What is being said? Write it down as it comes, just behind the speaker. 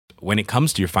when it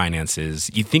comes to your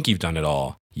finances, you think you've done it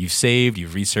all. You've saved,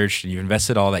 you've researched, and you've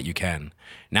invested all that you can.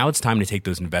 Now it's time to take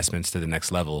those investments to the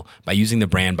next level by using the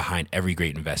brand behind every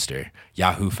great investor,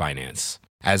 Yahoo Finance.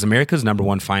 As America's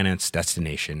 #1 finance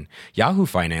destination, Yahoo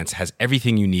Finance has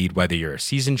everything you need, whether you're a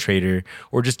seasoned trader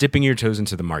or just dipping your toes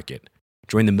into the market.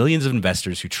 Join the millions of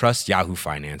investors who trust Yahoo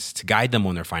Finance to guide them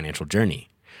on their financial journey.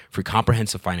 For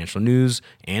comprehensive financial news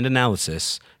and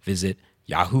analysis, visit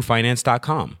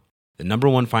yahoofinance.com, the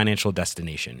 #1 financial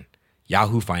destination,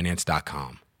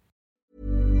 yahoofinance.com.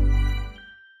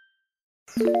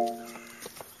 本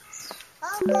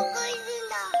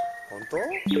当？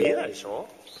見えないでしょ？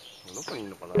どこにいる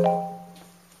のかな？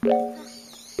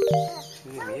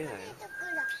見えないよ。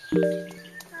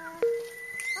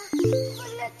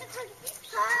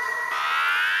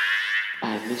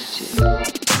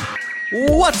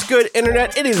What's good,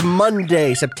 Internet? It is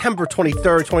Monday, September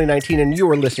 23rd, 2019, and you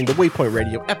are listening to Waypoint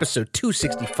Radio, episode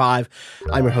 265.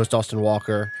 I'm your host, Austin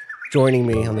Walker. Joining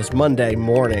me on this Monday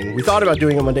morning. We thought about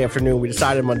doing a Monday afternoon. We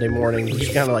decided Monday morning. We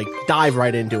just kind of dive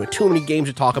right into it. Too many games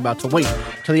to talk about to wait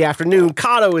till the afternoon.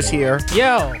 Kato is here.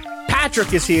 Yo.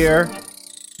 Patrick is here.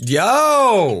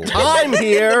 Yo! I'm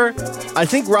here. I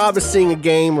think Rob is seeing a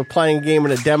game or playing a game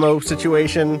in a demo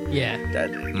situation. Yeah.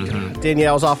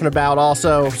 Danielle's off and about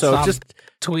also. So just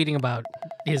tweeting about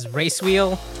his race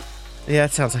wheel. Yeah,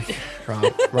 it sounds like Rob.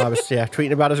 Rob is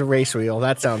tweeting about his race wheel.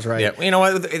 That sounds right. Yeah, you know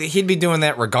what? He'd be doing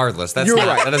that regardless. That's You're not,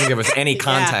 right. That doesn't give us any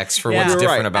context for what's You're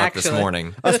different right, about this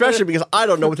morning. Especially because I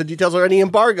don't know what the details or any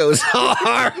embargoes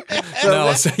are.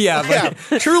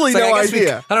 Truly no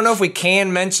idea. I don't know if we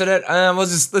can mention it.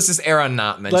 Let's just err on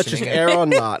not mentioning it. Let's just err on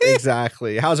not.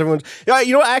 Exactly. How's everyone?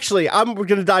 You know what? Actually, I'm going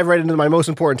to dive right into my most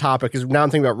important topic because now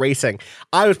I'm thinking about racing.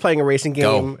 I was playing a racing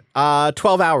game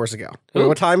 12 hours ago.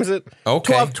 What time is it?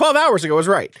 Okay. 12 hours ago. I was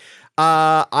right.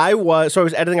 I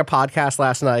was editing a podcast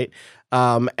last night,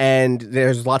 and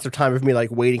there's lots of time of me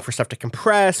waiting for stuff to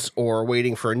compress or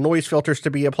waiting for noise filters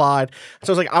to be applied.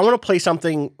 So I was I want to play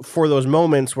something for those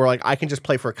moments where I can just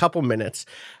play for a couple minutes.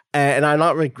 And I'm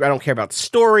not really, I don't care about the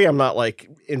story. I'm not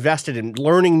invested in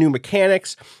learning new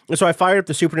mechanics. And so I fired up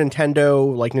the Super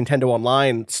Nintendo, Nintendo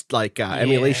Online,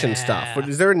 emulation stuff. But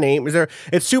is there a name?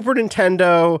 It's Super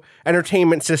Nintendo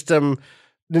Entertainment System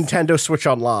Nintendo Switch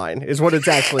Online is what it's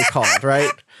actually called,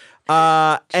 right?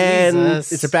 And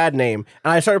it's a bad name.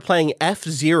 And I started playing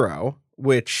F-Zero,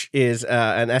 which is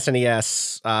an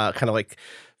SNES kind of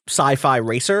sci-fi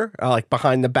racer,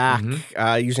 behind the back,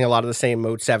 using a lot of the same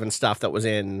Mode 7 stuff that was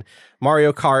in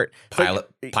Mario Kart, Pilot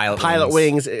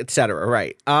Wings, etc.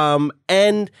 Right.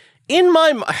 And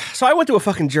so I went through a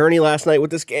fucking journey last night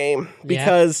with this game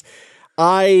because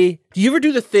do you ever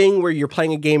do the thing where you're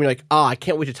playing a game and you're I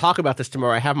can't wait to talk about this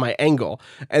tomorrow. I have my angle.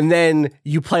 And then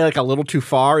you play a little too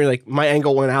far. You're my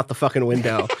angle went out the fucking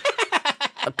window.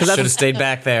 Should have stayed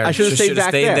back there. I should have stayed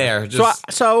back there.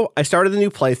 Just... So I started the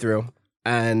new playthrough.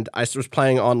 And I was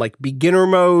playing on beginner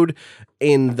mode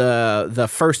in the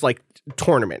first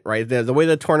tournament, right? The way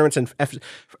the tournaments in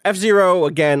F-Zero,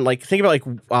 again, think about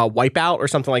Wipeout or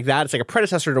something like that. It's a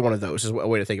predecessor to one of those is a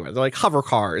way to think of it. They're hover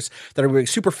cars that are moving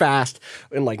super fast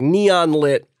and neon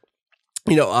lit.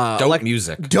 Dope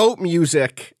music.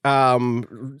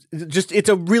 It's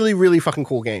a really, really fucking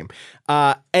cool game.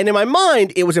 And in my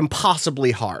mind, it was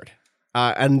impossibly hard.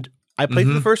 And I played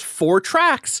the first 4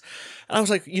 tracks. And I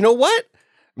was like, you know what?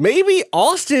 Maybe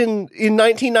Austin in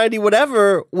 1990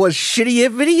 whatever was shitty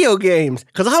at video games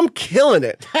because I'm killing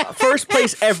it. First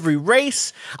place every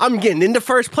race. I'm getting into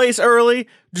first place early.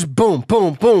 Just boom,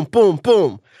 boom, boom, boom,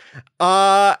 boom.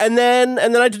 And then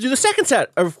I had to do the second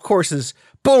set of courses.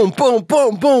 Boom, boom,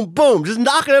 boom, boom, boom. Just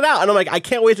knocking it out. And I'm I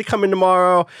can't wait to come in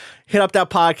tomorrow, hit up that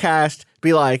podcast,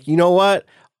 be you know what?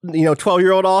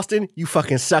 12-year-old Austin, you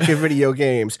fucking suck at video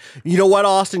games. You know what,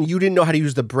 Austin? You didn't know how to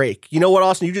use the brake. You know what,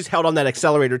 Austin? You just held on that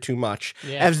accelerator too much.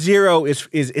 Yeah. F-Zero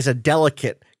is a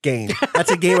delicate game.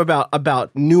 That's a game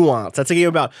about nuance. That's a game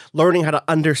about learning how to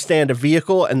understand a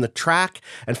vehicle and the track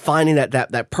and finding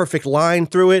that perfect line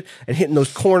through it and hitting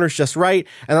those corners just right.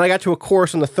 And then I got to a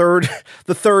course on the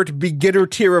third beginner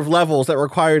tier of levels that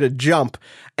required a jump.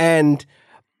 And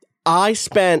I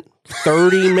spent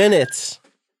 30 minutes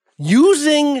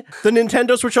using the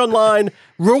Nintendo Switch Online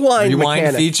rewind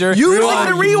mechanic. Feature? Using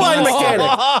the rewind mechanic.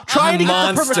 Trying to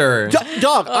get the perfect...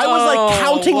 Dog, I was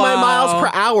counting my miles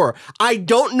per hour. I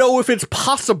don't know if it's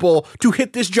possible to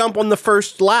hit this jump on the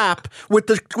first lap with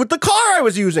the car I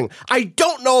was using. I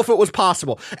don't know if it was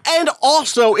possible. And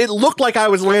also, it looked like I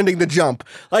was landing the jump.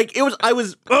 It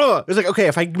was okay,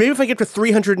 if I get to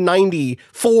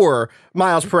 394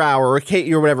 miles per hour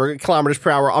or whatever, kilometers per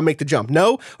hour, I'll make the jump.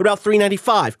 No? What about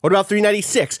 395? What What about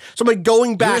 396? So I'm like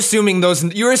going back.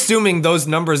 You're assuming those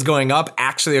numbers going up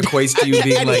actually equates to you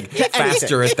being like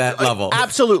faster at that level.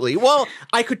 Absolutely. Well,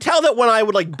 I could tell that when I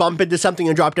would like bump into something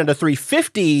and drop down to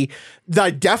 350, that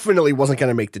I definitely wasn't going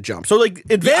to make the jump. So like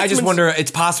advancements. I just wonder,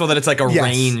 it's possible that it's like a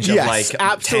range of like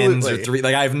absolutely. 10s or 3.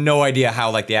 Like I have no idea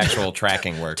how like the actual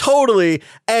tracking works. Totally.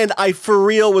 And I for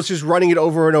real was just running it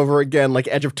over and over again like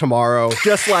Edge of Tomorrow.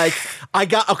 Just like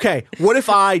what if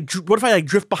I like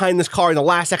drift behind this car in the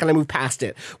last second I move past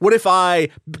it? What if I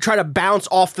try to bounce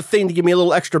off the thing to give me a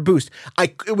little extra boost?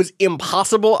 It was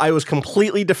impossible. I was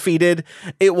completely defeated.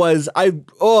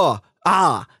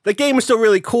 The game is still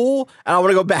really cool, and I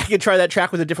want to go back and try that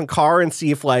track with a different car and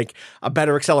see if like a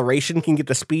better acceleration can get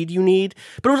the speed you need.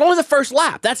 But it was only the first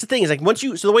lap. That's the thing. Is like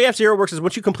so the way F-Zero works is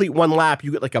once you complete one lap,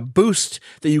 you get like a boost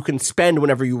that you can spend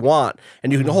whenever you want,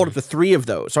 and you can hold up to 3 of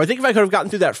those. So I think if I could have gotten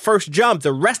through that first jump,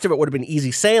 the rest of it would have been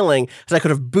easy sailing, because I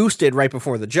could have boosted right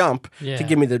before the jump to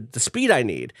give me the speed I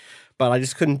need. But I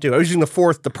just couldn't do it. I was using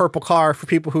the purple car for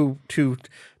people who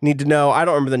need to know. I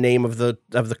don't remember the name of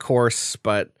the course,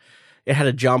 but it had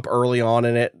a jump early on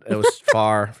in it. It was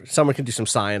far. Someone can do some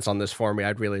science on this for me.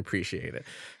 I'd really appreciate it.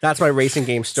 That's my racing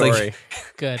game story.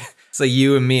 Good. It's like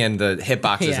you and me and the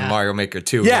hitboxes in Mario Maker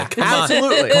 2. Yeah, like,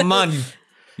 absolutely. Come on,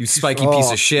 you spiky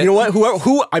piece of shit. You know what?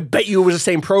 Who? I bet you it was the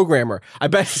same programmer. I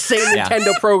bet it's the same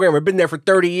Nintendo programmer. Been there for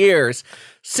 30 years,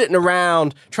 sitting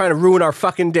around trying to ruin our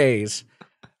fucking days.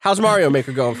 How's Mario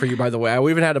Maker going for you, by the way?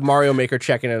 We haven't had a Mario Maker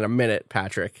check-in in a minute,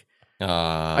 Patrick.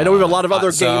 I know we have a lot of other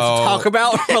games to talk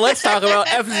about, but let's talk about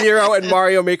F-Zero and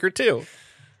Mario Maker 2.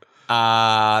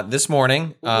 This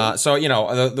morning, so, you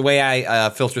know, the way I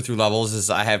filter through levels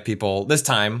is I have people, this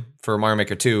time for Mario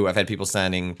Maker 2, I've had people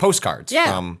sending postcards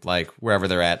from, like, wherever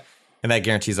they're at, and that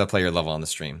guarantees I'll play your level on the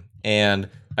stream. And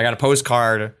I got a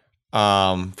postcard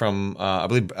from, I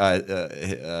believe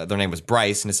their name was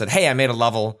Bryce, and it said, hey, I made a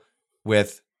level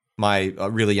with my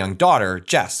really young daughter,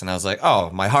 Jess. And I was like, oh,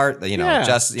 my heart,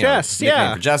 Jess,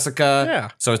 nickname for Jessica. Yeah.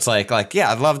 So it's like,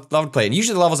 yeah, I'd love to play it. And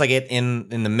usually the levels I get in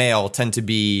the mail tend to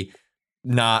be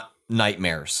not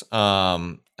nightmares.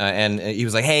 And he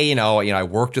was like, hey, I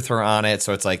worked with her on it.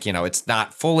 So it's like, it's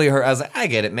not fully her. I was like, I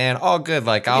get it, man. All good.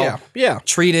 Like, I'll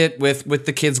treat it with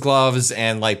the kids' gloves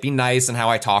and like be nice in how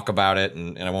I talk about it.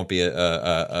 And I won't be an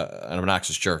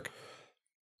obnoxious jerk.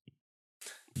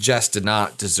 Jess did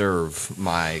not deserve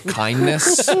my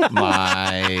kindness,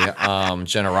 my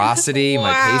generosity,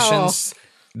 my patience.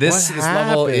 This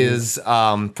level is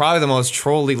probably the most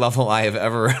trolly level I have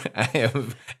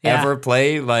ever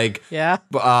played. Like,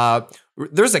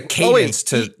 there's a cadence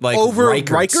to like over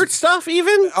Reichert stuff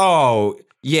even. Oh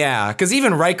yeah, because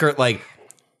even Reichert like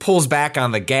pulls back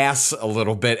on the gas a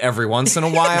little bit every once in a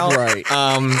while. Right.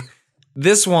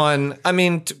 This one, I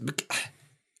mean.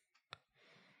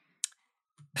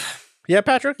 Yeah,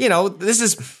 Patrick?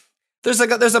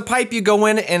 There's a pipe you go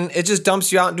in and it just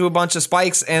dumps you out into a bunch of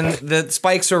spikes and the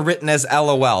spikes are written as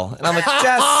LOL. And I'm like,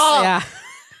 Jess.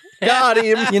 Got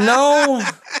him.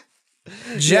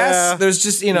 Jess, there's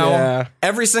just,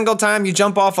 every single time you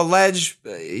jump off a ledge,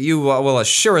 you will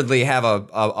assuredly have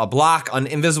a block, an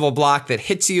invisible block that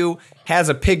hits you, has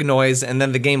a pig noise, and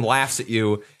then the game laughs at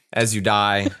you as you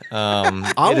die.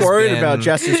 I'm worried about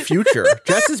Jess's future.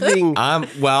 Jess is being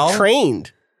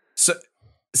trained.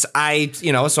 So I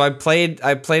played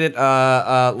it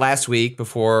last week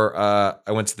before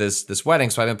I went to this wedding.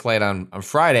 So I didn't play it on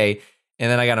Friday, and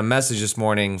then I got a message this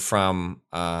morning from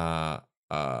Bryce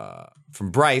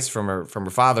from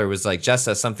her father, who was like, Jess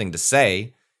has something to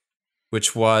say,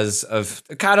 which was of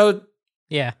Kato.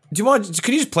 Yeah. Can you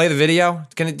just play the video?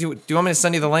 Do you want me to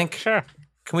send you the link? Sure.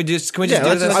 Can we just do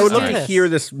this? I would love to hear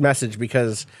this message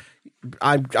because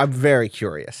I'm very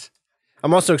curious.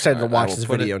 I'm also excited to watch this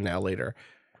video now later.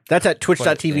 That's at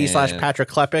twitch.tv/Patrick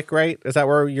Klepek, right? Is that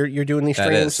where you're doing these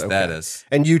streams? That is.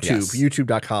 And YouTube,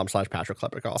 youtube.com/Patrick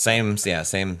Klepek also.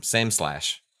 Same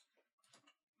slash.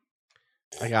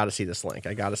 I got to see this link.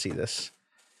 I got to see this.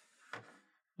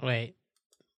 Wait.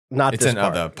 Not it's this in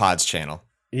part. The Pods channel.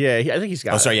 Yeah, I think he's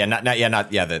got it. Oh, sorry,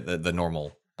 the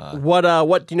normal.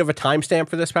 What do you have a timestamp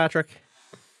for this, Patrick?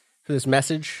 For this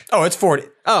message? Oh, it's 40.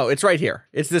 Oh, it's right here.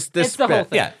 It's this. It's the whole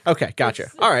thing. Yeah. Okay, gotcha.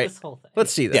 It's all right. this whole thing.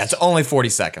 Let's see this. Yeah, it's only 40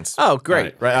 seconds. Oh,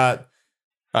 great. All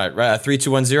right. 3,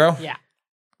 2, 1, 0. Yeah.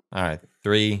 All right.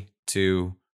 3,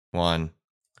 2, 1.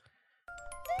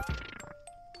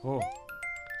 Oh.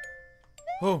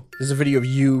 This is a video of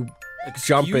you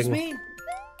jumping me?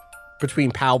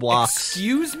 between POW blocks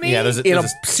Excuse me? Yeah, in a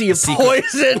sea of secret.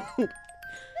 poison.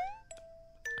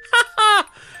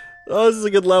 Oh, this is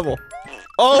a good level.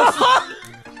 Oh,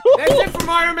 That's it for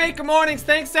Mario Maker Mornings.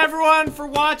 Thanks everyone for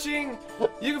watching.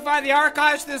 You can find the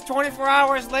archives to this 24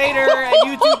 hours later at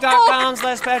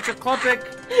youtube.com/Patrick Klepek.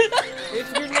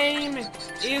 If your name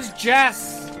is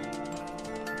Jess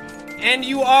and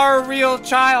you are a real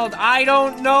child, I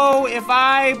don't know if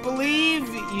I believe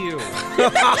you.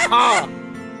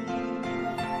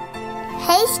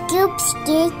 Hey, Scoops,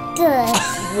 get good.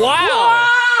 Wow.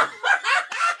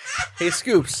 Hey,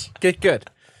 Scoops, get good.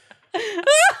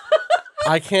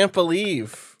 I can't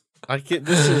believe.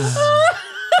 This is.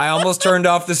 I almost turned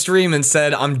off the stream and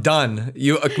said, "I'm done."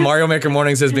 Mario Maker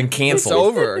Mornings has been It's canceled.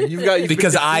 over. You've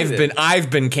because been I've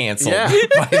been canceled Yeah.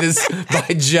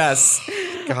 by Jess.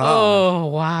 God. Oh,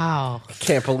 wow.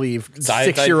 Can't believe I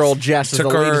 6-year-old Jess is the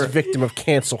took her- latest victim of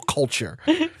cancel culture.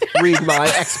 Read my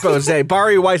expose.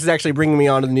 Barry Weiss is actually bringing me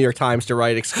on to the New York Times to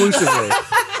write exclusively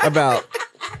about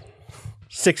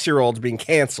 6-year-olds being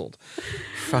canceled.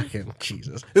 Fucking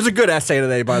Jesus! It was a good essay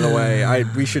today, by the way.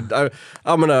 I'm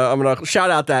gonna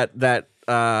shout out that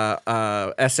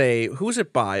essay. Who was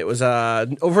it by? It was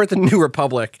over at the New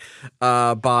Republic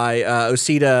by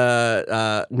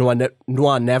Osita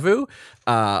Nwanevu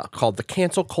called "The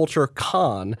Cancel Culture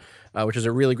Con," which is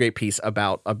a really great piece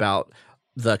about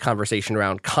the conversation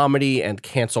around comedy and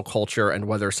cancel culture and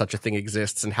whether such a thing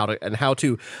exists and how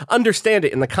to understand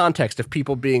it in the context of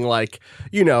people being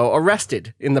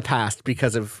arrested in the past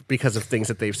because of things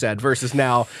that they've said versus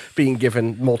now being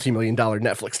given multi-million-dollar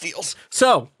Netflix deals.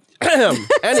 So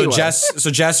anyway. So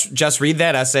Jess, read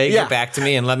that essay, Yeah. get back to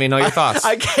me, and let me know your thoughts.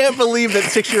 I can't believe that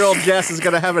 6-year-old Jess is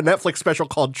going to have a Netflix special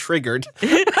called Triggered.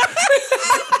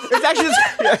 It's actually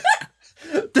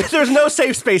there's no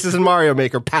safe spaces in Mario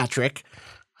Maker, Patrick.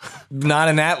 Not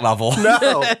in that level.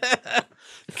 No.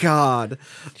 God.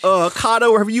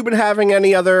 Kato, have you been having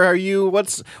any other?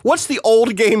 What's the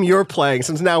old game you're playing?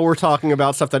 Since now we're talking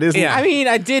about stuff that isn't. Yeah. I mean,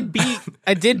 I did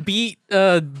beat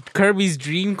Kirby's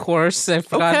Dream Course. I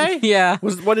forgot. Okay. Yeah.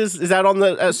 What is that on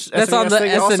the That's on the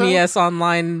thing also? SNES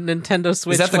Online Nintendo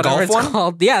Switch. that the whatever golf it's one?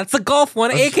 called. Yeah, it's the golf one,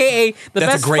 aka the That's a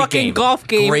best great fucking game. golf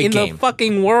game Great in game. the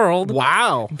fucking world.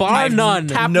 Wow. Bar none.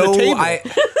 tapped the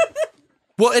table.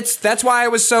 Well, that's why I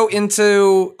was so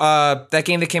into that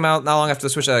game that came out not long after the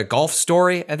Switch, Golf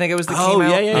Story. I think it was that came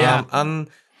out.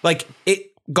 yeah.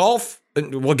 Golf.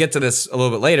 We'll get to this a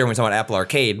little bit later when we talk about Apple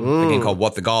Arcade, a game called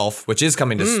What the Golf, which is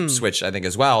coming to Switch, I think,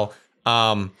 as well.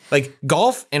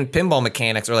 Golf and pinball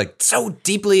mechanics are so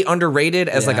deeply underrated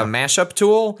as a mashup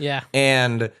tool. Yeah.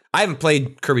 And I haven't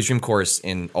played Kirby's Dream Course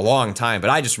in a long time, but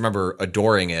I just remember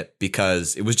adoring it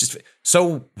because it was just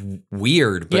so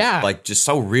weird, but just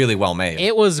so really well made.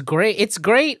 It was great. It's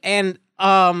great, and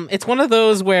it's one of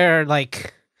those where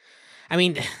I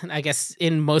mean, I guess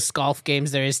in most golf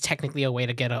games there is technically a way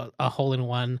to get a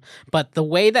hole-in-one, but the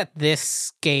way that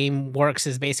this game works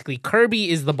is basically Kirby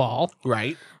is the ball,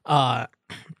 Right. and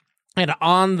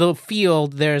on the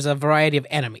field there's a variety of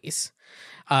enemies.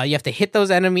 You have to hit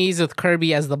those enemies with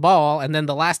Kirby as the ball, and then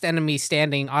the last enemy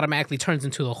standing automatically turns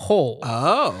into a hole.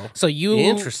 Oh. So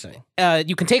Interesting.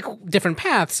 You can take different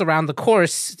paths around the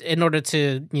course in order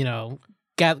to,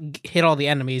 hit all the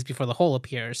enemies before the hole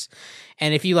appears.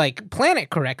 And if you plan it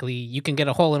correctly, you can get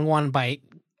a hole in one by,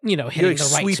 hitting You're the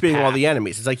right sweeping path. all the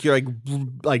enemies. It's like you're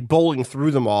bowling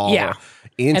through them all. Yeah.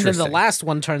 Interesting. And then the last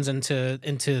one turns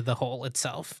into the hole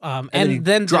itself. and you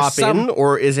then drop there's some, in,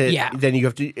 or is it? Yeah. Then you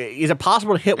have to. Is it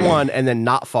possible to hit one and then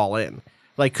not fall in?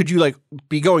 Could you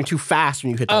be going too fast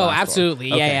when you hit the Oh, last absolutely.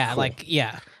 one? Yeah, Okay,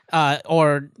 yeah.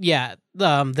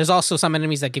 cool. There's also some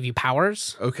enemies that give you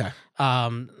powers. Okay.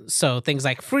 So things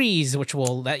like freeze, which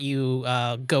will let you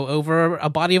go over a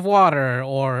body of water,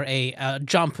 or a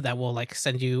jump that will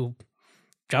send you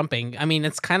jumping. I mean,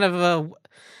 it's kind of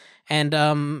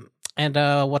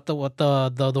what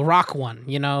the rock one,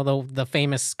 the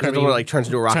famous Kirby The one that turns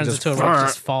into a rock. turns and into a rock,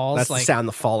 just falls. That's the sound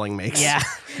the falling makes. Yeah.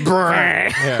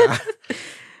 Yeah.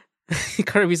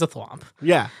 Kirby's a thwomp.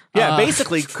 Yeah.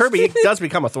 Basically, Kirby does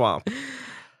become a thwomp.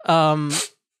 And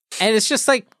it's just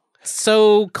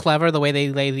so clever the way they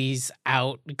lay these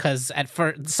out, because at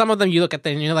first some of them you look at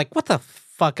them and you're like, what the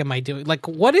fuck am I doing?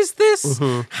 What is this?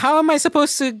 Mm-hmm. How am I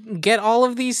supposed to get all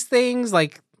of these things?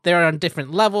 They're on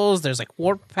different levels. There's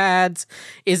warp pads.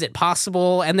 Is it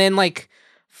possible? And then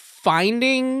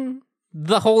finding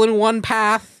the hole-in-one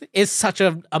path is such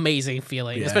an amazing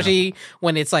feeling, especially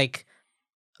when it's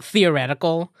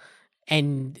theoretical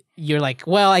and you're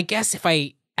well, I guess if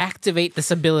I activate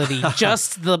this ability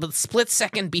just the split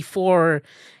second before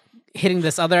hitting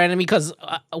this other enemy, because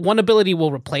one ability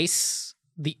will replace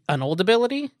an old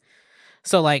ability.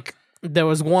 So there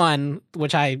was one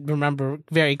which I remember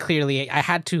very clearly. I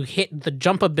had to hit the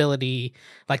jump ability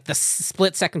like the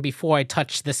split second before I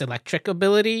touched this electric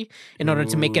ability in order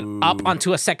to make it up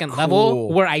onto a second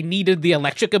level where I needed the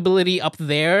electric ability up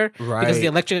there because the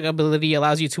electric ability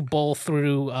allows you to bowl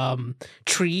through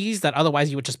trees that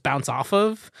otherwise you would just bounce off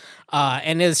of.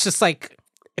 And it's just like,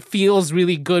 it feels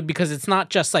really good because it's not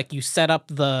just like you set up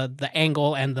the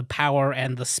angle and the power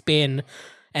and the spin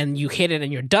and you hit it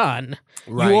and you're done.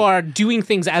 Right. You are doing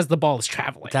things as the ball is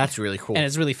traveling. That's really cool. And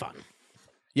it's really fun.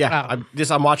 Yeah,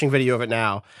 I'm watching video of it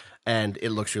now, and it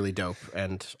looks really dope.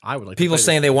 And I would like People to play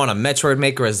saying they want a Metroid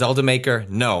Maker, a Zelda Maker.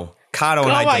 No. Kato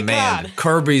and I my demand God.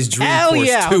 Kirby's Dream Hell Force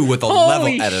yeah. 2 with a Holy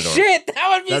level editor. shit, that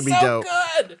would be That'd be so dope.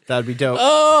 good. That'd be dope.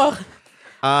 Oh,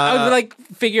 I would like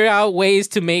figure out ways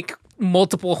to make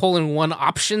multiple hole-in-one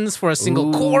options for a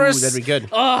single course. That'd be good.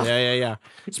 Ugh. Yeah.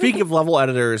 Speaking of level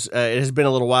editors, it has been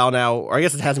a little while now, or I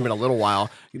guess it hasn't been a little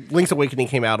while. Link's Awakening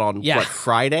came out on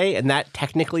Friday, and that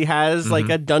technically has like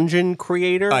a dungeon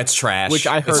creator. It's trash. Which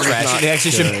I heard it's is trash. not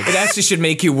It actually should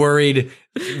make you worried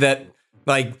that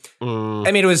like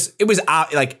I mean it was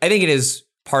like I think it is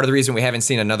part of the reason we haven't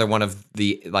seen another one of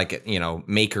the like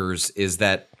makers is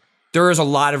that there is a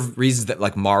lot of reasons that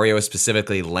like Mario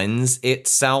specifically lends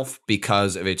itself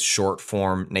because of its short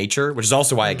form nature, which is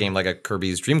also why a game like a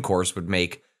Kirby's Dream Course would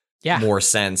make more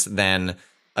sense than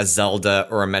a Zelda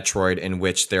or a Metroid in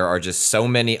which there are just so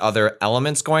many other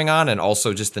elements going on, and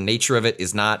also just the nature of it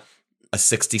is not a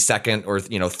 60-second or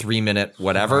 3-minute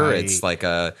whatever. Right. It's like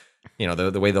a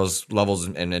the way those levels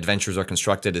and adventures are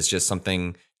constructed is just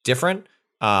something different.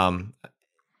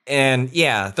 And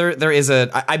yeah, there is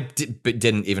I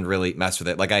didn't even really mess with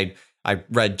it. Like I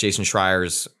read Jason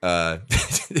Schreier's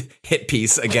hit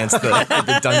piece against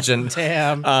the dungeon.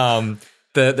 Damn.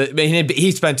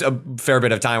 He spent a fair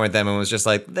bit of time with them and was just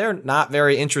like, they're not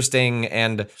very interesting,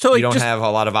 and So, you don't have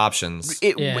a lot of options. So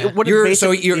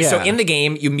in the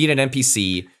game you meet an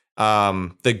NPC,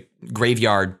 the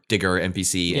graveyard digger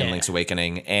NPC in Link's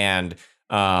Awakening, and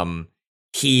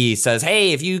he says,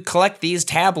 hey, if you collect these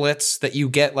tablets that you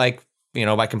get like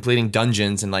by completing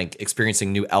dungeons and like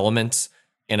experiencing new elements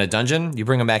in a dungeon, you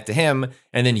bring them back to him,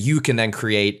 and then you can then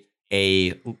create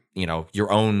a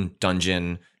your own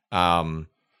dungeon. But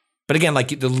again,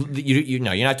 like you're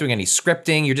not doing any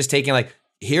scripting. You're just taking like,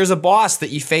 here's a boss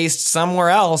that you faced somewhere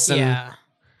else and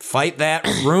fight that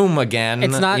room again.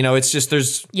 It's not, it's just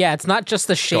it's not just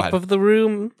the shape of the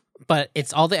room, but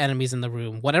it's all the enemies in the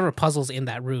room, whatever puzzles in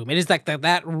that room. It is like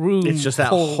that room. It's just that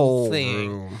whole thing.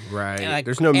 room, right? Like,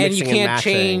 there's no mixing and you can't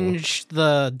matching. change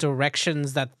the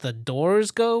directions that the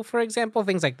doors go, for example,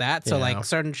 things like that. So like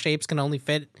certain shapes can only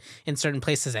fit in certain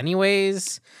places,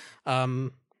 anyways.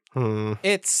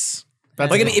 It's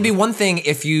like it'd be one thing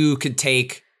if you could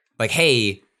take like,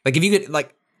 hey, like if you could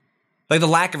like the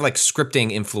lack of like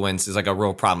scripting influence is like a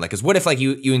real problem. Like, because what if like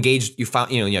you engage, you found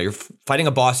you're fighting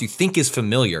a boss you think is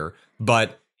familiar,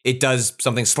 but it does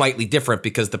something slightly different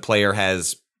because the player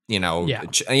has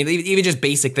even just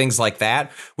basic things like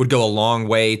that would go a long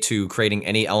way to creating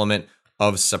any element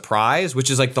of surprise,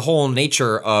 which is like the whole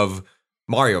nature of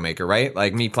Mario Maker, right?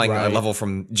 Like me playing a level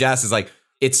from Jess is like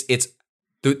it's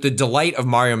the delight of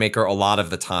Mario Maker a lot of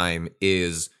the time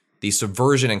is the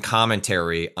subversion and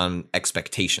commentary on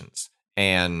expectations.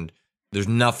 And there's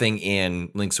nothing in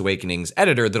Link's Awakening's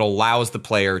editor that allows the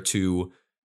player to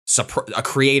a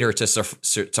creator to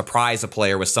surprise a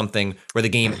player with something where the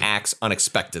game acts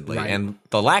unexpectedly. Right. And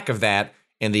the lack of that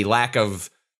and the lack of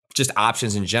just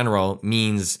options in general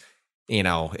means,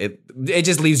 it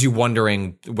just leaves you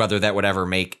wondering whether that would ever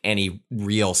make any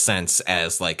real sense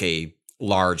as like a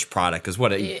large product. Because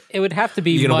it would have to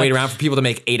be, you're gonna wait around for people to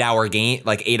make 8-hour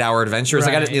adventures.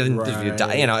 Right,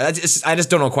 I just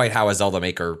don't know quite how a Zelda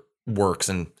Maker works,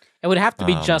 and it would have to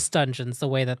be just dungeons the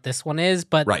way that this one is,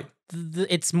 but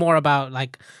it's more about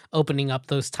like opening up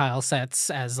those tile sets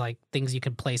as like things you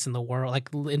can place in the world, like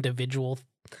individual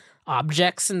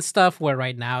objects and stuff, where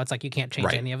right now it's like you can't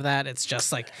change any of that. It's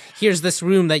just like, here's this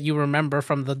room that you remember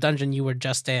from the dungeon you were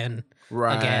just in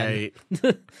again.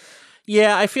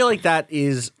 Yeah, I feel like that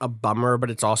is a bummer,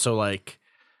 but it's also like,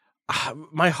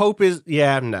 my hope is,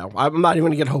 I'm not even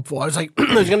going to get hopeful. I was like,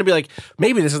 there's going to be like,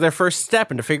 maybe this is their first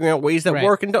step into figuring out ways that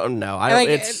work and don't. No, I don't.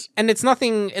 It's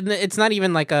nothing. It's not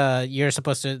even like you're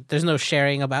supposed to. There's no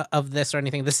sharing of this or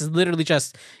anything. This is literally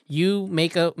just you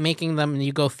making them, and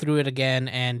you go through it again,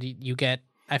 and you get.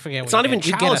 I forget. It's not even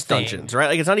chalice dungeons, right?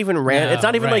 Like it's not even random. It's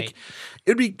not even like.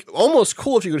 It'd be almost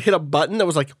cool if you could hit a button that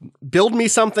was like, build me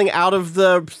something out of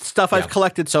the stuff I've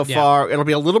collected so far. It'll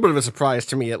be a little bit of a surprise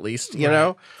to me, at least. You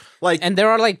know. Like, and there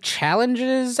are like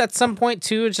challenges at some point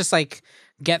too. It's just like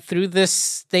get through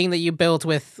this thing that you built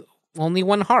with only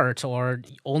one heart, or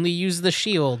only use the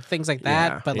shield, things like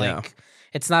that. Yeah, but yeah. like,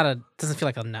 it's not doesn't feel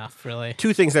like enough, really.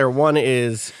 Two things there. One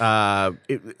is a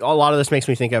lot of this makes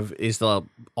me think of is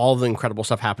all the incredible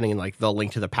stuff happening in like the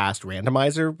Link to the Past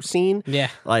randomizer scene. Yeah.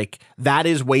 Like that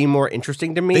is way more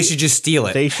interesting to me. They should just steal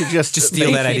it. They should just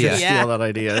steal that idea. Steal that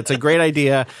idea. It's a great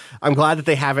idea. I'm glad that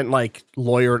they haven't like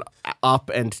lawyered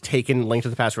up and taken Link to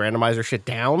the Past randomizer shit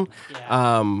down.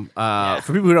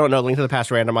 For people who don't know, Link to the Past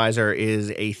randomizer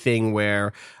is a thing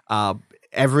where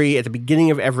at the beginning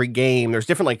of every game, there's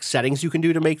different like settings you can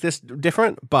do to make this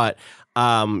different, but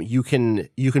you can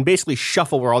basically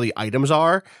shuffle where all the items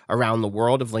are around the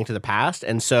world of Link to the Past,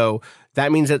 and so that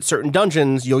means that certain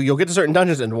dungeons, you'll get to certain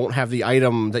dungeons and won't have the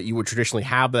item that you would traditionally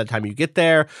have by the time you get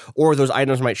there, or those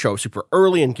items might show up super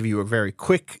early and give you a very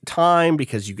quick time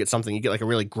because you get like a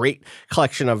really great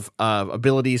collection of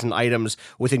abilities and items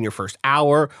within your first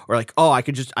hour, or like, oh,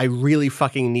 I really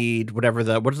fucking need what are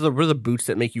the boots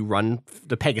that make you run,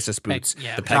 the Pegasus boots.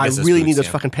 The Pegasus I really boots, need those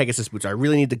yeah. fucking Pegasus boots. I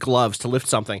really need the gloves to lift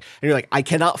something. And you're like, I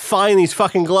cannot find these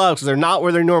fucking gloves because they're not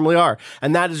where they normally are.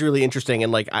 And that is really interesting.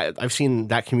 And like I've seen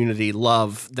that community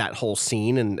love that whole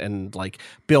scene and like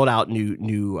build out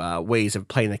new ways of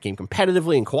playing that game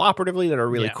competitively and cooperatively that are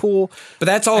really cool. But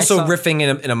that's also riffing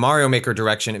in a Mario Maker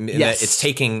direction in Yes. that it's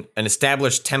taking an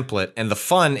established template, and the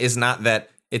fun is not that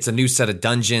it's a new set of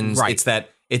dungeons. Right. It's that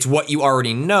it's what you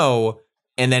already know,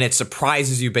 and then it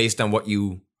surprises you based on what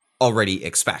you already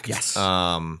expect. Yes.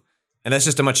 And that's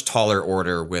just a much taller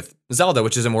order with Zelda,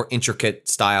 which is a more intricate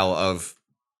style of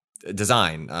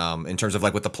design in terms of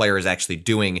like what the player is actually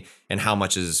doing and how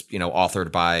much is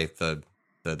authored by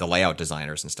the layout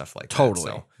designers and stuff like that.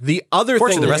 Totally. So, The other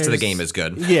fortunately, thing, the rest of the game is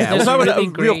good. yeah, There's well, a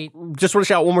really just want to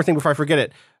shout out one more thing before I forget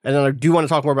it, and then I do want to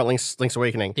talk more about Link's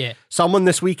Awakening. Yeah. Someone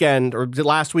this weekend or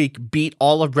last week beat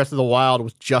all of Breath of the Wild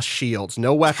with just shields,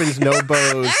 no weapons, no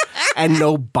bows, and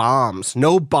no bombs.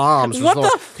 No bombs. What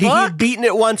the fuck? He'd beaten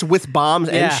it once with bombs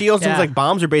and Yeah, shields. And it was yeah. like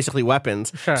bombs are basically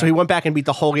weapons. Sure. So he went back and beat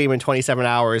the whole game in 27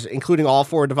 hours, including all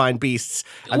 4 divine beasts,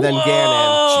 and then Whoa!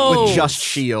 Ganon with just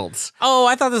shields. Oh,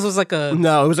 I thought this was like a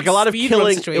No, it was like a lot of speedrun killing.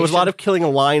 It was a situation. lot of killing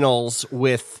Lionels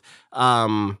with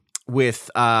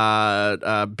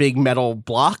big metal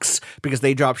blocks because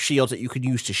they drop shields that you could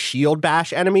use to shield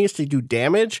bash enemies to do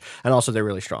damage, and also they're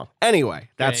really strong. Anyway,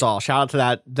 that's Right. all. Shout out to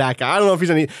that guy. I don't know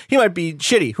if he might be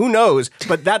shitty. Who knows?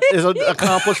 But that is an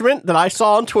accomplishment that I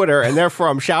saw on Twitter, and therefore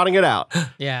I'm shouting it out.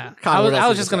 Yeah, Connor, what else I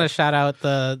was did just you gonna shout out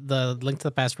the Link to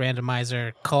the Past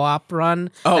randomizer co-op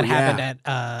run Oh, that yeah. happened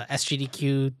at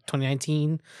SGDQ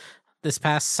 2019 this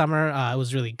past summer. It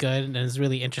was really good, and it was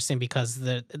really interesting because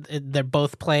they're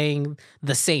both playing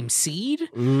the same seed,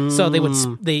 so they would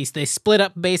they split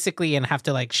up basically and have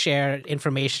to like share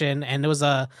information, and there was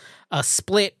a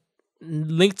split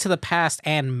Link to the Past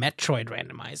and Metroid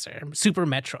randomizer, Super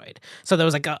Metroid. So there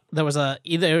was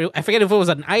either I forget if it was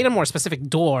an item or a specific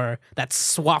door that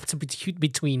swapped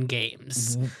between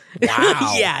games.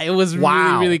 Wow. Yeah, it was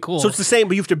Wow. really cool. So it's the same,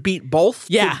 but you have to beat both?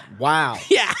 Yeah. Wow.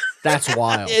 yeah, That's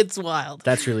wild. it's wild.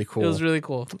 That's really cool. It was really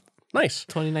cool. Nice.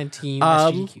 2019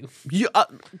 SGDQ. You,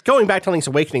 going back to Link's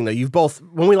Awakening, though, you've both,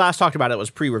 when we last talked about it, it was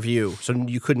pre-review, so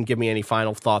you couldn't give me any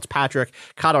final thoughts. Patrick,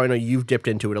 Kato, I know you've dipped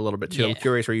into it a little bit too. I'm Yeah.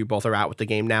 curious where you both are at with the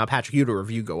game now. Patrick, you had a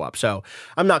review go up, so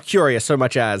I'm not curious so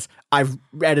much as I've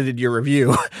edited your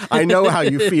review. I know how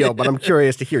you feel, but I'm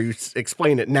curious to hear you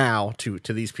explain it now to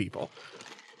these people.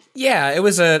 Yeah, it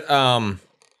was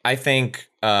I think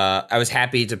I was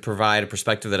happy to provide a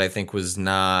perspective that I think was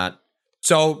not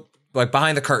so like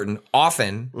behind the curtain.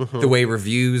 Often the way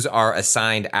reviews are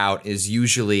assigned out is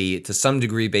usually to some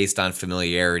degree based on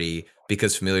familiarity,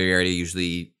 because familiarity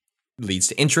usually leads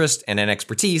to interest and then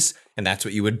expertise, and that's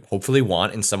what you would hopefully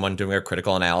want in someone doing a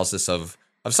critical analysis of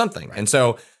something. Right. And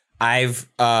so I've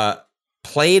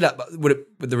played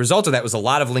the result of that was a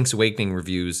lot of Link's Awakening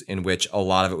reviews in which a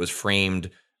lot of it was framed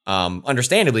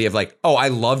understandably of like, oh, I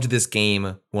loved this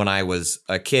game when I was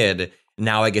a kid.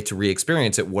 Now I get to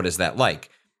re-experience it. What is that like?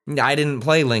 I didn't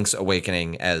play Link's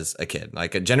Awakening as a kid.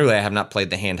 Like generally, I have not played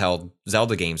the handheld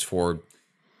Zelda games for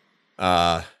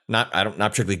not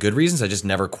particularly good reasons. I just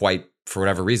never quite, for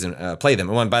whatever reason, played them.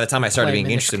 And by the time I started being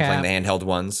interested in playing the handheld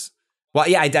ones, well,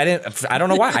 yeah, I don't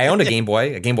know why. I owned a Game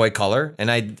Boy Color, and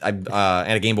and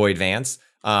a Game Boy Advance,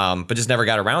 but just never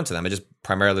got around to them. I just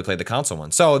primarily played the console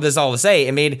one. So this is all to say,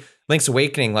 it made Link's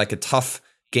Awakening like a tough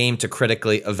game to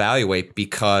critically evaluate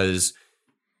because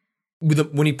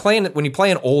when you play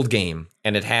an old game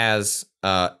and it has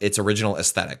its original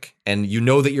aesthetic, and you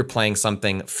know that you're playing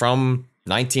something from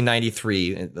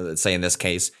 1993, let's say in this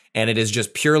case, and it is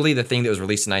just purely the thing that was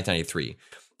released in 1993.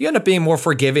 you end up being more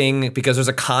forgiving because there's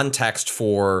a context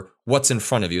for what's in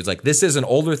front of you. It's like, this is an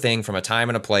older thing from a time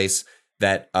and a place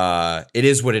that it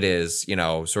is what it is, you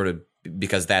know, sort of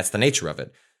because that's the nature of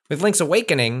it. With Link's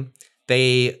Awakening,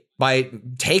 they, by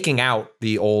taking out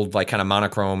the old like kind of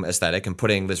monochrome aesthetic and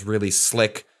putting this really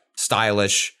slick,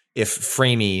 stylish, if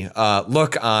framey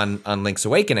look on Link's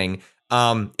Awakening,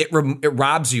 it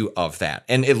robs you of that.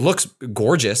 And it looks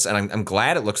gorgeous, and I'm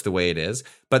glad it looks the way it is.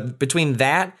 But between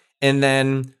that and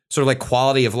then sort of like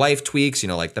quality of life tweaks, you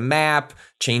know, like the map,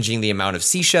 changing the amount of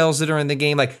seashells that are in the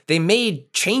game, like they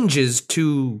made changes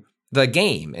to the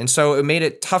game. And so it made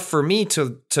it tough for me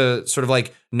to sort of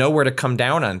like know where to come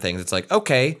down on things. It's like,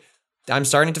 okay, I'm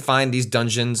starting to find these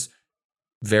dungeons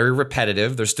very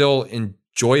repetitive. They're still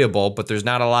enjoyable, but there's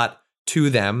not a lot to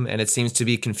them. And it seems to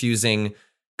be confusing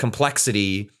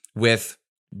complexity with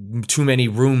too many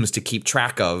rooms to keep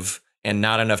track of and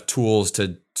not enough tools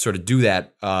to sort of do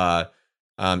that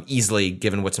easily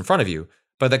given what's in front of you.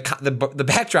 But the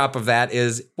backdrop of that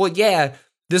is, well, yeah,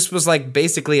 this was like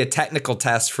basically a technical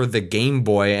test for the Game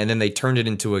Boy, and then they turned it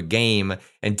into a game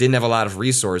and didn't have a lot of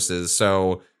resources.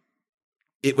 So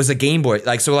it was a Game Boy, and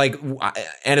it's from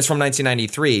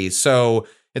 1993. So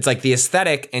it's like the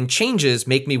aesthetic and changes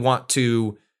make me want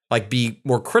to like be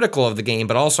more critical of the game,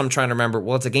 but also I'm trying to remember,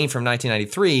 well, it's a game from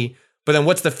 1993. But then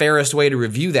what's the fairest way to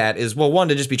review that is, well, one,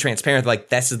 to just be transparent, like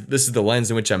this is the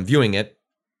lens in which I'm viewing it.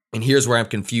 And here's where I'm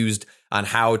confused on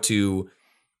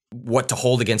what to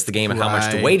hold against the game and how much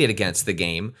to weight it against the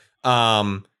game.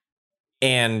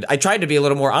 And I tried to be a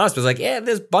little more honest, but like, yeah,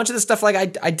 there's a bunch of this stuff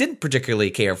like I didn't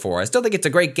particularly care for. I still think it's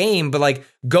a great game, but like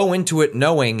go into it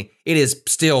knowing it is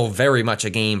still very much a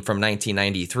game from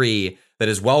 1993 that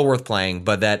is well worth playing,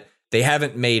 but that they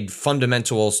haven't made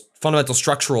fundamental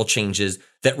structural changes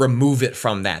that remove it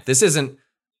from that. This isn't,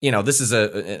 this is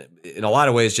in a lot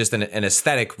of ways just an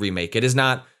aesthetic remake. It is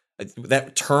not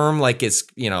that term like it's,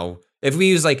 if we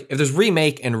use like, if there's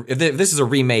remake and if this is a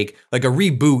remake, like a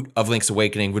reboot of Link's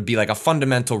Awakening would be like a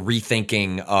fundamental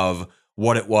rethinking of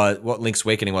what Link's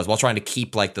Awakening was while trying to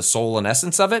keep like the soul and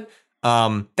essence of it.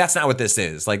 That's not what this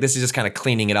is. Like, this is just kind of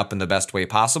cleaning it up in the best way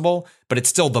possible, but it's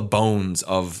still the bones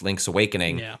of Link's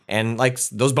Awakening. Yeah. And like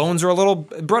those bones are a little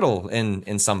brittle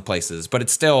in some places, but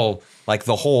it's still like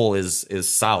the whole is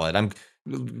solid.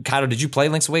 Kato, did you play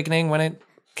Link's Awakening when it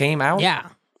came out? Yeah.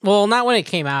 Well, not when it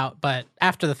came out, but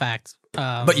after the fact.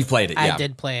 But you played it, yeah. I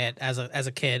did play it as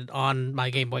a kid on my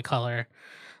Game Boy Color.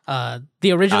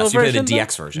 The original so you version? played the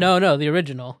DX version? No, the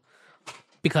original.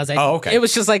 Because it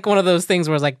was just like one of those things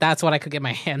where it's like that's what I could get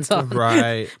my hands on.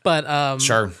 Right. But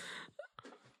sure.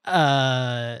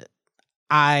 I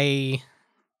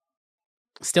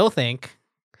still think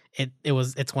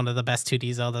it's one of the best 2D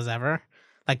Zeldas ever.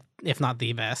 Like, if not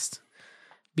the best.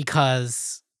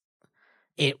 Because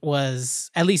it was,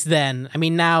 at least then, I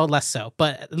mean now less so,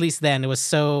 but at least then it was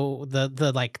so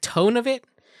the like tone of it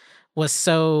was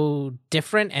so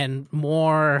different and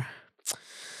more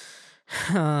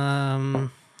how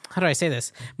do I say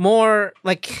this? More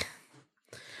like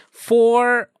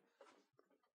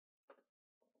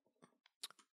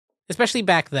especially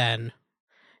back then,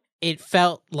 it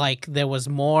felt like there was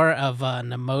more of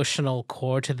an emotional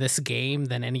core to this game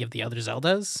than any of the other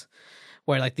Zeldas.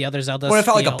 Where like the other Zeldas, well, it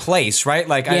felt like a place, right?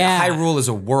 Like Hyrule is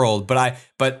a world, but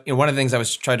one of the things I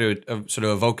was trying to sort of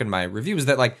evoke in my review is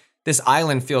that like this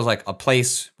island feels like a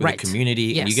place with a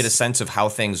community, and you get a sense of how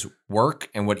things work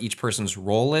and what each person's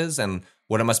role is and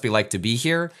what it must be like to be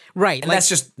here. Right. And like, that's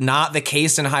just not the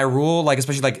case in Hyrule, like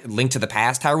especially like Link to the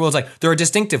Past. Hyrule is like there are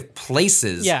distinctive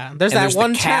places. Yeah, there's that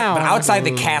one town. But outside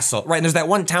the castle, right? And there's that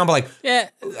one town, but like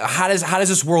how does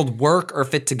this world work or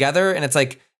fit together? And it's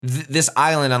like this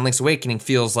island on Link's Awakening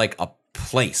feels like a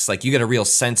place. Like you get a real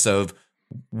sense of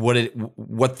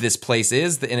what this place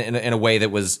is in a way that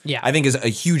was, I think, is a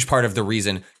huge part of the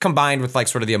reason, combined with like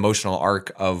sort of the emotional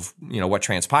arc of what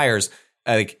transpires.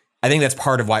 Like I think that's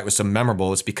part of why it was so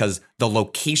memorable. It's because the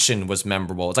location was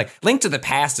memorable. It's like Link to the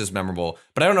Past is memorable,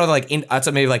 but I don't know, like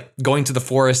outside maybe like going to the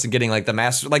forest and getting like the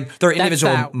master. Like there are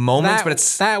individual moments, but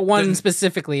it's that one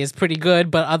specifically is pretty good.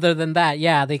 But other than that,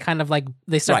 they kind of like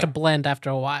they start to blend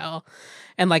after a while,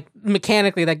 and like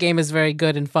mechanically that game is very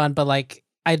good and fun. But like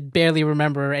I barely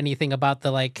remember anything about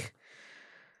the like.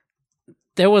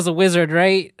 There was a wizard,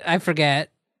 right? I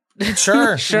forget.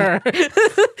 Sure.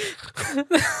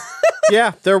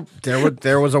 Yeah,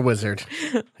 there was a wizard.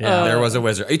 Yeah, there was a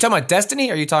wizard. Are you talking about Destiny?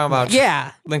 Or are you talking about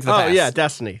Link to the Past? Oh yeah,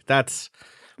 Destiny.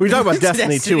 We talk about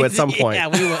Destiny too at some point. Yeah,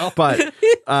 we will. But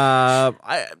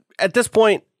at this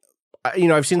point,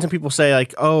 I've seen some people say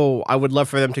like, "Oh, I would love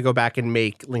for them to go back and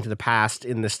make Link to the Past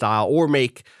in this style, or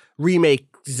remake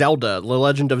Zelda, The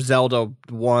Legend of Zelda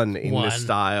 1 in this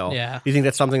style. Yeah. Do you think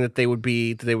that's something that they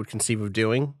would conceive of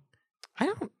doing? I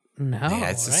don't know. Yeah,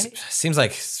 right? seems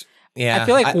like I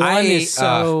feel like one is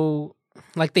so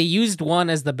like they used one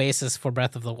as the basis for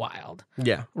Breath of the Wild.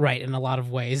 Yeah. Right, in a lot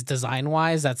of ways, design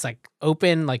wise, that's like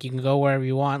open, like you can go wherever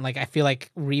you want. Like I feel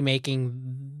like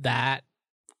remaking that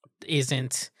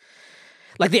isn't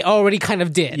like they already kind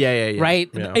of did. Yeah. Right?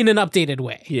 Yeah. In an updated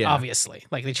way. Yeah. Obviously.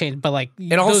 Like they changed, but like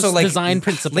and also those like design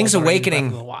principles Link's are in Awakening.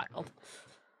 Breath of the Wild.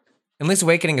 And Link's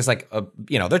Awakening is like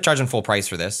they're charging full price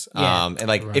for this. Yeah. And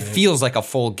like it feels like a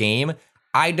full game.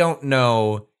 I don't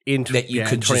know that you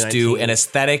could just do an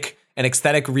aesthetic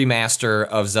remaster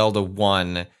of Zelda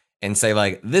 1 and say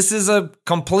like this is a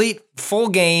complete full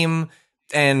game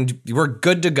and we're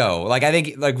good to go. Like I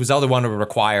think like Zelda 1 would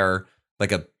require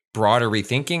like a broader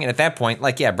rethinking, and at that point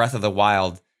like Breath of the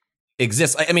Wild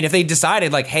exists. I mean if they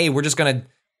decided like hey, we're just going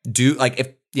to do like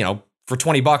if for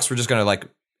 $20 we're just going to like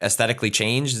aesthetically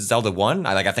change Zelda 1,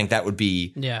 I think that would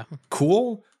be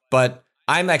cool, but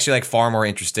I'm actually like far more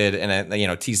interested in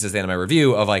it, teased at the end of my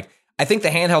review of like I think the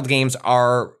handheld games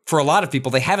are, for a lot of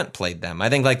people, they haven't played them. I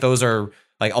think like those are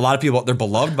like a lot of people, they're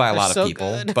beloved by a lot of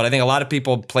people, good. But I think a lot of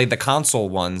people played the console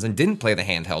ones and didn't play the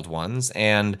handheld ones.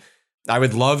 And I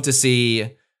would love to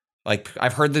see, like,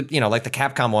 I've heard that, like the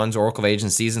Capcom ones, Oracle of Ages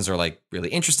and Seasons are like really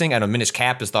interesting. I know Minish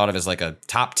Cap is thought of as like a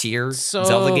top tier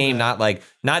Zelda game, not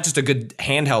just a good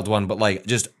handheld one, but like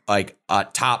just like a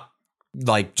top,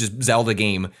 like just Zelda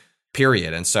game,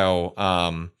 period. And so,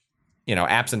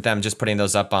 absent them just putting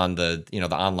those up on the,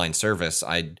 the online service,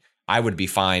 I would be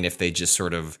fine if they just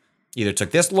sort of either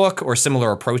took this look or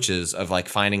similar approaches of like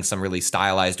finding some really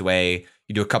stylized way.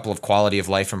 You do a couple of quality of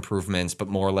life improvements, but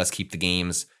more or less keep the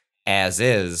games as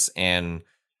is. And,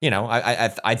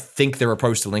 I think their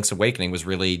approach to Link's Awakening was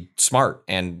really smart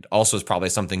and also is probably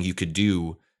something you could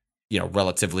do,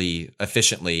 relatively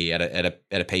efficiently at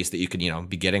a pace that you could,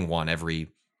 be getting one every,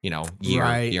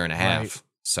 year and a half. Right.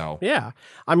 So yeah,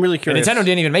 I'm really curious. And Nintendo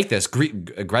didn't even make this.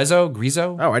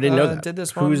 Grezzo. Oh, I didn't know that. Did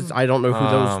this one? I don't know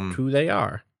who they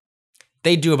are.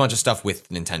 They do a bunch of stuff with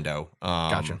Nintendo.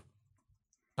 Gotcha.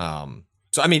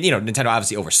 So I mean, Nintendo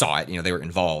obviously oversaw it. They were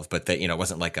involved, but they, it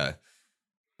wasn't like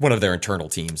one of their internal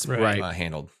teams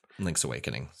handled Link's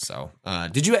Awakening. So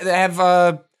did you have?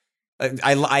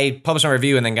 I published my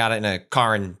review and then got it in a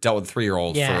car and dealt with a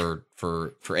 3-year-old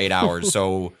for 8 hours.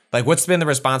 So like, what's been the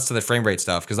response to the frame rate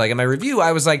stuff? Because like in my review,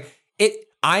 I was like,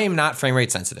 I am not frame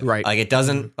rate sensitive. Right. Like it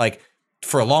doesn't like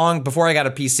before I got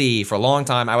a PC for a long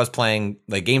time, I was playing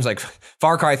like games like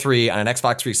Far Cry 3 on an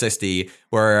Xbox 360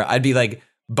 where I'd be like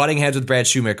butting heads with Brad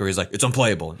Shoemaker. He's like, it's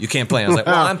unplayable. You can't play it. I was like,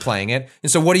 well, I'm playing it.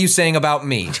 And so what are you saying about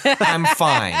me? I'm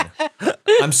fine.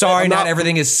 I'm sorry, not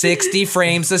everything is 60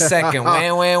 frames a second. Wah.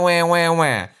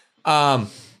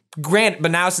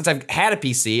 But now since I've had a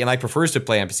PC and I prefers to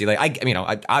play on PC, like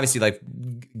I obviously like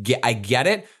I get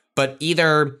it, but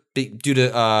either due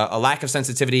to a lack of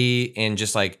sensitivity in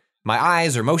just like my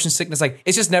eyes or motion sickness, like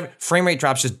it's just never frame rate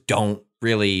drops just don't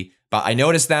really. But I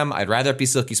noticed them. I'd rather it be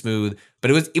silky smooth.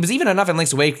 But it was even enough in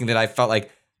Link's Awakening that I felt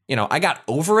like, I got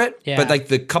over it. Yeah. But like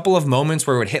the couple of moments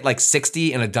where it would hit like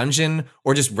 60 in a dungeon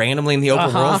or just randomly in the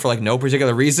open world for like no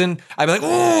particular reason, I'd be like,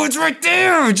 oh, it's right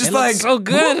there. Just like so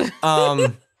good.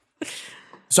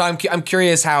 So I'm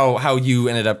curious how you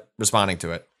ended up responding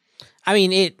to it. I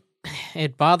mean,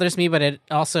 it bothers me, but it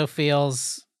also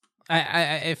feels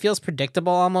it feels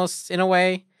predictable almost in a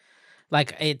way.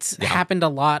 Like it's happened a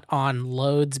lot on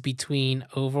loads between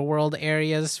overworld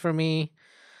areas for me.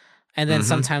 And then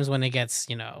sometimes when it gets,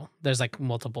 there's like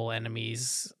multiple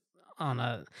enemies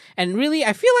and really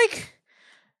I feel like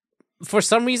for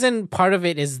some reason part of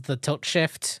it is the tilt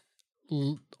shift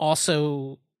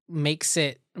also makes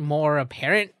it more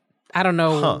apparent. I don't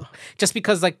know. Just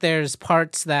because like there's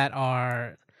parts that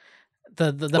are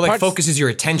the well, parts, like focuses your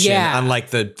attention on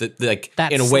like the like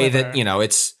in a way that,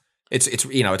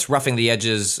 it's roughing the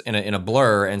edges in a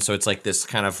blur, and so it's like this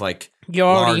kind of like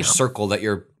large circle that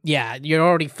you're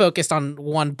already focused on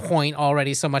one point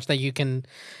already so much that you can,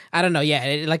 I don't know,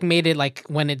 it like made it like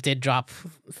when it did drop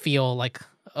feel like,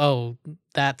 oh,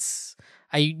 that's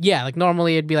like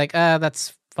normally it'd be like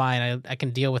that's fine, I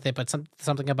can deal with it, but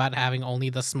something about having only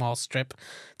the small strip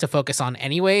to focus on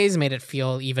anyways made it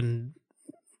feel even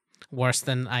worse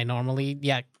than I normally.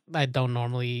 I don't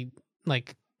normally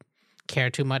like care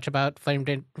too much about frame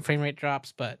rate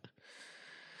drops, but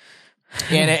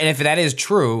and if that is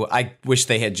true, I wish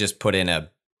they had just put in a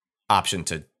option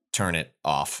to turn it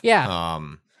off.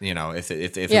 If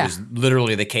it was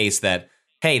literally the case that,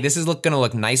 hey, this is going to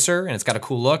look nicer and it's got a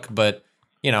cool look, but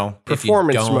you know,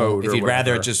 Performance if you don't, mode if or you'd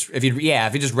rather whatever. just if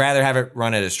you just rather have it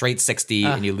run at a straight 60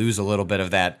 and you lose a little bit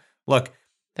of that. Look,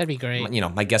 That'd be great. you know,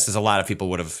 my guess is a lot of people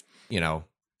would have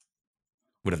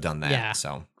done that. Yeah.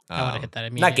 So I would have hit that not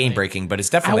immediately. game breaking, but it's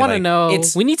definitely. I wanna like, know-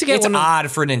 It's, we need to get It's one of-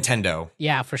 odd for Nintendo.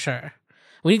 Yeah, for sure.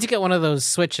 We need to get one of those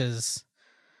Switches.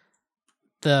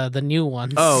 The new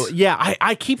ones. Oh yeah,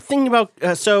 I keep thinking about.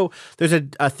 So there's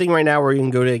a thing right now where you can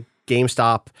go to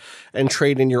GameStop and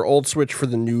trade in your old Switch for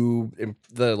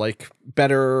the like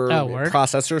better word?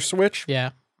 processor Switch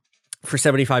Yeah. for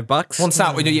 $75. Well, it's not.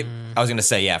 I was going to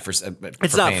say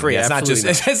It's not free, Yeah, it's not just.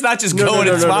 absolutely It's not just No, no, going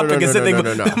no, and no, no, swapping no, and no,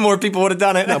 something. no, no. More people would have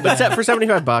done it. No, but it's set for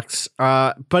 $75.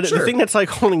 But the thing that's like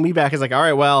holding me back is like, all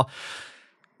right, well,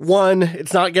 one,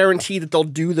 it's not guaranteed that they'll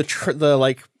do the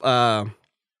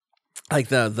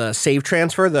save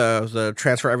transfer, the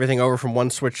transfer everything over from one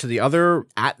Switch to the other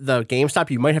at the GameStop.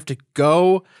 You might have to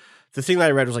go. The thing that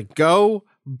I read was like, go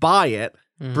buy it,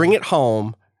 bring it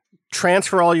home,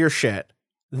 transfer all your shit,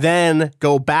 then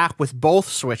go back with both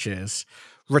Switches,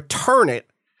 return it,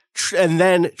 and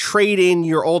then trade in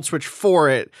your old Switch for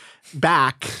it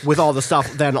back with all the stuff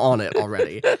then on it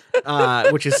already,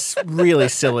 which is really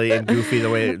silly and goofy the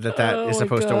way that Oh is my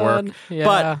supposed to God. work.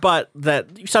 Yeah. But that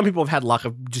some people have had luck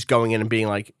of just going in and being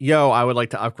like, yo, I would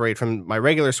like to upgrade from my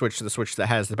regular Switch to the Switch that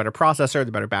has the better processor,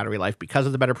 the better battery life because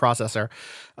of the better processor.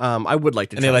 I would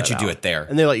like to And they try let that you do out. it there.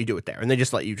 And they let you do it there. And they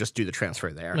just let you just do the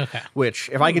transfer there. Okay. Which,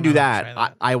 if I can do I'll that, try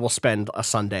that. I will spend a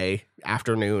Sunday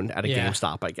afternoon at a Yeah.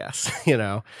 GameStop, I guess. You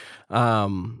know?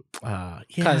 Yeah.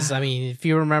 Because, I mean, if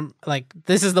you remember, like,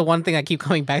 this is the one thing I keep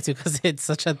coming back to because it's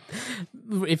such a.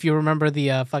 If you remember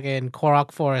the fucking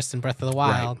Korok Forest in Breath of the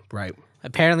Wild, Right.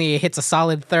 apparently it hits a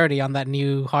solid 30 on that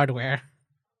new hardware.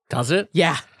 Does it?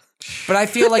 Yeah. But I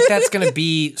feel like that's going to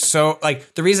be so.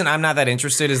 Like the reason I'm not that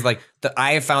interested is like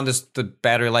I have found the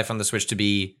battery life on the Switch to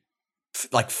be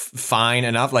fine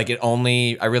enough. Like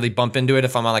I really bump into it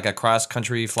if I'm on like a cross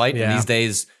country flight. Yeah. And these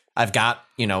days I've got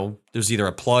there's either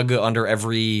a plug under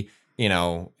every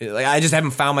like I just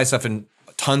haven't found myself in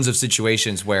tons of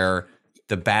situations where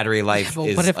the battery life But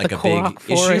is what if like the a big Korok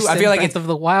issue. Forest I feel like Breath of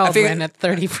the Wild I feel- ran at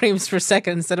 30 frames per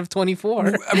second instead of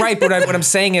 24. Right, but what I'm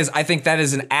saying is I think that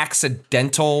is an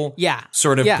accidental Yeah.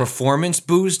 sort of Yeah. performance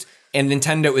boost, and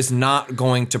Nintendo is not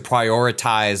going to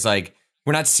prioritize like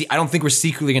I don't think we're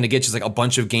secretly going to get just like a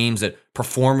bunch of games that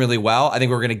perform really well. I think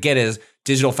what we're going to get is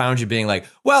Digital Foundry being like,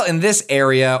 well, in this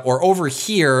area or over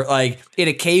here, like it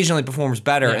occasionally performs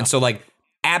better, and so like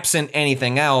absent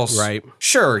anything else, Right.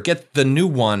 Sure, get the new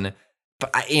one.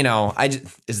 But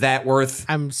is that worth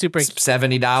I'm super.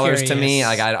 $70 to me? curious.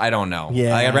 Like I don't know.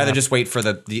 Yeah. Like, I'd rather just wait for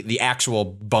the actual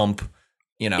bump.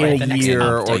 In the a next year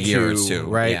month, or a year or two, two,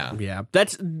 right? yeah.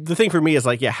 That's the thing for me is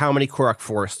like, how many Korok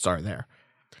Forests are there?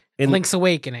 Link's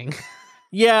Awakening.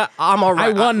 Yeah, I'm all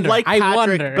right. I wonder. Like I Patrick,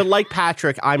 wonder. But like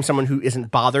Patrick, I'm someone who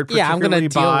isn't bothered Yeah, I'm gonna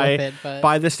particularly deal with it, but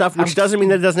by this stuff, which doesn't mean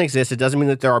that it doesn't exist. It doesn't mean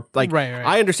that there are like Right.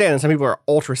 I understand that some people are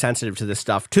ultra sensitive to this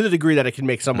stuff to the degree that it can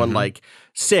make someone like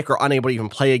sick or unable to even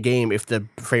play a game if the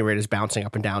frame rate is bouncing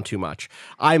up and down too much.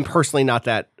 I'm personally not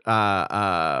that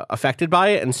affected by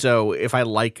it, and so if I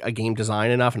like a game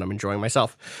design enough and I'm enjoying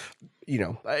myself,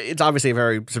 it's obviously a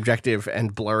very subjective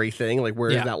and blurry thing. Like, where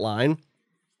is that line?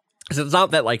 So it's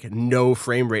not that like no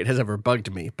frame rate has ever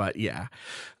bugged me, but yeah.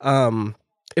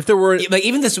 If there were Like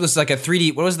even this was like a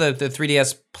 3D. What was the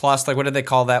 3DS Plus? Like what did they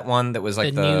call that one? That was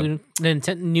like the new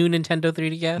Nintendo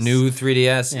 3DS. new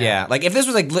 3DS. Yeah. Like if this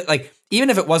was like even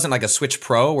if it wasn't like a Switch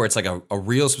Pro where it's like a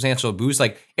real substantial boost.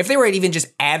 Like if they were even just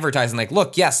advertising like,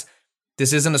 look, yes,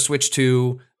 this isn't a Switch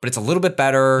 2, but it's a little bit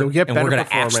better, You'll get and better we're going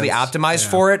to actually performance. optimize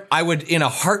for it. I would in a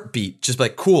heartbeat just be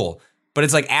like cool. But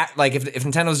it's like if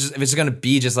Nintendo's just, if it's going to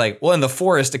be just like, well, in the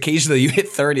forest occasionally you hit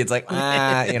 30, it's like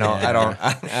I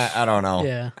don't know.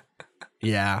 Yeah.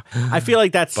 Yeah, I feel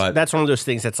like that's But- one of those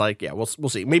things that's like, we'll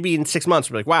see. Maybe in 6 months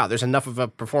we're like, wow, there's enough of a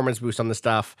performance boost on this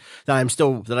stuff that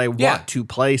I want to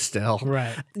play still.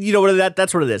 Right. You know what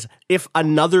that's what it is. If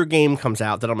another game comes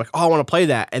out that I'm like, oh, I want to play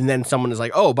that, and then someone is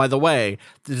like, oh, by the way,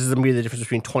 this is gonna be the difference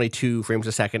between 22 frames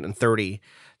a second and 30.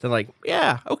 Then like,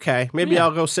 yeah, okay, maybe I'll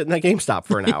go sit in that GameStop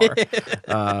for an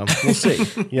hour. We'll see.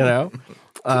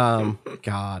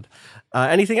 God.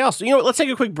 Anything else? Let's take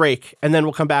a quick break, and then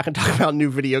we'll come back and talk about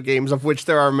new video games, of which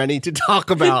there are many to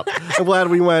talk about. I'm glad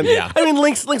we went. Yeah. I mean,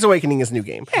 Link's Awakening is a new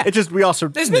game. It's just we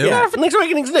also It's new. Yeah, Link's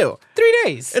Awakening's new. 3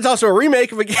 days. It's also a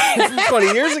remake of a game from 20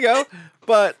 years ago,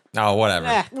 but Oh,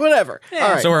 whatever. whatever. All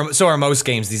right. So are most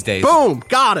games these days. Boom,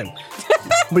 got him.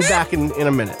 We'll be back in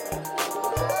a minute.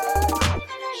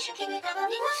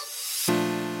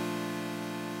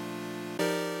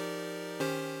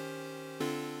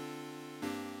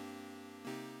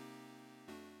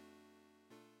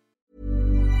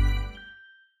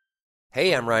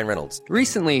 Hey, I'm Ryan Reynolds.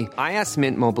 Recently, I asked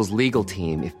Mint Mobile's legal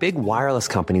team if big wireless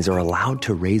companies are allowed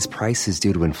to raise prices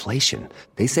due to inflation.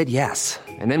 They said yes.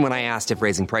 And then when I asked if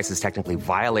raising prices technically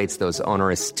violates those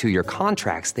onerous 2-year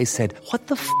contracts, they said, "What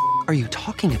the f*** are you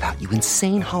talking about, you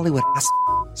insane Hollywood ass?"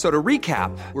 So to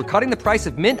recap, we're cutting the price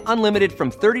of Mint Unlimited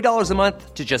from $30 a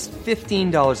month to just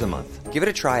 $15 a month. Give it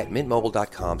a try at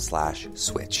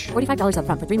mintmobile.com/switch. $45 up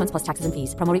front for 3 months plus taxes and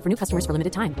fees. Promo rate for new customers for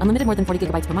limited time. Unlimited more than 40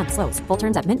 gigabytes per month. Slows full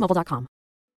terms at mintmobile.com.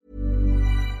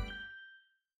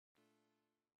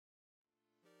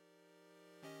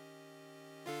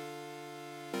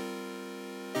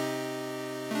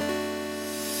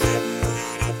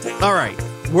 All right,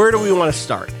 where do we want to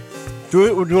start? Do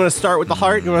you want to start with the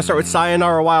heart? Do you want to start with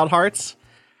Sayonara Wild Hearts?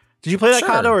 Did you play that, Sure.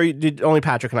 Kato, or did only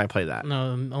Patrick and I play that?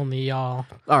 No, only y'all.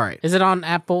 All right. Is it on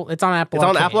Apple? It's on Apple. It's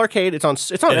on Arcade. Apple Arcade. It's on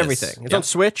It everything. is. It's Yeah. on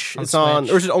Switch. On It's on,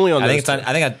 Switch. or is it only on? I think those it's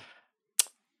on.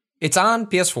 It's on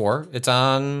PS4. It's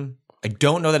on. I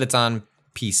don't know that it's on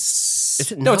PC.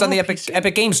 Is it No, it's not on the on Epic PC?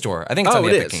 Epic Game Store. I think it's Oh, on the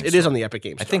it Epic is. Game It Store. is on the Epic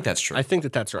Game Store. I think that's true. I think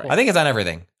that's right. I think it's on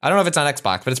everything. I don't know if it's on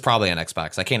Xbox, but it's probably on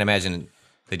Xbox. I can't imagine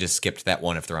they just skipped that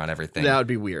one if they're on everything. That would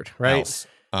be weird, right? else.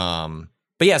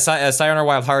 But yeah, Sayonara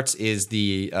Wild Hearts is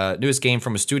the newest game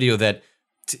from a studio that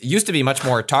used to be much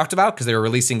more talked about because they were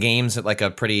releasing games at like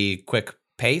a pretty quick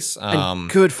pace. And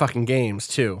good fucking games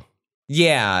too.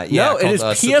 Yeah. No, it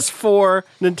called, is PS4,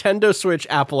 Nintendo Switch,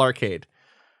 Apple Arcade.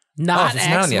 Not it's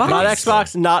not on the Xbox. Epic Not Game Store.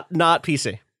 Xbox, not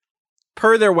PC.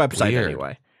 Per their website,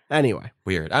 Weird. Anyway.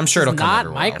 Weird. I'm sure It's it'll come not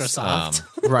everywhere else.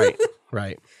 Microsoft.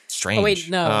 Right. Strange. Oh, wait,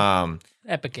 no. Um,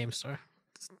 Epic Game Store.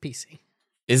 It's PC.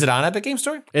 is it on Epic Game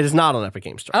Store? It is not on Epic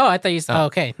Game Store. Oh, I thought you said. Oh,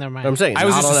 okay, never mind. I'm saying I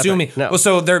was not just on Epic. assuming. No. Well,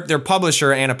 so their publisher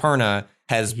Annapurna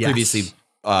has Yes. previously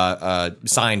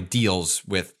signed deals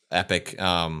with Epic.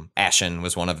 Ashen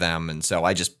was one of them, and so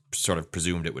I just sort of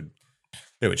presumed it would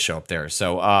show up there.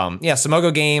 So yeah,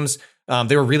 Simogo Games.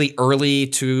 They were really early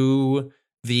to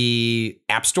the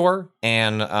App Store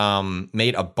and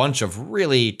made a bunch of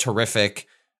really terrific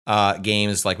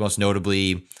games, like most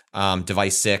notably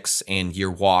Device 6 and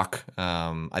Year Walk.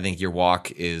 I think Year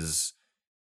Walk is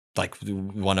like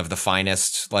one of the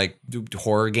finest like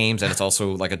horror games, and it's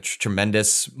also like a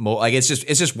tremendous like it's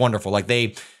just wonderful. Like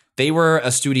they were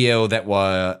a studio that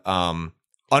was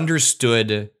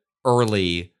understood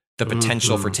early the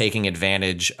potential for taking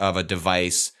advantage of a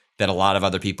device that a lot of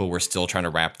other people were still trying to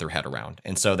wrap their head around.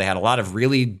 And so they had a lot of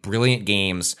really brilliant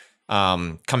games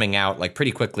coming out like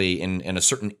pretty quickly in a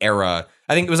certain era.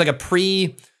 I think it was like a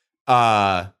pre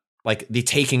like the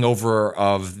taking over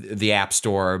of the App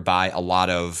Store by a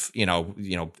lot of,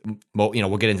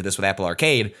 we'll get into this with Apple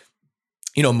Arcade,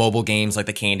 mobile games like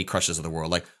the Candy Crushes of the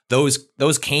world. Like those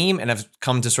came and have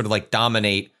come to sort of like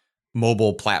dominate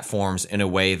mobile platforms in a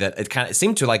way that it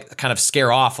seemed to like kind of scare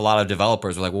off a lot of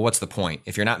developers. We're like, well, what's the point?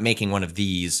 If you're not making one of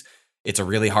these, it's a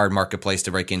really hard marketplace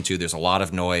to break into. There's a lot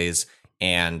of noise.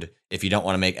 And if you don't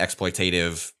want to make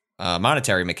exploitative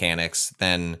monetary mechanics,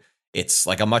 then it's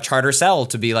like a much harder sell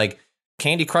to be like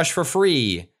Candy Crush for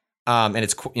free. And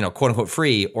it's, quote unquote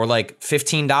free, or like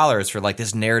 $15 for like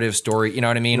this narrative story. You know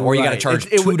what I mean? Or you got to charge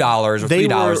 $2 or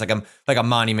 $3 like a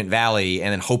Monument Valley,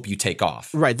 and then hope you take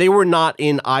off. Right. They were not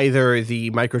in either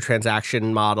the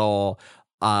microtransaction model,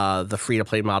 the free to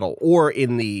play model, or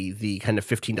in the kind of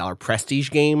 $15 prestige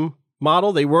game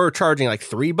model. They were charging like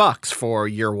 $3 for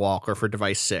Year Walk or for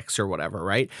Device 6 or whatever,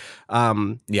 right?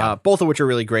 Both of which are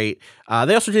really great.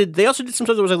 They also did some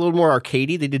stuff that was a little more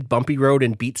arcadey. They did Bumpy Road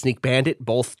and Beat Sneak Bandit,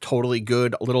 both totally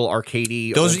good, little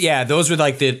arcadey. Those were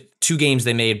like the two games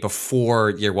they made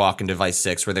before Year Walk and Device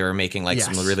 6, where they were making like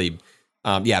some really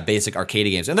basic arcade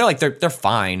games, and they're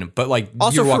fine, but like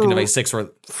also Year Walk and Device 6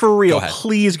 were for real. Go ahead.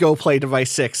 Please go play Device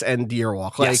 6 and Year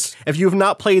Walk. Like Yes. if you have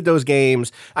not played those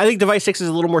games, I think Device 6 is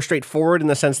a little more straightforward in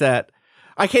the sense that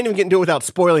I can't even get into it without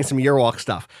spoiling some Year Walk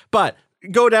stuff. But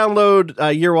go download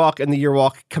Year Walk and the Year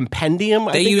Walk Compendium.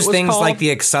 They use things like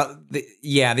they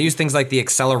use things like the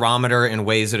accelerometer in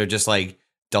ways that are just like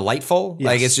delightful. Yes.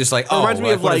 Like it's just like, it reminds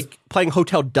me of what like playing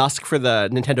Hotel Dusk for the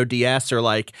Nintendo DS, or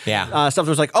like stuff that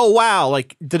was like, oh wow,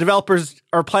 like the developers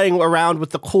are playing around with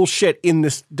the cool shit in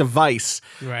this device.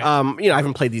 Right. I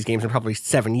haven't played these games in probably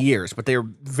 7 years, but they're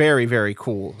very, very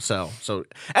cool. So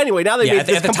anyway, now they made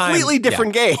this completely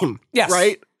different game. Yes.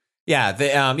 Right?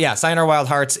 Yeah. Sayonara Wild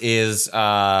Hearts is sort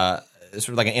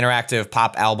of like an interactive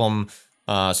pop album.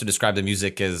 So describe the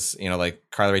music as, like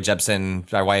Carly Rae Jepsen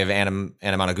by way of Anna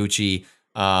Monoguchi.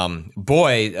 Don't.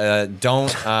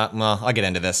 Well, I'll get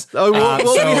into this. We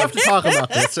have to talk about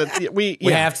this. We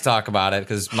have to talk about it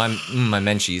because my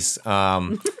menchies.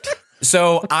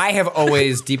 So I have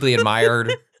always deeply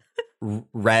admired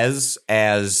Rez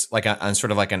as like on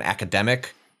sort of like an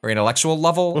academic or intellectual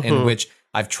level, in which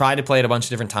I've tried to play it a bunch of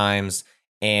different times,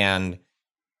 and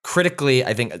critically,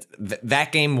 I think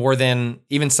that game more than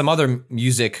even some other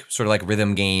music, sort of like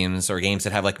rhythm games or games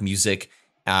that have like music,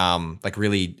 like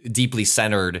really deeply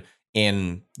centered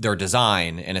in their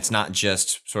design, and it's not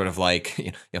just sort of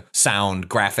like sound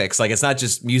graphics. Like it's not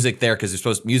just music there because there's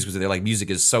supposed to music. They're like music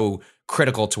is so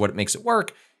critical to what makes it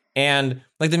work, and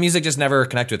like the music just never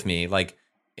connected with me. Like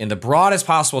in the broadest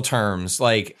possible terms,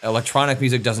 like electronic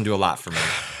music doesn't do a lot for me.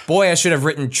 Boy, I should have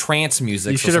written trance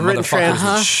music. You should have written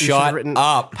trance. Shut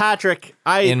up, Patrick.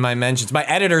 In my mentions, my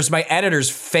editors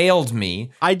failed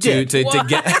me. I did to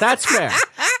get. That's fair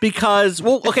because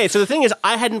okay. So the thing is,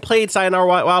 I hadn't played Sayonara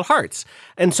Wild Hearts,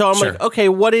 and so I'm like, okay,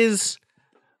 what is?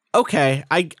 Okay,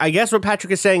 I guess what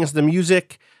Patrick is saying is the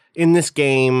music in this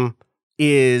game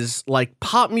is like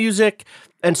pop music.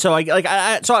 And so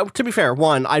so to be fair,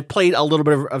 I played a little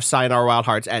bit of Sayonara Wild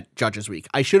Hearts at Judges Week.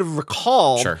 I should have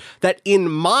recalled that in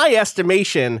my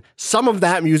estimation, some of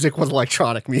that music was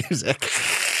electronic music.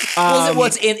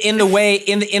 Was in the way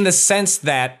in the sense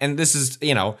that, and this is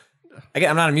again,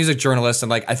 I'm not a music journalist, and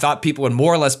like I thought people would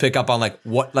more or less pick up on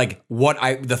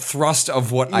the thrust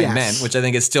of what I meant, which I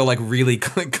think is still like really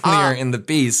clear in the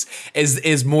piece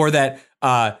is more that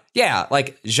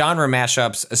like genre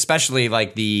mashups, especially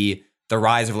like the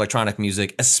rise of electronic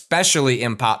music, especially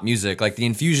in pop music, like the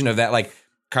infusion of that, like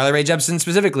Carly Rae Jepsen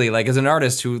specifically, like as an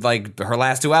artist who like her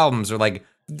last 2 albums are like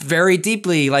very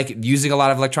deeply like using a lot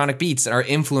of electronic beats and are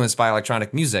influenced by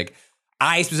electronic music.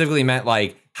 I specifically meant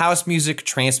like house music,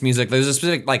 trance music. There's a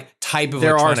specific like type of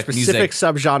electronic music. There are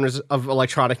specific subgenres of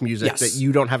electronic music that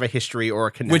you don't have a history or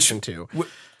a connection to.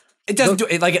 It doesn't do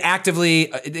it like it actively.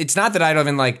 It's not that I don't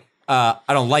even like. I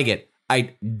don't like it.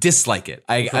 I dislike it.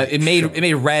 It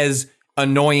made Rez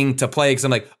annoying to play because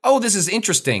I'm like, oh, this is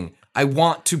interesting. I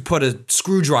want to put a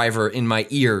screwdriver in my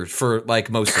ear for like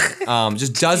most of it.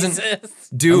 Just doesn't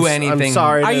do anything. I'm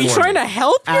sorry. Are you trying to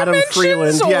help Adam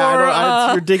Freeland? Or?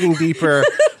 Yeah, you're digging deeper.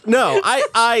 No,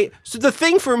 so the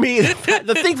thing for me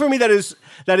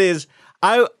that is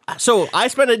so I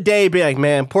spent a day being like,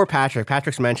 man, poor Patrick.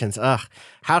 Patrick's mentions. Ugh,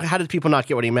 how did people not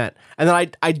get what he meant? And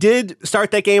then I did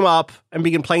start that game up and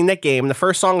begin playing that game. The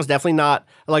first song is definitely not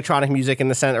electronic music in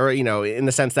the sense, or in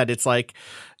the sense that it's like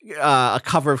a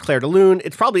cover of Clair de Lune.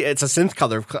 It's a synth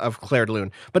cover of Clair de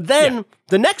Lune. But then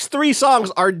the next 3 songs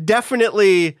are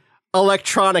definitely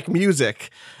electronic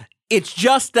music. It's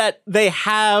just that they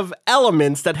have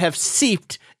elements that have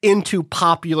seeped into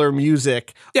popular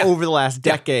music over the last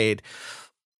decade.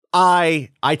 I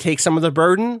take some of the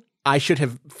burden. I should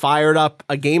have fired up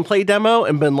a gameplay demo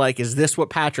and been like, is this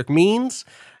what Patrick means?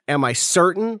 Am I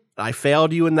certain? I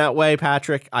failed you in that way,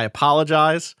 Patrick. I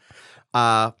apologize.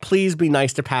 Please be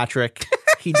nice to Patrick.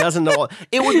 He doesn't know.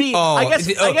 It would be. I guess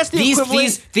the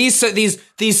equivalent.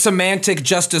 These semantic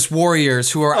justice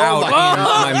warriors who are out in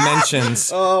my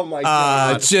mentions. Oh my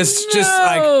god!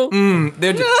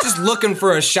 They're just looking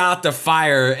for a shot to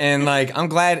fire, and like I'm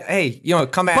glad. Hey,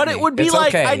 come at me. But it would be it's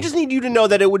like okay. I just need you to know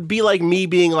that it would be like me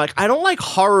being like, I don't like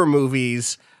horror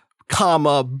movies.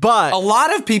 But a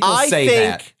lot of people say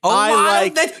that.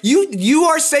 You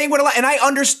are saying what a lot, and I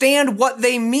understand what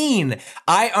they mean.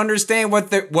 I understand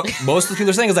what most of the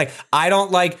people are saying is like, I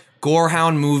don't like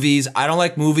gorehound movies. I don't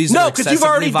like movies. No, because you've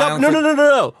already done.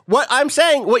 No. What I'm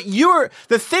saying,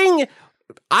 the thing.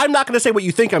 I'm not going to say what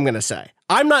you think I'm going to say.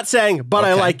 I'm not saying, but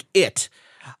I like it.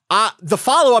 The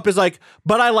follow up is like,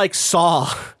 but I like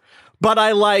Saw. But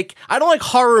I don't like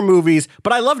horror movies,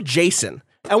 but I love Jason.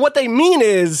 And what they mean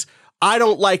is, I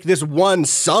don't like this one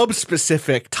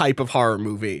sub-specific type of horror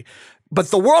movie.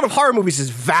 But the world of horror movies is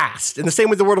vast, in the same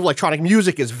way the world of electronic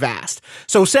music is vast.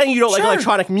 So saying you don't like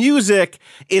electronic music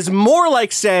is more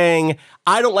like saying,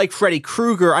 I don't like Freddy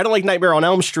Krueger, I don't like Nightmare on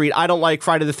Elm Street, I don't like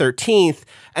Friday the 13th,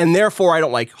 and therefore I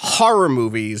don't like horror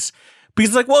movies. Because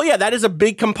it's like, well, yeah, that is a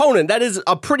big component. That is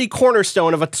a pretty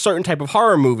cornerstone of a certain type of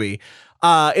horror movie.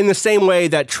 In the same way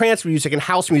that trance music and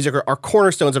house music are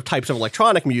cornerstones of types of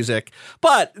electronic music.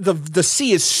 But the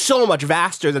sea is so much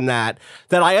vaster than that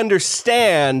I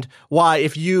understand why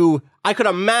I could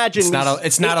imagine...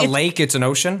 It's not a lake, it's an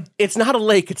ocean? It's not a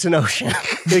lake, it's an ocean.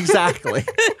 Exactly.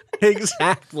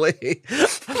 Exactly.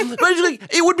 But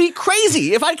it would be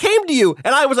crazy if I came to you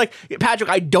and I was like, Patrick,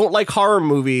 I don't like horror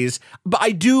movies, but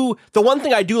I do. The one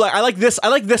thing I do like, I like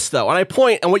this though. And I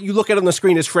point, and what you look at on the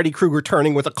screen is Freddy Krueger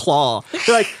turning with a claw.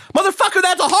 You're like, motherfucker,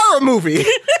 that's a horror movie.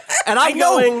 And I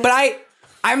know, but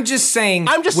I'm just saying.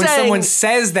 When someone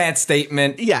says that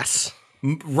statement, yes,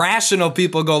 rational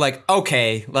people go like,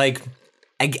 okay, like,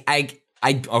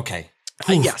 okay.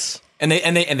 Yes. and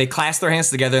they clasp their hands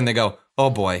together and they go, "Oh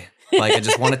boy." Like, I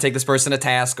just want to take this person to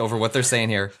task over what they're saying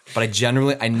here, but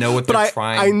I know what they're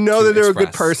trying. I know that they're express. a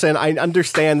good person. I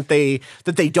understand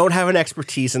that they don't have an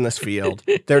expertise in this field.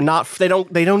 They're not. They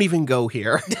don't even go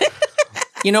here.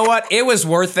 You know what? It was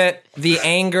worth it. The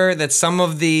anger that some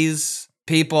of these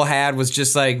people had was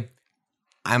just like,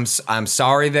 I'm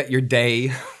sorry that your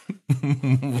day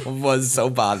was so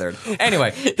bothered.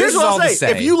 Anyway, Here's what I'll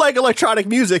say. If you like electronic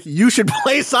music, you should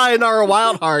play Sayonara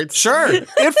Wild Hearts. Sure.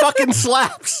 It fucking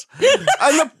slaps.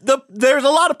 And there's a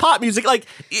lot of pop music. Like,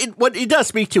 what it does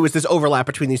speak to is this overlap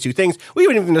between these two things. We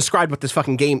haven't even described what this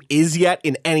fucking game is yet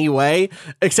in any way,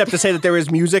 except to say that there is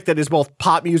music that is both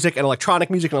pop music and electronic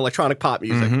pop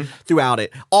music throughout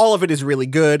it. All of it is really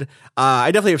good.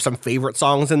 I definitely have some favorite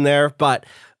songs in there, but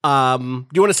do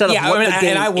you want to set up what the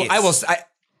game is?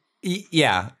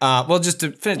 Well, just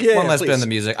to finish one last bit on the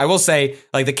music, I will say,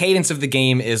 like, the cadence of the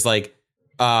game is like,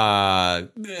 I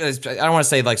don't want to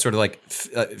say like sort of like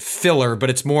filler,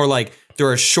 but it's more like there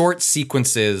are short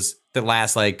sequences that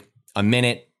last like a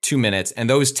minute, 2 minutes, and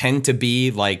those tend to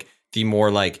be like the more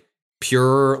like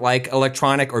pure like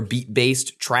electronic or beat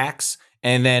based tracks,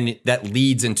 and then that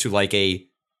leads into like a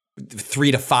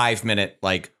 3 to 5 minute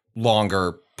like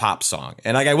longer pop song.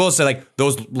 And like I will say, like,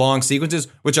 those long sequences,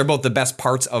 which are both the best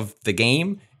parts of the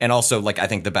game and also like I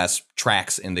think the best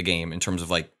tracks in the game in terms of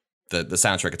like the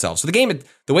soundtrack itself. So the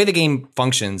way the game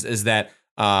functions is that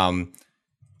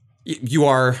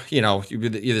you're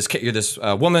this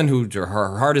woman who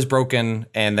her heart is broken,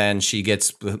 and then she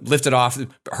gets lifted off.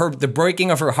 The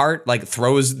breaking of her heart like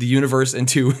throws the universe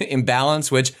into imbalance,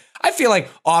 which I feel like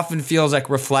often feels like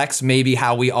reflects maybe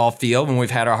how we all feel when we've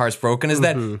had our hearts broken. Is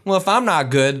that, well, if I'm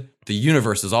not good, the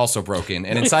universe is also broken.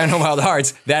 And in Sayonara Wild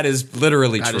Hearts, that is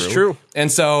literally true. That is true.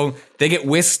 And so they get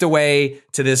whisked away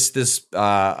to this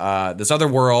other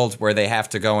world where they have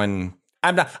to go and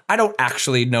I don't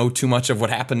actually know too much of what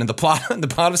happened in the plot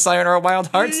of Sayonara Wild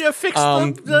Hearts. Yeah, fix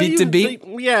beat to beat.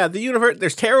 The universe.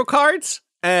 There's tarot cards,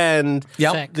 and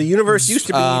the universe used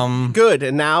to be good,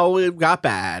 and now it got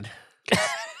bad.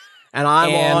 And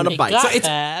I'm on a bike. So it's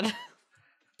bad.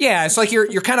 Yeah, it's like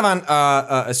you're kind of on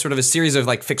a sort of a series of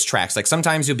like fixed tracks. Like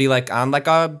sometimes you'll be like on like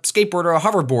a skateboard or a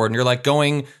hoverboard, and you're like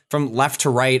going from left to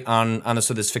right on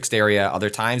this fixed area. Other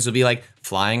times you'll be like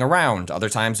flying around. Other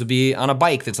times you'll be on a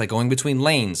bike that's like going between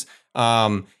lanes.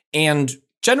 And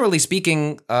generally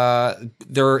speaking,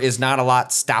 there is not a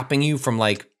lot stopping you from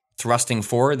like thrusting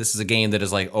forward. This is a game that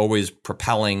is like always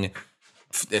propelling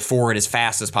forward as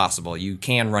fast as possible. You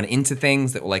can run into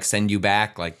things that will like send you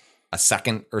back like a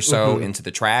second or so into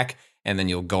the track, and then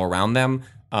you'll go around them.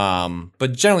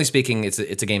 But generally speaking, it's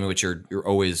a game in which you're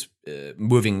always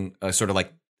moving sort of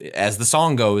like as the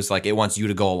song goes, like it wants you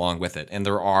to go along with it. And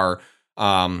there are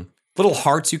little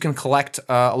hearts you can collect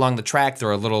along the track. There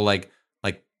are little like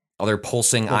other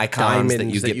pulsing icons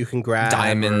that you can grab,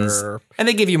 diamonds, and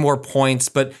they give you more points,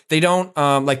 but they don't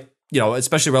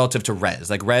especially relative to Rez.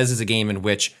 Like Rez is a game in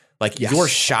which like your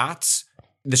shots,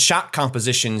 the shot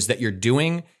compositions that you're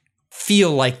doing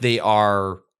feel like they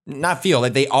are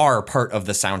part of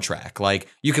the soundtrack. Like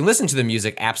you can listen to the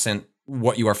music absent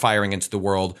what you are firing into the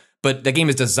world, but the game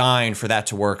is designed for that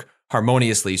to work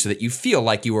harmoniously so that you feel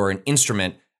like you are an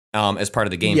instrument as part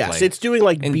of the gameplay. Yes, it's doing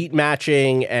like beat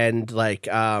matching and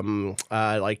dynamic.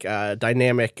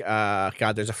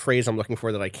 God, there's a phrase I'm looking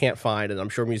for that I can't find, and I'm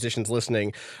sure musicians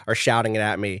listening are shouting it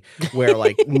at me. Where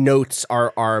like notes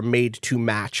are made to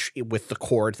match with the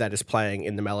chord that is playing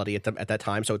in the melody at that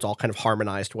time, so it's all kind of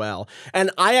harmonized well. And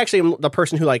I actually am the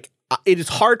person who like. It is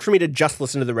hard for me to just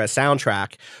listen to the Rez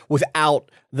soundtrack without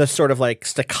the sort of like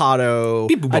staccato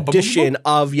addition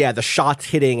of the shots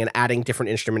hitting and adding different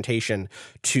instrumentation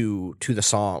to the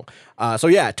song. So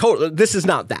yeah, totally. This is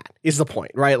not that. Is the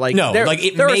point, right? Like no, there, like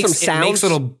there are some sounds. It makes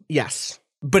little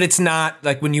but it's not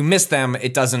like when you miss them,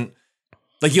 it doesn't.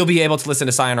 Like you'll be able to listen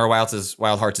to Sayonara Wild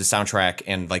Hearts' soundtrack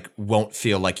and like won't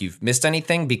feel like you've missed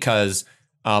anything because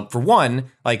for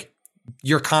one, like.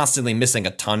 You're constantly missing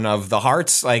a ton of the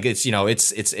hearts. Like it's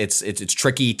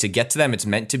tricky to get to them. It's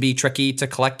meant to be tricky to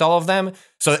collect all of them.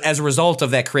 So as a result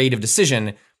of that creative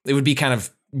decision, it would be kind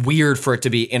of weird for it to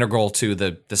be integral to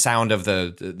the sound of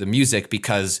the music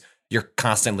because you're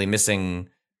constantly missing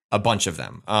a bunch of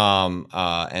them.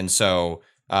 So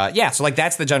like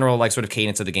that's the general like sort of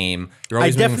cadence of the game. You're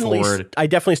always moving forward. I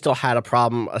definitely still had a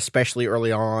problem, especially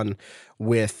early on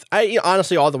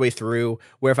honestly all the way through,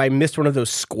 where if I missed one of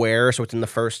those squares, so it's in the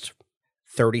first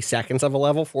 30 seconds of a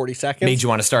level, 40 seconds. Made you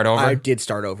want to start over? I did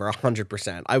start over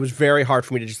 100%. I was very hard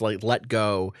for me to just like let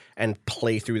go and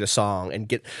play through the song and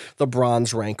get the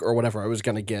bronze rank or whatever I was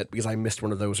going to get because I missed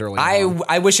one of those early on.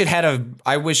 I wish it had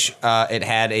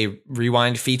a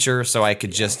rewind feature so I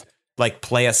could just like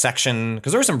play a section,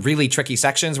 because there were some really tricky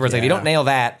sections where it's like, if you don't nail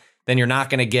that, then you're not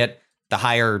going to get the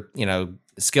higher,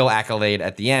 skill accolade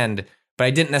at the end. But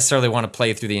I didn't necessarily want to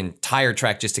play through the entire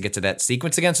track just to get to that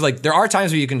sequence again. So like there are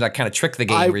times where you can like kind of trick the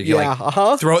game where you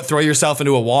can throw yourself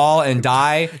into a wall and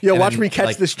die. Yeah, watch me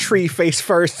catch this tree face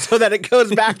first so that it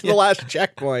goes back to the last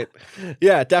checkpoint.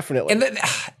 Yeah, definitely.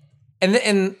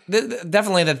 And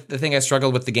definitely the thing I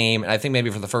struggled with the game, and I think maybe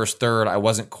for the first third I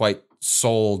wasn't quite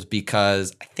sold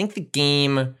because I think the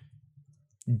game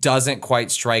doesn't quite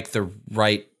strike the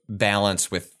right balance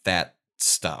with that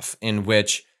stuff, in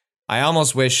which I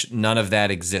almost wish none of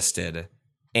that existed.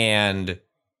 And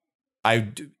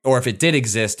or if it did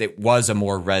exist, it was a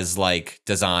more Rez-like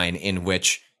design in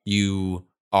which you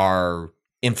are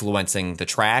influencing the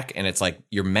track, and it's like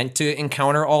you're meant to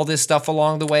encounter all this stuff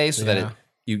along the way so that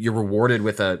you're rewarded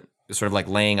with a sort of like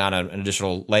laying on an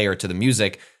additional layer to the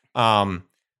music.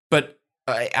 But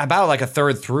about like a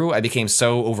third through, I became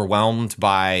so overwhelmed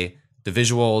by the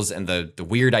visuals and the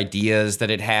weird ideas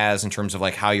that it has in terms of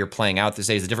like how you're playing out the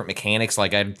stage, the different mechanics.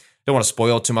 Like I don't want to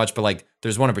spoil too much, but like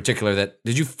there's one in particular that,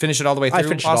 did you finish it all the way through? I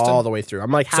finished Austin? it all the way through.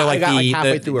 I'm like, I got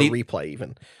halfway through a replay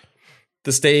even.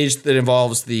 The stage that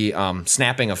involves the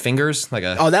snapping of fingers,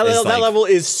 that level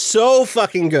is so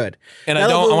fucking good. And I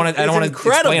don't want to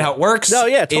explain how it works. No,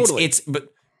 yeah, totally.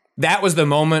 But that was the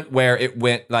moment where it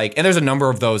went like, and there's a number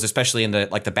of those, especially in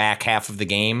the back half of the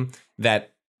game,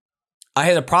 that I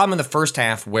had a problem in the first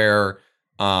half where,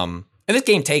 and this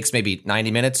game takes maybe 90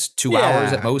 minutes, 2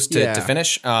 hours at most to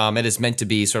finish. It is meant to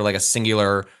be sort of like a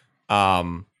singular,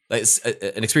 an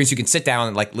experience you can sit down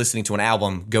and like listening to an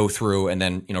album, go through and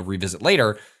then, revisit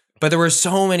later. But there were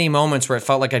so many moments where it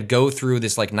felt like I'd go through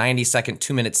this like 90-second,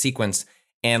 2-minute sequence.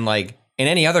 And like in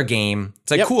any other game,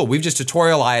 it's like, cool, we've just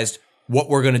tutorialized what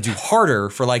we're going to do harder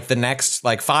for like the next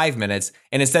like 5 minutes.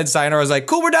 And instead Sayonara was like,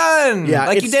 cool, we're done. Yeah.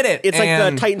 Like you did it. It's like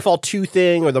the Titanfall 2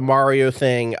 thing or the Mario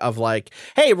thing of like,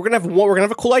 hey, we're going to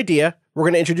have a cool idea. We're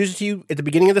going to introduce it to you at the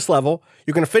beginning of this level.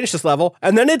 You're going to finish this level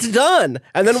and then it's done.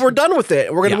 And then we're done with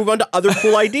it. We're going to move on to other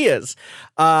cool ideas.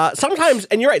 Sometimes,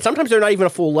 and you're right, sometimes they're not even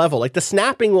a full level. Like the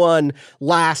snapping one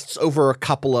lasts over a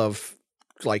couple of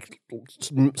like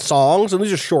songs, and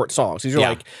these are short songs. These are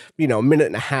like, minute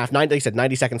and a half,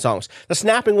 90-second songs. The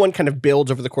snapping one kind of builds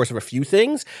over the course of a few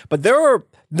things, but there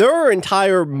are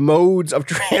entire modes of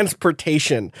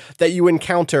transportation that you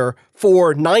encounter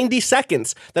for 90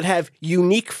 seconds that have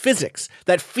unique physics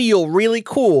that feel really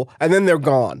cool, and then they're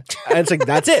gone. And it's like,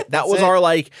 that's it. That was our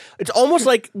like, it's almost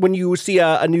like when you see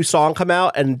a new song come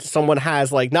out and someone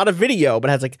has like, not a video,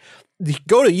 but has like,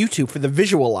 go to YouTube for the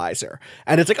visualizer,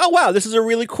 and it's like, oh wow, this is a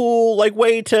really cool like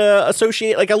way to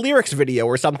associate like a lyrics video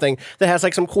or something that has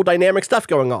like some cool dynamic stuff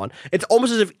going on. It's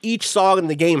almost as if each song in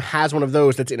the game has one of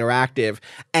those that's interactive,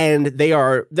 and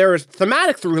there's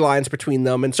thematic through lines between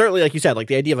them, and certainly like you said, like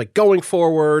the idea of like going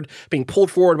forward, being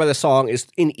pulled forward by the song is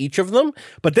in each of them,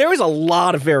 but there is a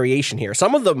lot of variation here.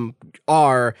 Some of them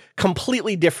are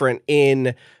completely different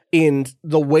in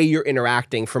the way you're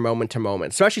interacting from moment to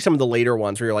moment, especially some of the later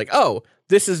ones where you're like, oh,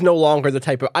 this is no longer the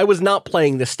type of, I was not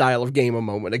playing this style of game a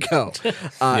moment ago.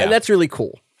 And that's really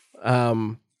cool.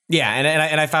 And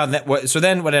I found that, so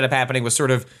then what ended up happening was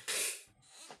sort of,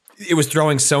 it was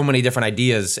throwing so many different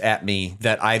ideas at me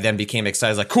that I then became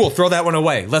excited, like, cool, throw that one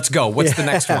away. Let's go. What's the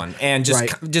next one? And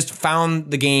just found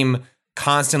the game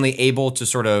constantly able to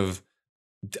sort of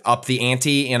up the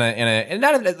ante in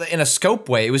a scope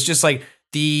way. It was just like,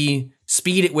 the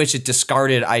speed at which it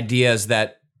discarded ideas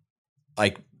that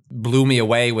like blew me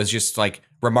away was just like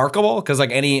remarkable, because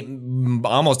like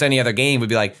almost any other game would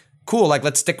be like, cool, like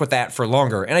let's stick with that for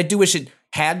longer. And I do wish it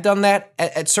had done that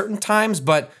at certain times,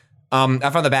 but I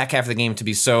found the back half of the game to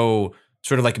be so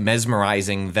sort of like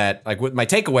mesmerizing that like what my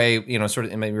takeaway, sort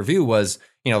of in my review was,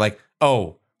 like,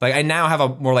 oh, like I now have a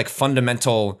more like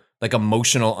fundamental like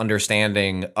emotional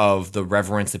understanding of the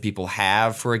reverence that people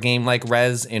have for a game like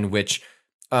Rez, in which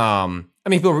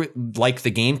people like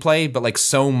the gameplay, but like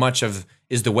so much of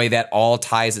is the way that all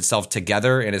ties itself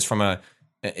together, and is from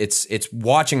it's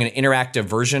watching an interactive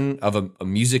version of a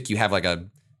music you have like a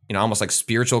almost like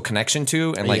spiritual connection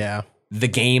to, and like the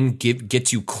game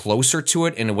gets you closer to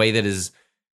it in a way that is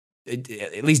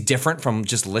at least different from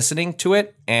just listening to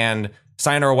it. And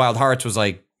Sayonara Wild Hearts was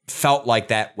like felt like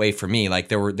that way for me. Like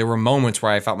there were moments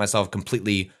where I felt myself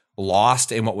completely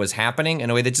lost in what was happening in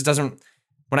a way that just doesn't.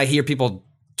 When I hear people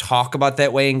talk about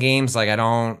that way in games, like I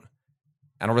don't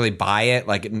really buy it.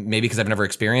 Like maybe because I've never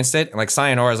experienced it. And like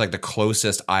Sayonara is like the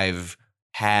closest I've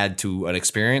had to an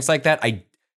experience like that. I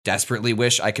desperately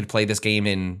wish I could play this game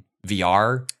in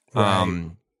VR.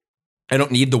 Right. I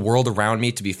don't need the world around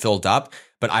me to be filled up,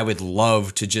 but I would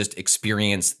love to just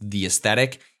experience the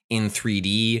aesthetic in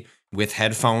 3D with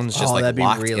headphones just like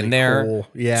locked really in there. Cool.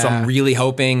 Yeah. So I'm really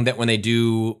hoping that when they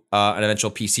do an eventual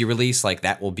PC release, like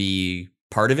that will be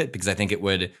part of it, because I think it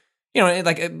would,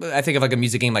 I think of like a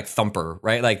music game like Thumper,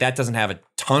 right? Like that doesn't have a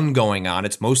ton going on.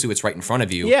 It's mostly what's right in front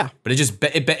of you. Yeah. But it just,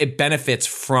 it benefits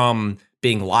from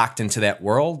being locked into that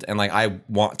world. And like, I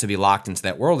want to be locked into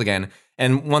that world again.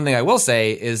 And one thing I will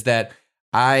say is that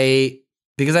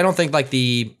because I don't think like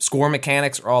the score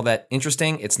mechanics are all that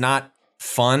interesting, it's not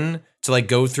fun to like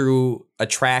go through a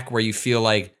track where you feel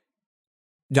like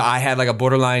I had like a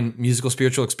borderline musical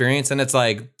spiritual experience, and it's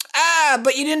like,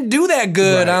 but you didn't do that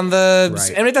good on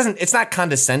the, and it's not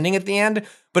condescending at the end,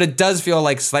 but it does feel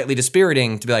like slightly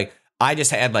dispiriting to be like, I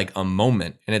just had like a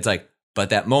moment, and it's like, but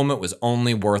that moment was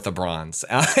only worth a bronze,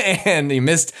 and you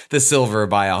missed the silver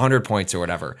by 100 points or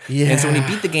whatever. Yeah. And so when you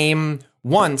beat the game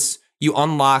once, you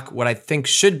unlock what I think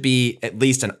should be at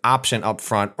least an option up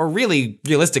front, or really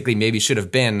realistically maybe should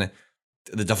have been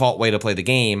the default way to play the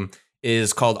game,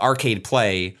 is called arcade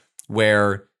play,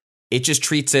 where it just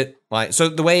treats it like, so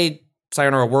the way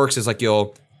Sayonara works is like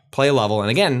you'll play a level, and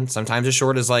again, sometimes as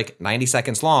short as like 90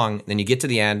 seconds long, then you get to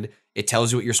the end, it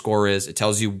tells you what your score is, it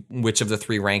tells you which of the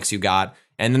 3 ranks you got,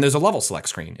 and then there's a level select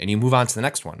screen, and you move on to the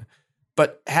next one.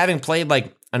 But having played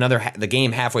like the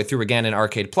game halfway through again in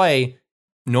arcade play,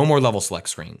 no more level select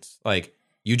screens. Like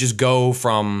you just go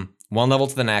from one level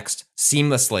to the next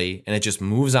seamlessly, and it just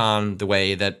moves on the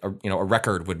way that a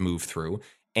record would move through.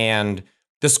 And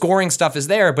the scoring stuff is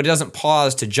there, but it doesn't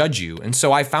pause to judge you. And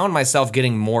so I found myself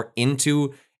getting more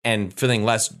into and feeling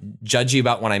less judgy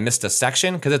about when I missed a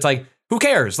section, because it's like, who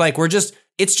cares? Like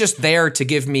it's just there to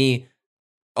give me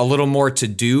a little more to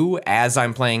do as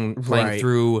I'm playing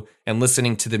through and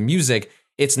listening to the music.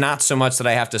 It's not so much that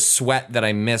I have to sweat that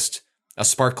I missed a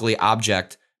sparkly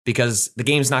object, because the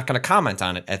game's not going to comment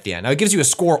on it at the end. Now, it gives you a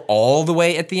score all the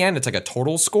way at the end. It's like a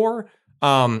total score.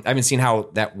 I haven't seen how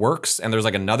that works. And there's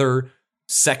like another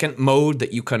second mode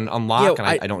that you can unlock.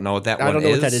 I don't know what that one is. I don't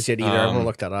know what that is yet either. I'm going to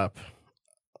look that up.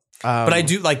 But I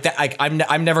do like that.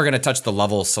 I'm never going to touch the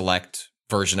level select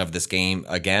version of this game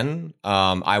again.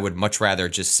 I would much rather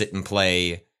just sit and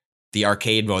play the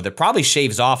arcade mode that probably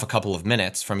shaves off a couple of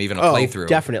minutes from even a playthrough.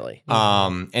 Definitely.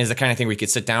 And it's the kind of thing where you could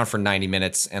sit down for 90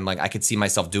 minutes, and like I could see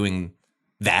myself doing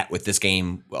that with this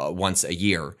game once a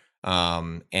year.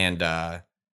 Yeah,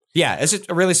 it's just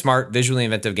a really smart, visually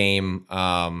inventive game.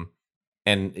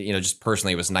 And just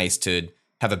personally, it was nice to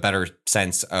have a better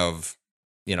sense of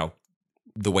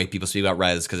the way people speak about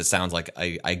Rez, because it sounds like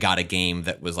I got a game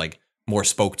that was like more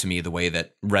spoke to me the way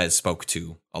that Rez spoke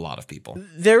to a lot of people.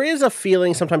 There is a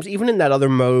feeling sometimes, even in that other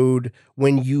mode,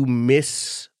 when you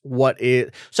miss what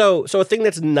is... So a thing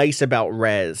that's nice about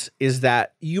Rez is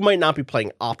that you might not be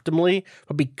playing optimally,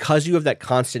 but because you have that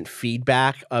constant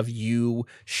feedback of you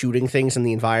shooting things in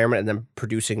the environment and then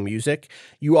producing music,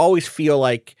 you always feel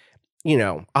like,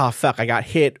 fuck, I got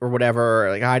hit or whatever.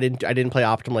 Like I didn't play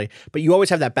optimally, but you always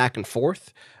have that back and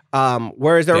forth.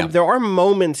 Whereas there are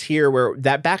moments here where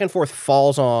that back and forth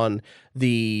falls on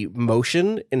the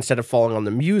motion instead of falling on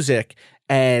the music.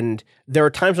 And there are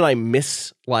times when I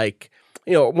miss, like,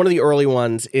 one of the early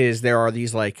ones is there are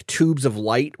these like tubes of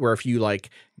light where if you like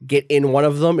get in one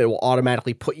of them, it will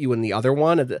automatically put you in the other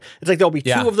one. It's like there'll be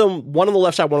 2 of them, one on the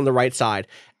left side, one on the right side.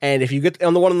 And if you get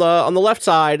on the one on the left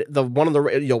side,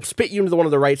 you'll spit you into the one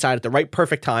on the right side at the right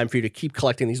perfect time for you to keep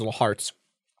collecting these little hearts.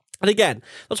 And again,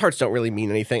 those hearts don't really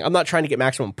mean anything. I'm not trying to get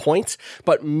maximum points,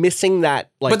 but missing that,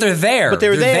 like, but they're there. But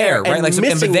they're there, right? Like,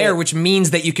 missing they're there, which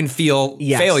means that you can feel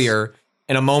failure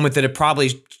in a moment that it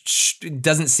probably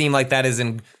doesn't seem like that is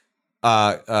in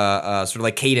sort of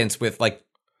like cadence with like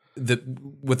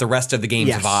the rest of the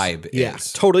game's vibe. Yeah,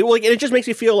 is. Totally. Well, like, and it just makes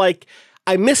me feel like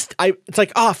it's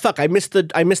like, fuck, I missed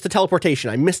the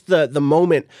teleportation. I missed the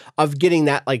moment of getting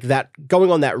that, like, that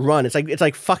going on that run. It's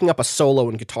like fucking up a solo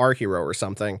in Guitar Hero or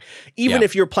something. Even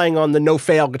if you're playing on the no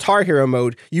fail Guitar Hero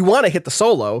mode, you want to hit the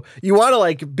solo. You want to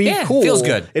like be cool. It feels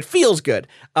good. It feels good.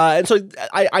 And so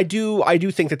I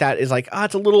do think that is like,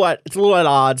 it's a little at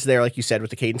odds there, like you said,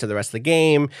 with the cadence of the rest of the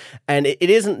game. And it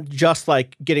isn't just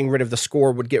like getting rid of the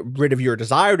score would get rid of your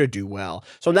desire to do well.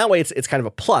 So in that way, it's kind of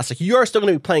a plus. Like, you are still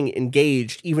going to be playing engaged,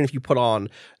 even if you put on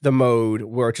the mode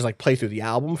where it's just like play through the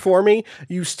album for me,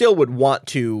 you still would want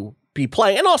to be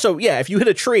playing. And also, if you hit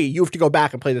a tree, you have to go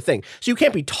back and play the thing. So you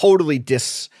can't be totally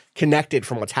disconnected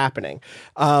from what's happening.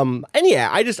 And yeah,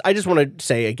 I just want to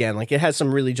say again, like, it has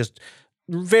some really just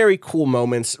very cool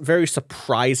moments, very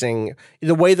surprising,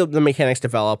 the way that the mechanics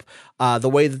develop, the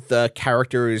way that the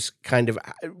characters kind of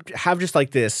have just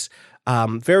like this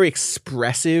very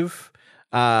expressive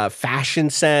fashion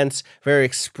sense, very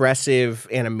expressive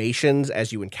animations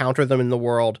as you encounter them in the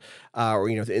world, or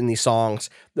in these songs.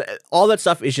 All that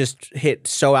stuff is just hit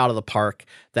so out of the park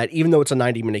that even though it's a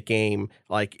 90-minute game,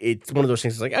 like, it's one of those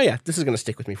things that's like, oh yeah, this is going to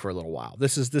stick with me for a little while.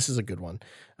 This is a good one.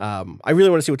 I really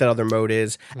want to see what that other mode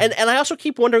is, and I also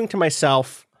keep wondering to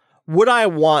myself, would I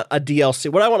want a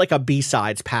DLC? Would I want like a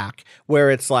B-sides pack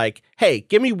where it's like, hey,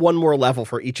 give me one more level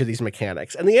for each of these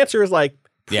mechanics? And the answer is like,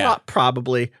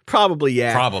 probably,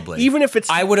 yeah. Probably. Even if it's,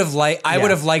 I would have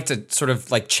liked a sort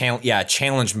of like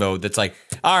challenge mode that's like,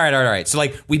 all right. So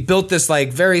like, we built this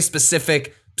like very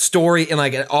specific story and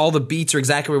like all the beats are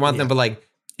exactly where we want them, but like,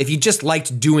 if you just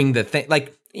liked doing the thing,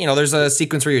 like, there's a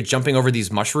sequence where you're jumping over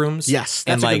these mushrooms. Yes,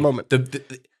 and that's a like good moment.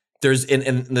 There's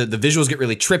the visuals get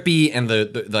really trippy, and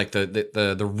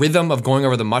the rhythm of going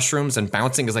over the mushrooms and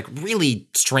bouncing is like really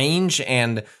strange,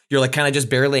 and you're like kind of just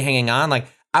barely hanging on. Like,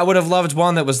 I would have loved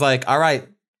one that was like, all right,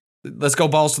 let's go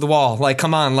balls to the wall. Like,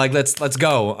 come on, like let's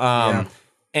go.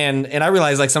 And I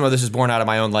realize like some of this is born out of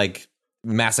my own like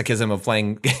masochism of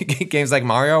playing games like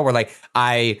Mario, where like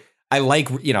I like,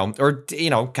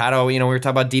 Kato, we were talking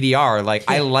about DDR. Like,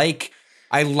 I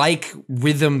like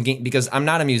rhythm game because I'm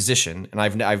not a musician, and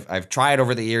I've tried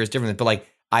over the years different, but like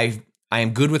I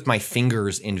am good with my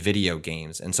fingers in video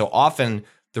games, and so often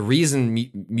the reason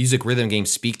music rhythm games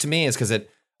speak to me is because it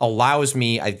allows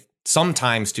me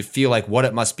sometimes to feel like what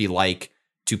it must be like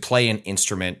to play an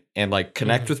instrument and like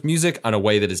connect with music on a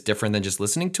way that is different than just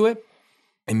listening to it.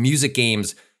 And music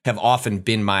games have often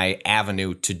been my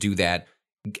avenue to do that,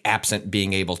 absent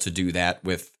being able to do that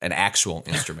with an actual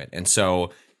instrument. And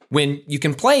so when you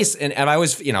can place, and I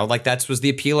always, like that was the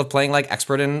appeal of playing like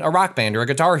Expert in a Rock Band or a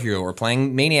Guitar Hero or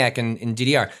playing Maniac in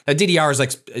DDR. Now DDR is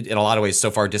like in a lot of ways so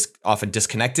far often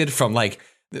disconnected from like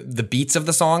the beats of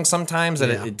the song sometimes that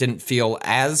it didn't feel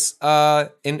as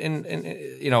sort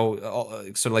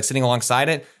of like sitting alongside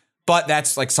it. But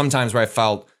that's like sometimes where I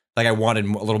felt like I wanted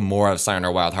a little more of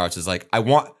Sayonara Wild Hearts. Is like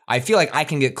I feel like I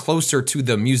can get closer to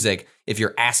the music if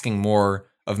you're asking more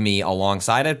of me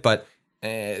alongside it. But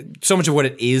so much of what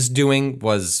it is doing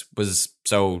was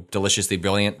so deliciously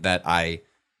brilliant that I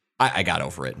got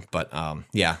over it. But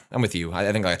yeah, I'm with you. I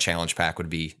think like a challenge pack would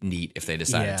be neat if they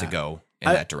decided to go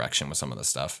in that direction with some of the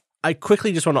stuff. I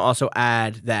quickly just want to also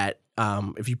add that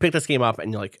if you pick this game up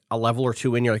and you're like a level or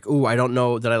two in, you're like, ooh, I don't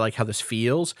know that I like how this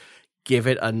feels, give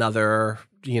it another,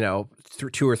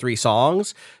 2 or 3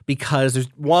 songs, because there's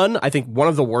I think one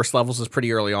of the worst levels is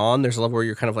pretty early on. There's a level where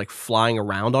you're kind of like flying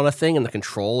around on a thing and the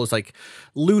control is like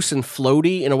loose and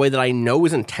floaty in a way that I know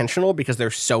is intentional, because they're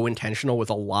so intentional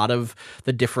with a lot of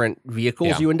the different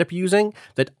vehicles you end up using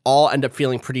that all end up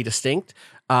feeling pretty distinct.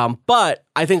 But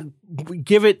I think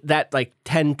give it that like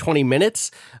 10, 20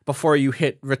 minutes before you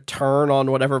hit return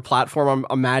on whatever platform I'm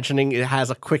imagining it has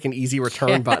a quick and easy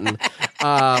return button.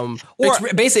 Or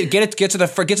it's basically get to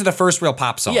the first real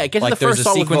pop song. Yeah, get to the first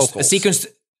song with vocals. A sequence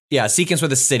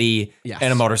with a city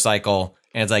and a motorcycle,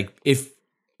 and it's like if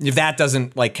that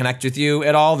doesn't like connect with you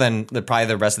at all, then probably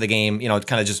the rest of the game, it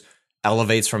kind of just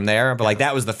elevates from there. But like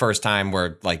that was the first time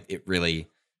where like it really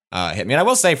hit me. And I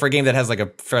will say, for a game that has like a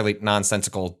fairly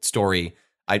nonsensical story,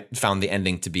 I found the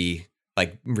ending to be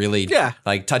like really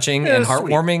like touching and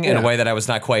heartwarming in a way that I was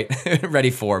not quite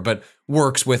ready for, but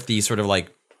works with the sort of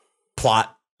like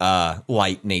plot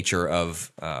light nature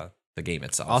of the game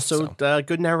itself. Also,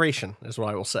 good narration is what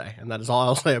I will say, and that is all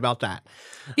I'll say about that.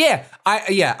 Yeah,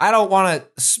 I don't want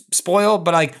to spoil,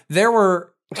 but like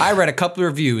I read a couple of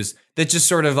reviews that just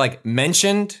sort of like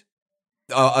mentioned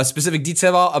a specific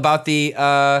detail about the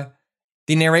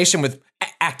narration with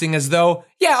acting as though,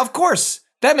 yeah, of course,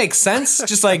 that makes sense.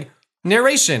 Just like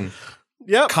narration,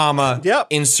 comma,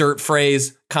 insert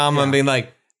phrase, comma, and being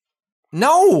like,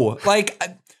 no, like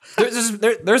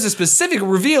there's a specific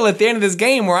reveal at the end of this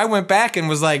game where I went back and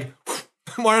was like,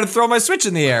 wanted to throw my Switch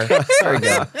in the air. Very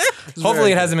good.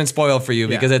 Hopefully it hasn't been spoiled for you,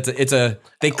 because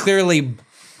they clearly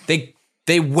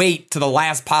they wait to the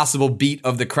last possible beat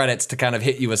of the credits to kind of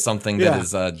hit you with something that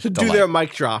is to do their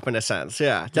mic drop in a sense.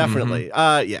 Yeah, definitely.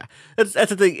 That's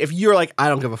the thing. If you're like, I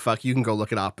don't give a fuck, you can go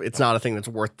look it up. It's not a thing that's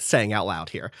worth saying out loud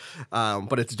here,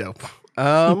 but it's dope.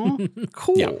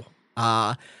 Cool.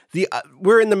 Yeah.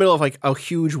 We're in the middle of like a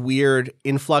huge weird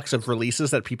influx of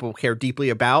releases that people care deeply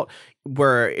about,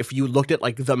 where if you looked at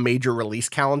like the major release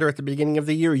calendar at the beginning of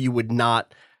the year, you would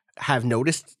not have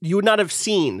noticed, you would not have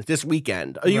seen this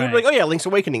weekend. You would be Right. like, oh yeah, Link's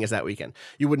Awakening is that weekend.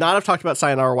 You would not have talked about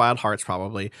Sayonara Wild Hearts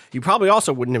probably. You probably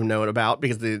also wouldn't have known about,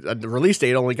 because the release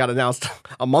date only got announced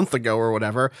a month ago or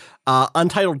whatever,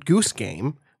 Untitled Goose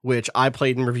Game, which I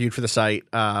played and reviewed for the site.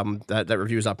 That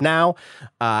review is up now.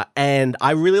 And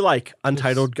I really like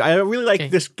Untitled. I really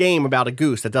like this game about a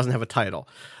goose that doesn't have a title.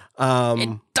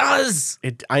 It does.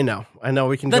 I know.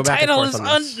 We can The go back and title forth is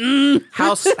on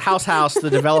this. House.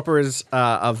 The developers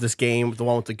of this game, the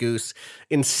one with the goose,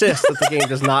 insist that the game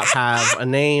does not have a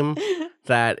name.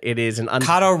 That it is an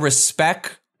Kato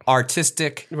respect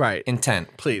artistic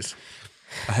intent. Please,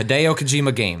 a Hideo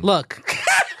Kojima game. Look.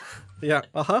 Yeah.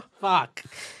 Fuck.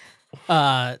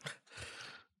 Then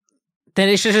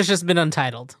it should have just been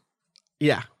Untitled.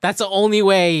 Yeah. That's the only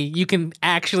way you can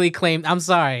actually claim. I'm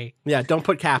sorry. Yeah. Don't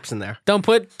put caps in there. Don't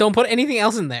put anything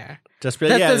else in there. Just be,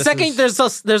 That's the second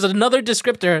there's another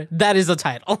descriptor that is a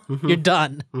title. Mm-hmm. You're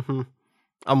done. Mm-hmm.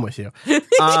 I'm with you.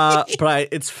 But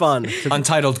it's fun.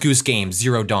 Untitled Goose Game,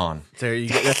 Zero Dawn. There you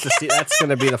go. That's going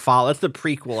to be the follow. That's the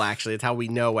prequel. Actually, it's how we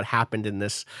know what happened in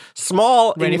this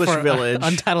small English village.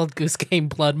 Untitled Goose Game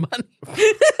Blood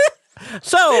Money.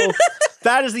 So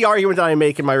that is the argument that I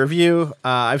make in my review.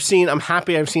 I'm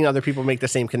happy I've seen other people make the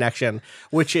same connection,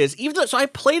 which is so I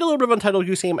played a little bit of Untitled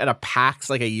Goose Game at a PAX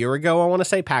like a year ago. I want to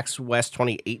say PAX West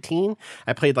 2018.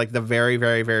 I played like the very,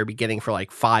 very, very beginning for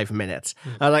like 5 minutes.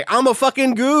 I was like, I'm a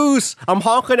fucking goose. I'm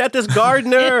honking at this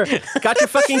gardener. Got your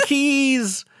fucking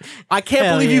keys. I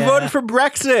can't believe you voted for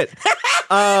Brexit.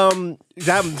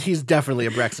 He's definitely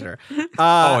a Brexiter.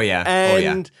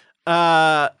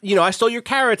 I stole your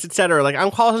carrots, etc. Like, I'm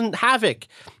causing havoc.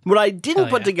 What I didn't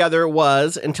put together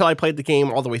was, until I played the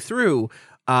game all the way through,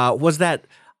 was that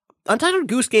Untitled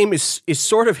Goose Game is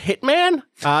sort of Hitman.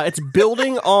 It's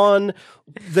building on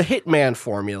the Hitman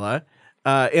formula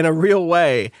in a real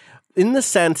way, in the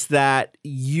sense that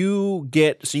so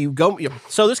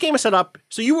this game is set up,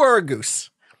 so you are a goose.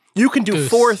 You can do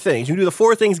 4 things. You can do the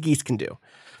 4 things geese can do.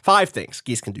 5 things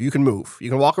geese can do. You can move. You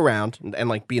can walk around and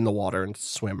like be in the water and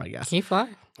swim, I guess. Can you fly?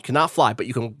 You cannot fly, but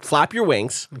you can flap your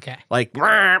wings. Okay. Like,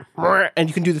 and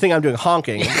you can do the thing I'm doing,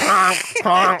 honking.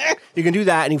 You can do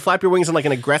that, and you flap your wings in like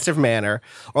an aggressive manner,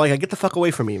 or like a get the fuck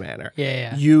away from me manner.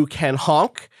 Yeah. You can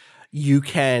honk. You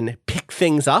can pick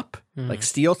things up, like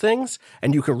steal things,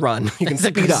 and you can run. You can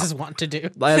speed up. As the gooses want to do.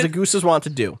 As the gooses want to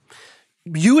do.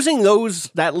 Using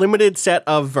that limited set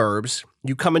of verbs,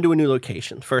 you come into a new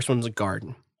location. The first one's a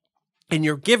garden. And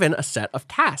you're given a set of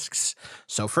tasks.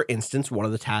 So, for instance, one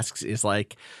of the tasks is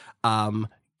like,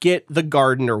 get the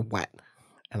gardener wet.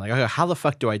 And like, okay, how the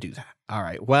fuck do I do that? All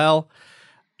right, well,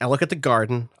 I look at the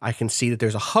garden. I can see that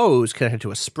there's a hose connected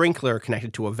to a sprinkler,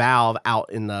 connected to a valve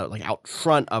out out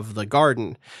front of the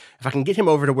garden. If I can get him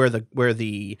over to where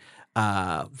the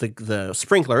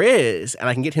sprinkler is, and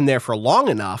I can get him there for long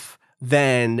enough,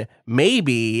 then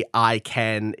maybe I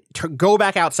can go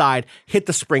back outside, hit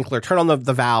the sprinkler, turn on the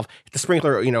valve, hit the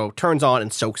sprinkler, turns on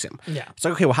and soaks him. Yeah. It's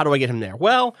like, okay, well, how do I get him there?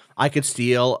 Well, I could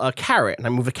steal a carrot, and I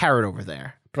move a carrot over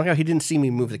there. But he didn't see me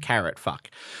move the carrot.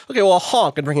 Fuck. Okay, well, I'll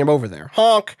honk and bring him over there.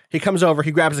 Honk. He comes over, he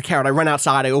grabs the carrot. I run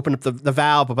outside, I open up the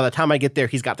valve, but by the time I get there,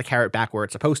 he's got the carrot back where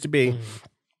it's supposed to be.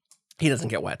 He doesn't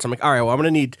get wet. So I'm like, all right, well, I'm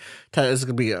going to need this is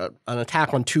going to be an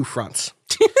attack on 2 fronts.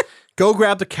 Go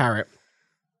grab the carrot.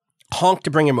 Honk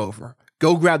to bring him over.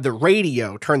 Go grab the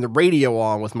radio, turn the radio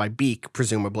on with my beak,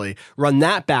 presumably, run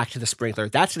that back to the sprinkler.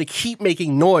 That's going to keep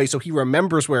making noise so he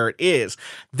remembers where it is.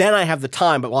 Then I have the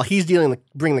time, but while he's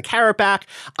bringing the carrot back,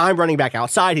 I'm running back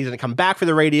outside. He's going to come back for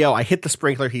the radio. I hit the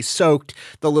sprinkler. He's soaked.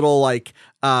 The little,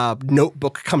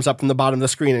 notebook comes up from the bottom of the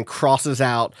screen and crosses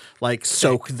out,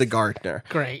 soak the gardener.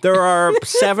 Great. There are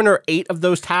 7 or 8 of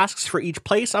those tasks for each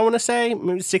place, I want to say.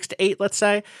 Maybe 6 to 8, let's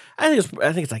say. I think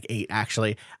it's like 8,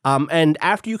 actually. And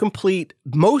after you complete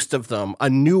most of them, a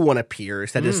new one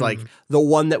appears that is the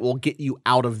one that will get you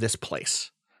out of this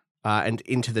place and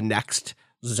into the next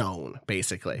zone,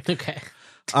 basically. Okay.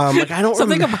 I don't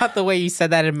Something about the way you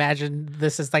said that. Imagine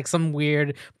this is like some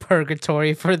weird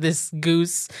purgatory for this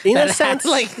goose. In a sense,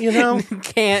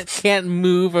 can't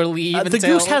move or leave. The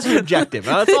goose has an objective.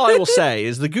 That's all I will say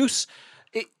is the goose.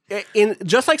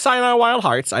 Just like Sayonara Wild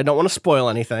Hearts, I don't want to spoil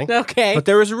anything. Okay. But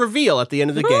there is a reveal at the end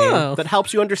of the game that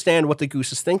helps you understand what the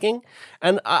goose is thinking.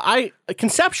 And I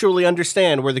conceptually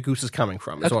understand where the goose is coming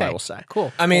from, is what I will say.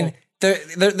 Cool. I mean,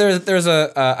 there's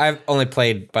I've only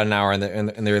played about an hour in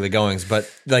the early goings, but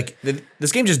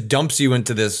this game just dumps you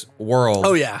into this world.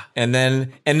 Oh yeah, and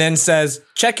then says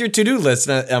check your to-do list.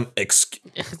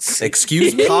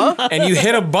 Excuse me, huh? And you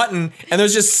hit a button, and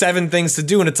there's just 7 things to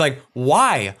do, and it's like,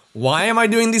 why am I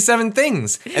doing these 7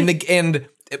 things? And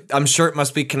I'm sure it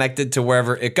must be connected to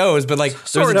wherever it goes, but like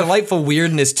there's a of. delightful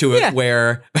weirdness to it Yeah.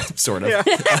 where sort of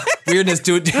weirdness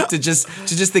to it to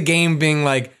just the game being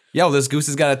like, yo, this goose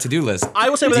has got a to-do list. I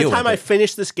will say by the Deal time with I it.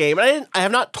 finish this game, and I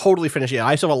have not totally finished it yet.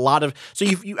 I still have a lot of. So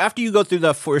you after you go through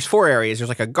there's 4 areas. There's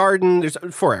like a garden. There's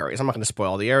 4 areas. I'm not going to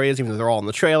spoil all the areas, even though they're all in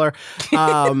the trailer.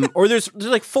 Or there's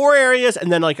like 4 areas,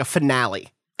 and then like a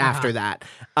finale after that.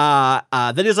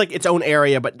 That is like its own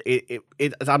area, but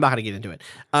I'm not going to get into it.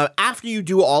 After you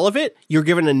do all of it, you're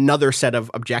given another set of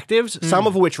objectives, some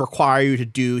of which require you to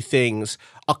do things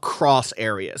across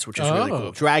areas, which is really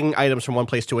cool. Dragging items from one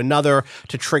place to another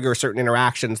to trigger certain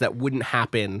interactions that wouldn't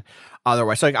happen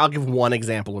otherwise. So like, I'll give one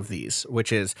example of these,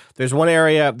 which is there's one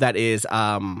area that is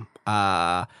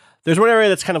there's one area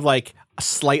that's kind of like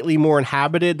slightly more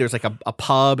inhabited. There's like a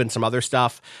pub and some other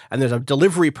stuff, and there's a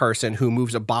delivery person who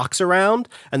moves a box around.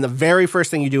 And the very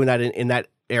first thing you do in that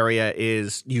area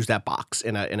is use that box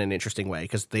in an interesting way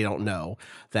because they don't know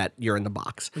that you're in the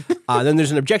box. Then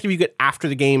there's an objective you get after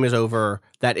the game is over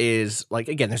that is like,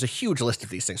 again, there's a huge list of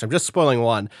these things. So I'm just spoiling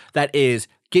one that is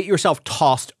get yourself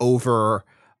tossed over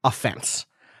a fence.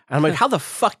 And I'm like, how the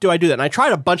fuck do I do that? And I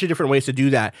tried a bunch of different ways to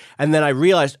do that, and then I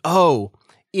realized,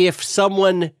 if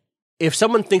someone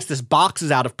thinks this box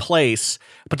is out of place,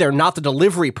 but they're not the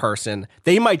delivery person,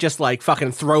 they might just like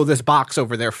fucking throw this box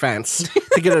over their fence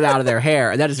to get it out of their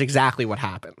hair. And that is exactly what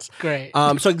happens. Great.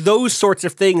 So like, those sorts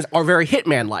of things are very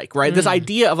Hitman-like, right? This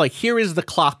idea of like, here is the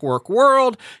clockwork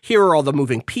world. Here are all the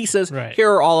moving pieces. Right.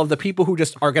 Here are all of the people who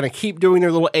just are going to keep doing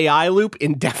their little AI loop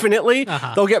indefinitely.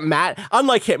 They'll get mad.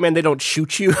 Unlike Hitman, they don't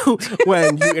shoot you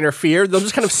when you interfere. They'll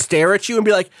just kind of stare at you and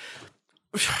be like,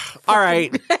 all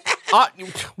right.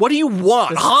 What do you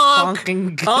want?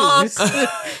 Honking goose.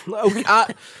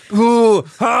 The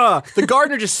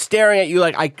gardener just staring at you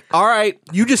like, all right,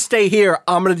 you just stay here.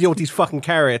 I'm going to deal with these fucking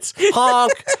carrots.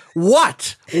 Honk.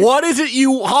 What? What is it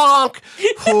you honk?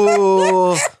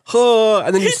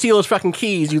 And then you steal his fucking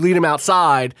keys. You lead him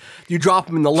outside. You drop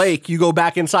him in the lake. You go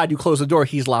back inside. You close the door.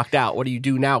 He's locked out. What do you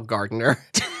do now, gardener?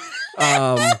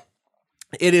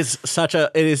 It is such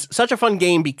a fun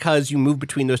game because you move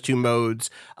between those two modes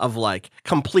of like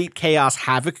complete chaos,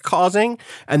 havoc causing,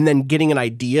 and then getting an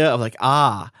idea of like,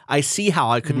 I see how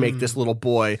I could make this little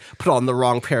boy put on the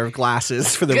wrong pair of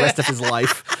glasses for the rest of his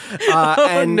life.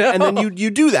 And then you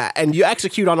do that and you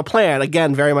execute on a plan,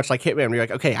 again, very much like Hitman. Where you're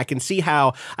like, okay, I can see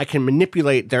how I can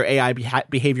manipulate their AI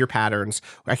behavior patterns.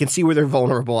 I can see where they're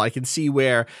vulnerable. I can see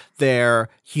where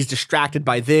he's distracted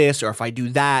by this, or if I do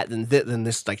that, then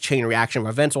this like chain reaction of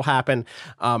events will happen.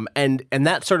 And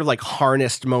that sort of like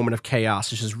harnessed moment of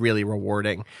chaos is just really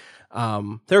rewarding. There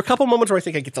are a couple moments where I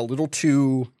think it gets a little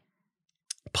too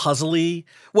puzzly.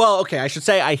 Well, okay, I should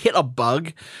say I hit a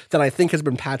bug that I think has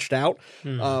been patched out.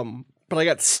 But I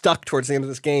got stuck towards the end of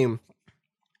this game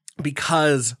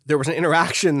because there was an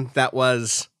interaction that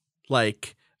was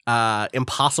like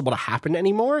impossible to happen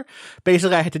anymore.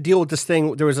 Basically, I had to deal with this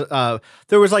thing. There was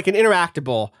like an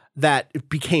interactable that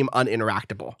became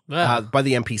uninteractable by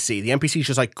the NPC. The NPC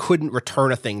just like couldn't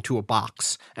return a thing to a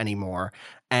box anymore,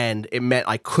 and it meant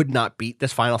I could not beat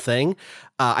this final thing.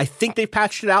 I think they've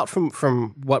patched it out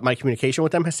from what my communication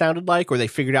with them has sounded like, or they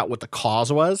figured out what the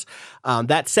cause was.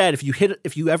 That said,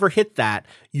 if you ever hit that,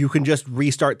 you can just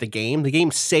restart the game. The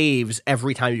game saves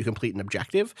every time you complete an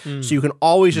objective, so you can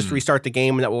always just restart the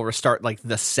game, and that will restart like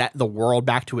the world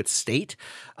back to its state.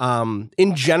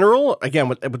 In general, again,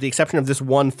 with the exception of this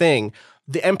one thing,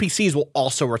 the NPCs will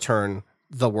also return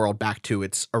the world back to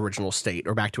its original state,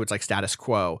 or back to its like status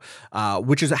quo,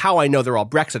 which is how I know they're all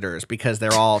Brexiters, because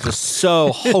they're all just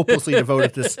so hopelessly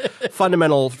devoted to this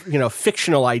fundamental,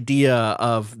 fictional idea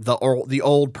of the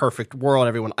old perfect world,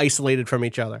 everyone isolated from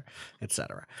each other,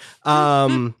 etc.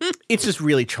 It's just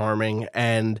really charming,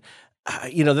 and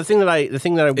the thing that I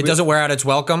it doesn't wear out its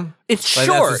welcome. It's Like,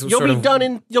 short. that's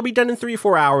You'll be done in 3 or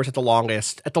 4 hours at the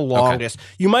longest.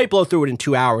 You might blow through it in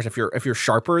 2 hours if you're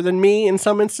sharper than me in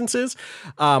some instances.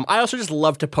 I also just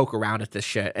love to poke around at this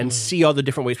shit and see all the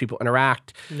different ways people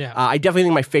interact. Yeah. I definitely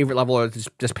think my favorite level is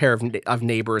this pair of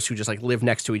neighbors who just like live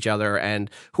next to each other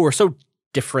and who are so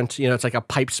different. It's like a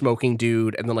pipe smoking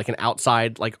dude and then like an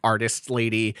outside like artist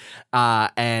lady,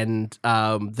 and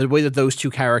the way that those two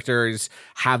characters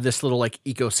have this little like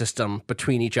ecosystem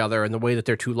between each other, and the way that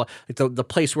they're like the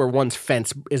place where one's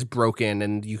fence is broken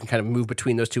and you can kind of move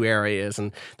between those two areas,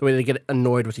 and the way they get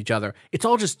annoyed with each other. It's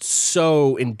all just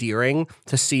so endearing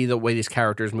to see the way these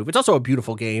characters move. It's also a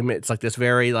beautiful game. It's like this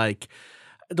very like,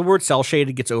 the word cell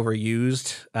shaded gets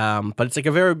overused, but it's like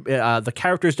a very the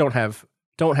characters don't have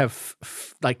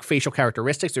like facial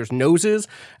characteristics. There's noses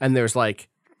and there's like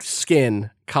skin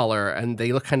color, and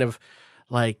they look kind of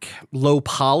like low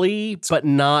poly, but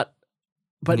not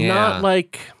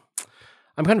like,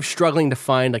 I'm kind of struggling to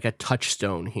find like a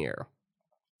touchstone here.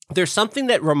 There's something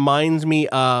that reminds me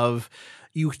of,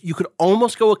 you could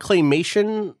almost go a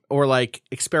claymation or like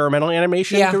experimental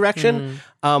animation direction,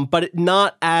 but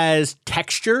not as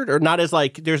textured, or not as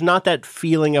like, there's not that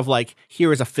feeling of like,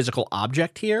 here is a physical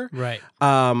object here. Right.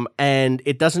 And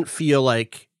it doesn't feel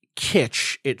like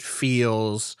kitsch. It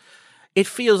feels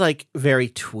like very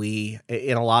twee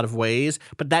in a lot of ways,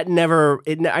 but that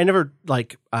I never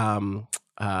like,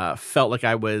 felt like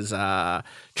I was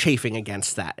chafing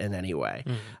against that in any way.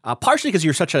 Partially because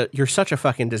you're such a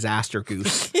fucking disaster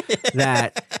goose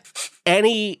that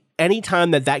any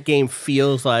time that game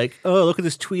feels like, oh, look at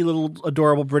this twee little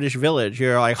adorable British village,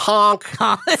 you're like, honk,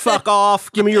 fuck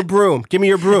off, give me your broom, give me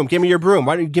your broom, give me your broom.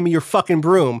 Why don't you give me your fucking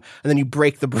broom? And then you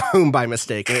break the broom by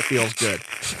mistake, and it feels good.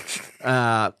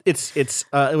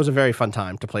 It was a very fun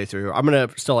time to play through. I'm gonna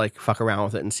still like fuck around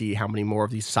with it and see how many more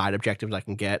of these side objectives I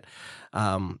can get.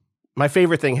 My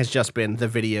favorite thing has just been the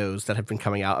videos that have been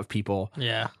coming out of people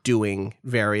doing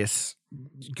various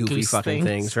goofy fucking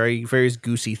things, various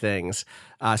goosey things.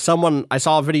 I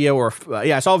saw a video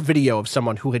of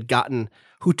someone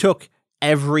who took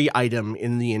every item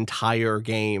in the entire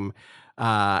game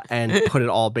and put it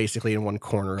all basically in one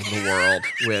corner of the world,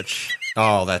 which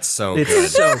that's so good.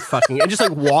 It's so fucking, and just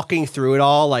like walking through it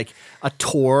all like a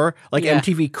tour, like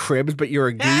MTV Cribs, but you're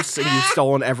a goose and you've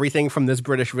stolen everything from this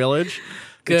British village.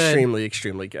 Good. Extremely,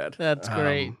 extremely good. That's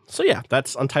great. So yeah,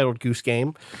 that's Untitled Goose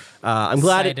Game. I'm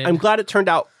glad it turned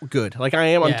out good. Like I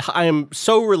am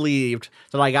so relieved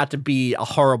that I got to be a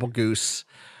horrible goose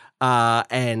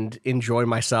and enjoy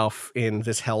myself in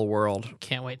this hell world.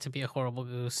 Can't wait to be a horrible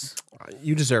goose.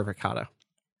 You deserve it, Kata.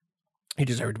 You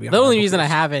deserve to be a The horrible only reason goose.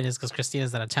 I have it is because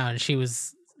Christina's out of town and she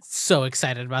was so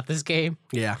excited about this game.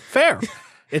 Yeah, fair.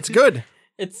 It's good.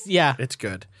 It's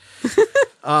good.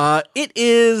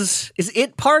 Is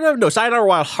it part of? No, Sayonara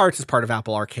Wild Hearts is part of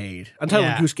Apple Arcade.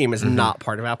 Untitled Goose Game is not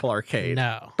part of Apple Arcade.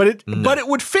 No. But it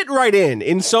would fit right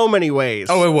in so many ways.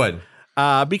 Oh, it would.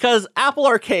 Because Apple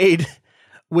Arcade,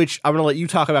 which I'm going to let you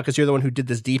talk about because you're the one who did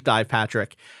this deep dive,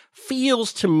 Patrick,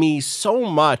 feels to me so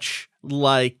much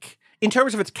like, in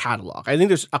terms of its catalog, I think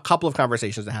there's a couple of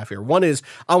conversations to have here. One is,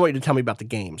 I want you to tell me about the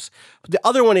games. But the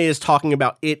other one is talking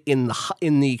about it in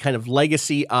the kind of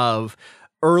legacy of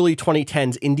early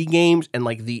 2010s indie games and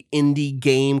like the indie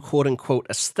game quote unquote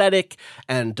aesthetic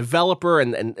and developer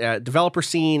and developer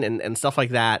scene and stuff like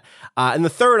that. And the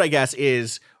third, I guess,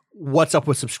 is what's up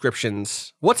with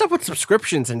subscriptions? What's up with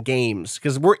subscriptions and games?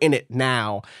 Because we're in it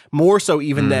now, more so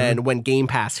even than when Game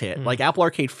Pass hit. Like Apple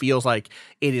Arcade feels like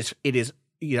it is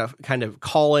kind of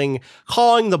calling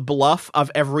the bluff of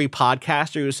every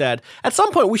podcaster who said, at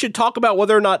some point we should talk about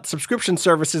whether or not subscription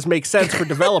services make sense for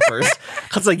developers.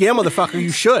 It's like, yeah, motherfucker,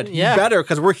 you should. You better,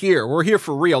 because we're here. We're here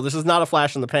for real. This is not a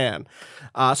flash in the pan.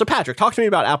 So Patrick, talk to me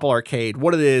about Apple Arcade,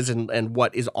 what it is and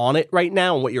what is on it right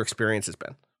now and what your experience has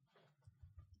been.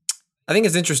 I think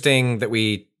it's interesting that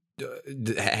we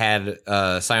had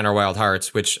Sayonara Wild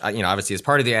Hearts, which, obviously is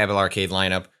part of the Apple Arcade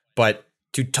lineup, but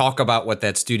to talk about what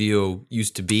that studio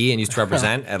used to be and used to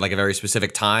represent at like a very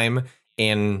specific time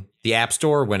in the App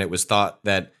Store, when it was thought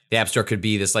that the App Store could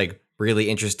be this like really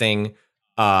interesting,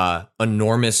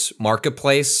 enormous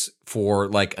marketplace for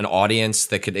like an audience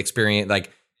that could experience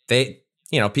like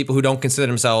people who don't consider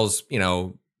themselves,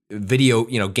 video,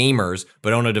 gamers,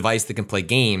 but own a device that can play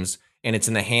games. And it's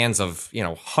in the hands of,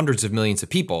 hundreds of millions of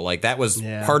people. Like that was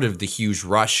part of the huge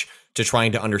rush to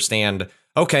trying to understand,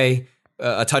 okay,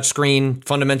 a touch screen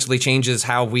fundamentally changes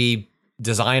how we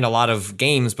design a lot of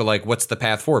games, but like, what's the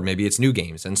path forward? Maybe it's new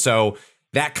games. And so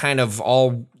that kind of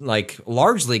all like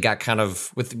largely got kind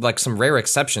of, with like some rare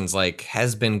exceptions, like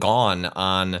has been gone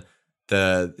on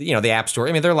the App Store.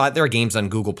 I mean, there are games on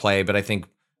Google Play, but I think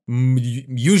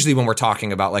usually when we're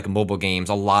talking about like mobile games,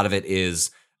 a lot of it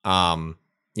is, what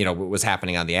was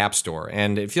happening on the App Store.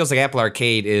 And it feels like Apple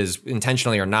Arcade is,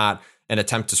 intentionally or not, an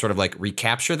attempt to sort of like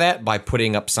recapture that by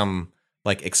putting up some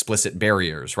like explicit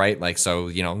barriers, right? Like, so,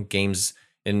 games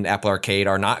in Apple Arcade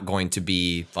are not going to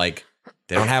be like,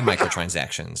 they don't have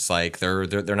microtransactions. Like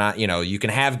they're not, you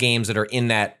can have games that are in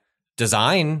that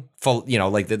design full,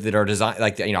 like that are designed,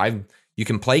 like, you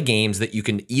can play games that you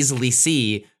can easily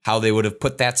see how they would have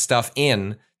put that stuff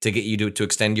in to get you to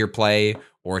extend your play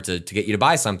or to get you to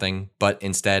buy something, but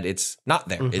instead it's not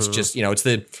there. It's just, it's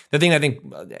the thing I think,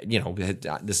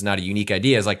 this is not a unique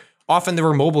idea, is like, often there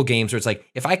were mobile games where it's like,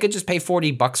 if I could just pay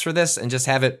 $40 for this and just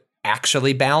have it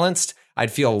actually balanced,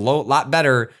 I'd feel a lot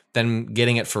better than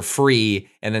getting it for free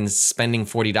and then spending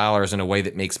 $40 in a way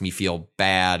that makes me feel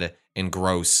bad and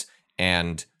gross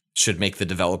and should make the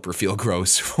developer feel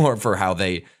gross for how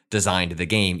they designed the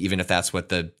game, even if that's what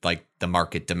the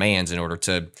market demands in order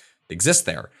to exist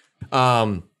there.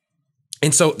 And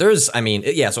so so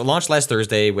it launched last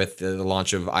Thursday with the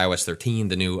launch of iOS 13,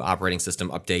 the new operating system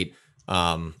update.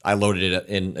 I loaded it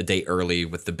in a day early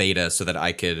with the beta so that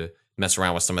I could mess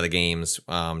around with some of the games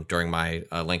during my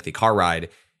lengthy car ride.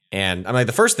 And I'm like,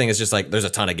 the first thing is just like, there's a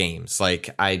ton of games. Like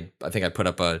I think I put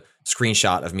up a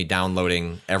screenshot of me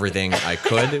downloading everything I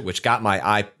could, which got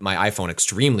my iPhone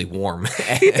extremely warm.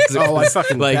 I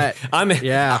fucking bet.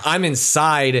 I'm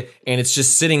inside and it's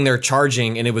just sitting there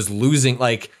charging, and it was losing,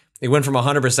 like it went from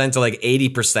 100% to like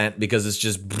 80% because it's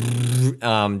just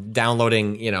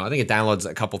downloading, I think it downloads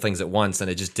a couple things at once, and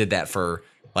it just did that for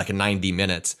like 90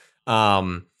 minutes.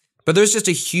 But there's just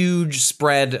a huge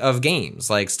spread of games,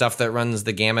 like stuff that runs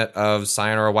the gamut of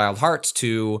Sayonara Wild Hearts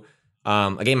to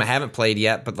a game I haven't played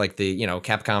yet, but like the,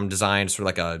 Capcom designed sort of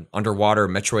like a underwater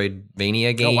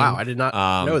Metroidvania game. Oh, wow. I did not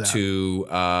know that. To,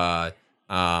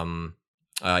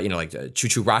 like Choo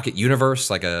Choo Rocket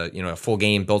Universe, like a full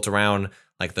game built around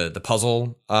like the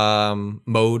puzzle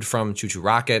mode from Choo Choo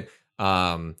Rocket,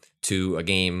 to a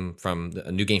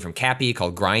new game from Cappy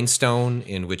called Grindstone,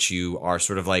 in which you are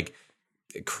sort of like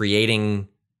creating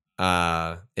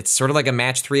it's sort of like a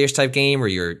match 3-ish type game where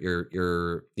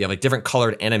you have like different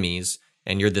colored enemies,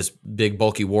 and you're this big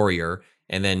bulky warrior,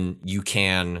 and then you're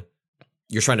trying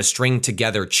to string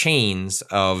together chains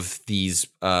of these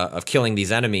of killing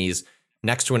these enemies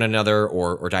next to one another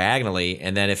or diagonally,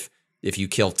 and then if you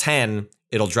kill 10,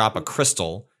 it'll drop a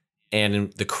crystal,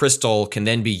 and the crystal can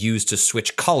then be used to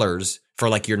switch colors for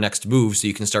like your next move, so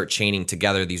you can start chaining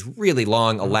together these really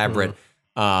long, elaborate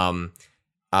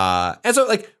and so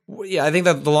like, yeah, I think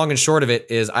that the long and short of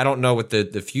it is, I don't know what the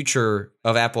future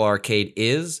of Apple Arcade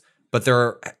is, but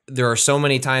there are so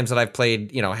many times that I've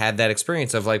played, had that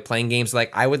experience of like playing games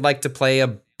like I would like to play a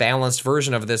balanced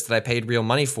version of this that I paid real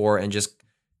money for, and just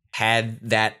had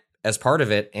that as part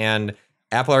of it. And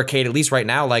Apple Arcade, at least right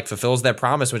now, like fulfills that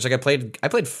promise, which like I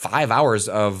played 5 hours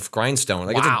of Grindstone.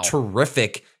 Like It's a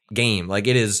terrific game. Like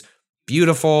it is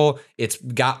beautiful. It's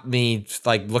got me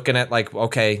like looking at like,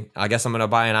 okay, I guess I'm going to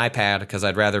buy an iPad because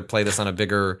I'd rather play this on a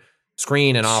bigger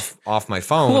screen and off my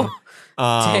phone.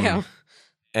 Damn.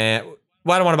 And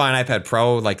I don't want to buy an iPad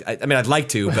Pro. Like, I mean, I'd like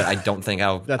to, but I don't think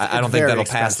I don't think that'll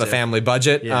pass the family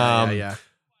budget. Yeah.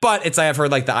 But I've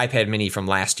heard like the iPad Mini from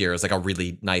last year is like a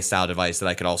really nice style device that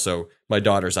I could also, my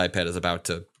daughter's iPad is about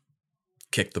to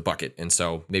kick the bucket. And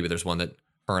so maybe there's one that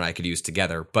her and I could use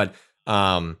together. But,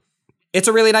 it's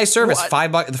a really nice service.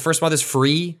 $5. The first month is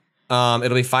free. It'll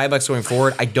be $5 going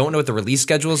forward. I don't know what the release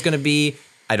schedule is going to be.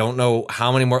 I don't know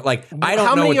how many more. Like I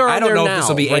don't know. I don't know if this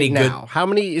will be any good. How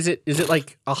many is it? Is it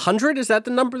like 100? Is that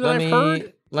the number that I've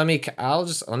heard? Let me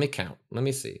count. Let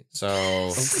me see. So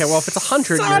okay. Well, if it's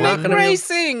 100, you're not going to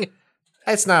racing.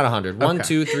 It's not 100. 1,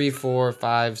 2, 3, 4,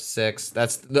 5, 6.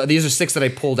 These are 6 that I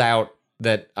pulled out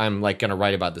that I'm like going to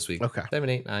write about this week. Okay. 7,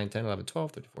 8, 9, 10, 11,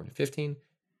 12, 13, 14, 15.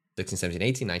 16, 17,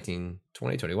 18, 19,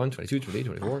 20, 21, 22, 23,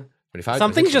 24, 25,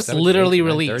 Something 26, just 27, literally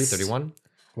 28, 29, released. 30, 31.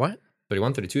 What?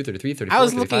 31, 32, 33, 34, I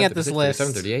was 35, looking at 36, this list.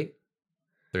 37, 38,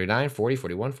 39, 40,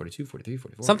 41, 42, 43,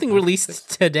 44. Something released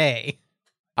today.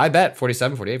 I bet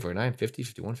 47, 48, 49, 50,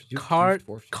 51, 52, 54,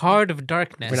 55. Card of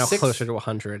Darkness. We're now closer to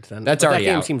 100. Then That's already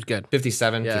that game out. seems good.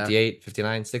 57, 58,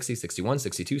 59, 60, 61,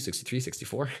 62, 63,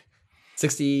 64.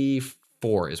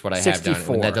 64 is what I have down.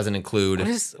 And that doesn't include. What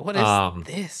is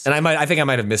this? And I think I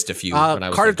might have missed a few. When I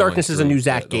was Card of going Darkness is a new through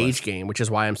Zach the Gage list. game, which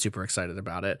is why I'm super excited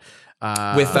about it.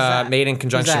 Made in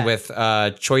conjunction with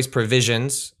Choice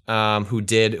Provisions, who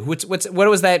did what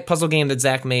was that puzzle game that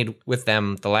Zach made with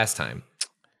them the last time?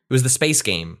 It was the space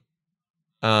game.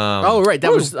 Right,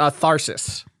 that was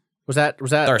Tharsis. Was that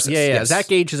Tharsis? Yeah. Yes. Zach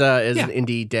Gage is an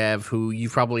indie dev who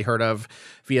you've probably heard of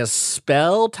via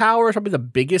Spell Tower, probably the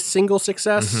biggest single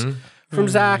success from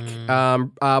Zach.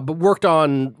 But worked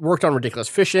on Ridiculous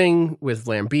Fishing with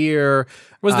Vlambeer.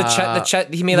 Was the chess?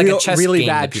 He made like a chess really game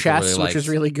bad that chess, really which is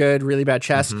really good. Really bad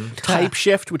chess. Type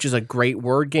Shift, which is a great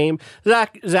word game.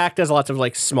 Zach does lots of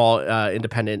like small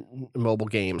independent mobile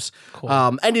games,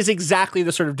 and is exactly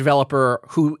the sort of developer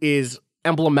who is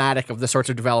emblematic of the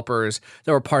sorts of developers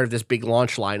that were part of this big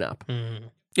launch lineup,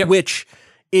 which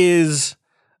is,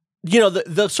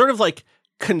 the sort of like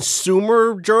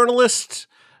consumer journalist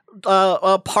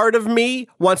part of me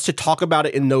wants to talk about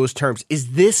it in those terms.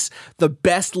 Is this the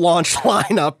best launch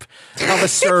lineup of a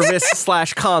service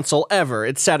 / console ever,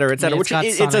 et cetera, et cetera? Which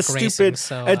it's a stupid.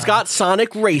 It's got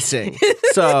Sonic Racing,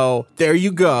 so there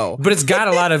you go. But it's got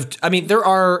a lot of. I mean, there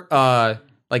are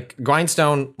like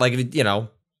Grindstone, like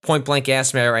point blank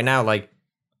ask me right now, like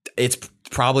it's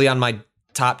probably on my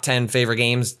top 10 favorite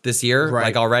games this year, Right.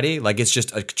 like already. Like it's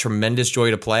just a tremendous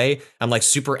joy to play. I'm like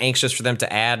super anxious for them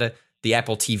to add the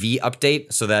Apple TV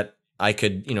update so that I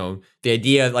could, the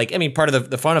idea, like, I mean, part of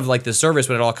the fun of like the service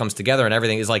when it all comes together and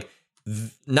everything is like,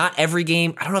 not every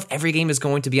game, I don't know if every game is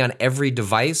going to be on every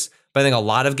device, but I think a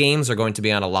lot of games are going to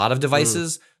be on a lot of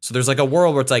devices. So there's like a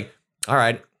world where it's like, all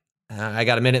right, I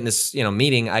got a minute in this,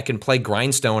 meeting. I can play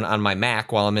Grindstone on my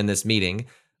Mac while I'm in this meeting.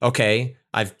 Okay,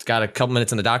 I've got a couple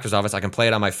minutes in the doctor's office. I can play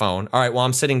it on my phone. All right, well,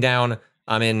 I'm sitting down.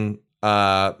 I'm in,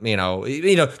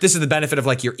 this is the benefit of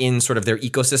like you're in sort of their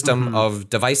ecosystem of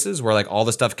devices where like all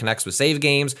the stuff connects with save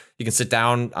games. You can sit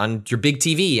down on your big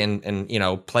TV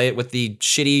and play it with the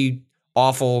shitty,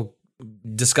 awful,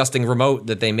 disgusting remote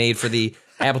that they made for the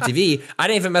Apple TV. I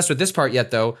didn't even mess with this part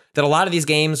yet, though, that a lot of these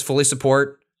games fully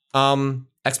support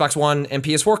Xbox One and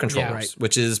PS4 controllers,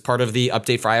 which is part of the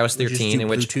update for iOS 13, in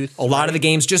which Bluetooth, a lot of the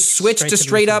games just switch to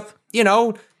straight up,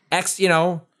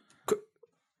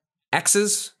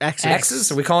 X's.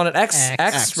 Are we calling it X?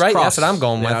 X, right? Cross. That's what I'm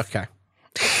going with. Yeah, okay.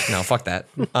 No, fuck that.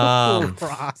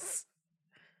 Cross.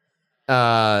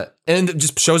 And it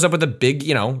just shows up with the big,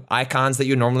 icons that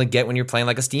you normally get when you're playing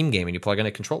like a Steam game and you plug in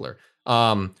a controller.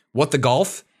 What the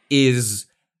Golf is,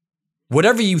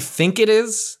 whatever you think it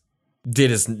is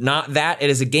not that. It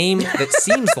is a game that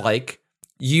seems like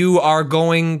you are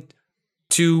going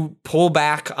to pull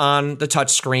back on the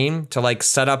touch screen to like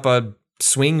set up a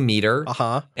swing meter,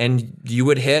 and you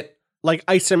would hit like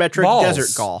isometric balls.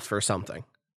 desert golf or something.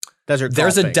 There's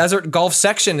golfing. a desert golf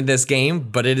section in this game,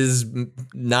 but it is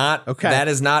not. Okay. That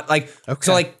is not like. Okay.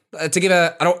 So like to give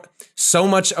so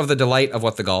much of the delight of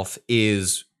What the Golf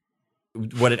is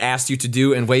what it asks you to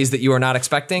do in ways that you are not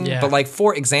expecting. Yeah. But like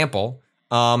for example,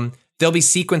 there'll be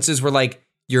sequences where like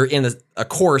you're in a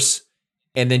course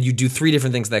and then you do 3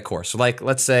 different things in that course. So like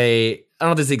let's say I don't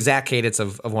know if there's the exact cadence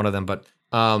of one of them, but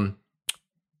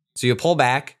so you pull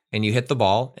back and you hit the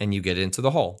ball and you get into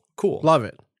the hole. Cool. Love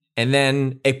it. And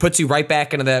then it puts you right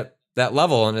back into that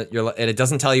level, and it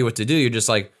doesn't tell you what to do. You're just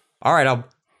like, all right, I'll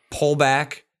pull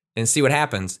back and see what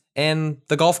happens. And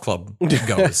the golf club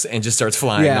goes and just starts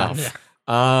flying off. Yeah.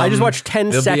 I just watched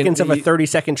 10 seconds of a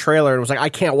 30-second trailer and was like, I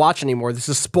can't watch anymore. This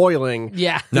is spoiling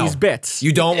these bits.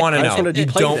 You don't want to know. You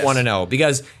play don't this. want to know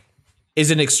because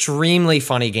it's an extremely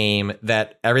funny game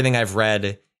that everything I've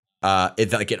read,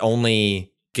 it only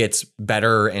gets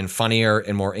better and funnier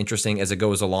and more interesting as it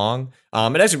goes along.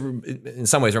 It actually, in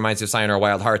some ways, reminds me of Sayonara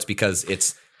Wild Hearts because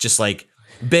it's just like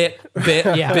bit, bit,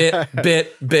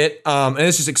 bit. And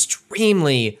it's just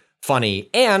extremely funny.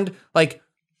 And like,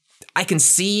 I can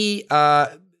see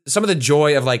some of the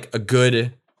joy of like a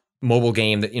good mobile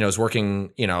game that, is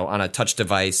working, on a touch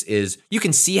device is you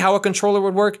can see how a controller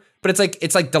would work, but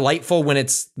it's like delightful when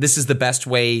this is the best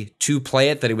way to play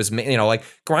it, that it was, like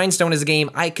Grindstone is a game.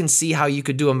 I can see how you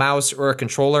could do a mouse or a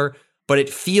controller, but it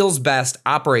feels best,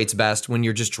 operates best when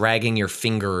you're just dragging your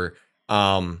finger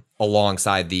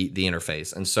alongside the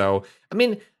interface. And so, I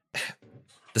mean,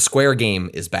 the Square game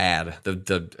is bad.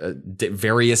 The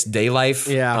various day life,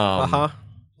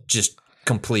 just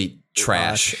complete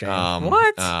trash.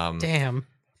 What? Damn.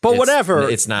 But whatever.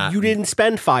 It's not. You didn't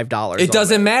spend $5. It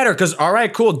doesn't matter because, all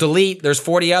right, cool, delete. There's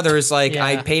 40 others. Like,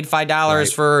 I paid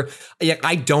 $5 for.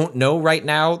 I don't know right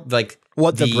now, like,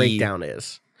 what the breakdown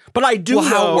is. But I do know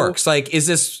how it works. Like, is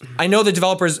this. I know the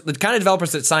kind of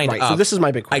developers that signed up. So this is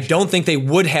my big question. I don't think they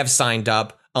would have signed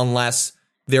up unless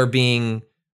they're being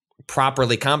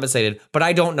properly compensated. But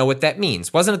I don't know what that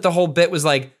means. Wasn't it the whole bit was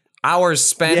like, hours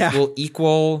spent will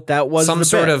equal that was some the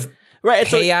sort bit. of Right,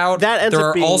 so payout? that ends there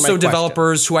up are being also my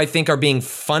developers who I think are being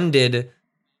funded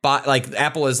by, like,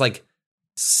 Apple is like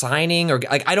signing, or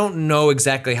like, I don't know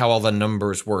exactly how all the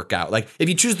numbers work out. Like, if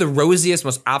you choose the rosiest,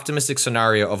 most optimistic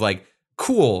scenario of like,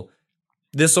 cool,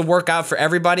 this will work out for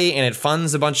everybody and it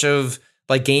funds a bunch of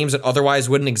like games that otherwise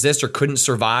wouldn't exist or couldn't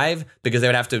survive because they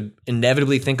would have to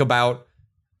inevitably think about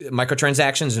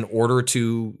microtransactions in order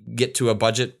to get to a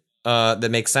budget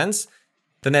that makes sense,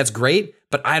 then that's great.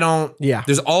 But I don't. Yeah.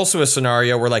 There's also a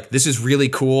scenario where like this is really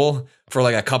cool for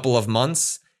like a couple of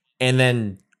months, and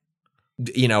then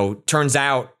turns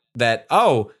out that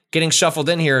getting shuffled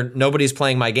in here, nobody's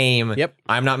playing my game. Yep.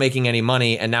 I'm not making any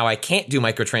money, and now I can't do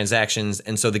microtransactions,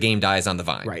 and so the game dies on the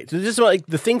vine. Right. So this is like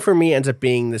the thing for me ends up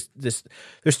being this. There's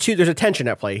a tension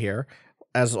at play here,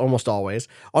 as almost always.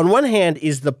 On one hand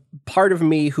is the part of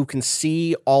me who can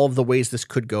see all of the ways this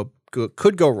could go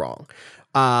wrong.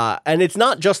 And it's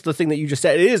not just the thing that you just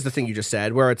said. It is the thing you just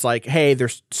said, where it's like, hey,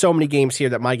 there's so many games here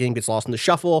that my game gets lost in the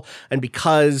shuffle. And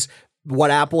because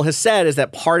what Apple has said is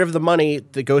that part of the money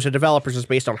that goes to developers is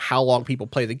based on how long people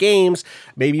play the games.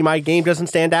 Maybe my game doesn't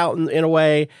stand out in a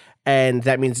way. And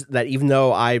that means that even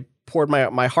though I poured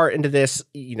my heart into this,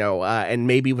 and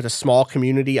maybe with a small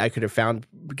community, I could have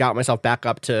got myself back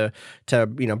up to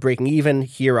breaking even.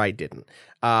 Here I didn't.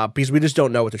 Because we just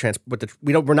don't know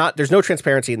there's no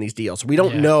transparency in these deals. We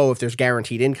don't know if there's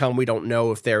guaranteed income. We don't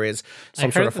know if there is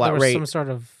some sort of flat rate. Some sort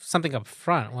of something up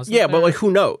front, wasn't there? Yeah, but like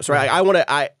who knows, right?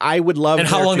 I would love. And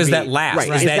how long does that last?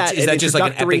 Right. Is that just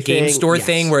like an Epic Game Store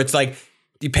thing where it's like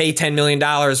you pay $10 million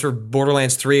for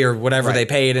Borderlands 3 or whatever they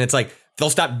paid, and it's like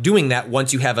they'll stop doing that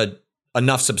once you have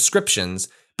enough subscriptions.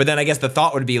 But then I guess the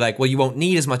thought would be like, well, you won't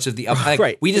need as much of the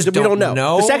right. We don't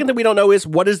know. The second thing we don't know is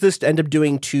what does this end up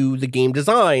doing to the game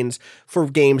designs for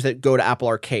games that go to Apple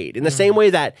Arcade? In the same way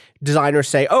that designers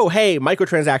say, oh, hey,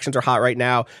 microtransactions are hot right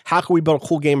now. How can we build a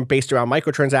cool game based around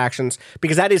microtransactions?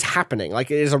 Because that is happening.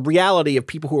 Like, it is a reality of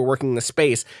people who are working in the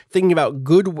space thinking about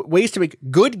good ways to make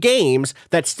good games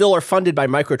that still are funded by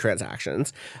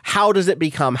microtransactions. How do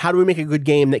we make a good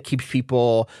game that keeps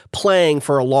people playing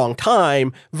for a long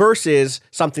time versus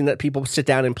something that people sit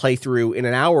down and play through in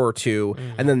an hour or two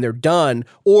and then they're done?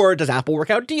 Or does Apple work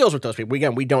out deals with those people?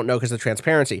 Again, we don't know because of the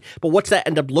transparency. But what's that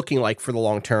end up looking like for the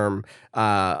long-term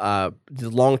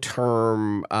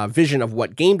vision of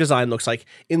what game design looks like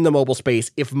in the mobile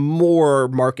space if more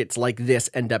markets like this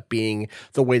end up being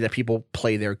the way that people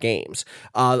play their games?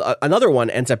 Another one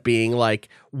ends up being like,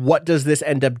 what does this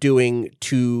end up doing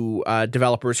to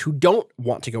developers who don't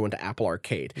want to go into Apple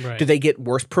Arcade? Right. Do they get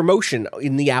worse promotion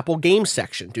in the Apple Games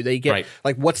section? Do they get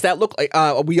like, what's that look like?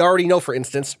 We already know, for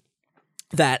instance,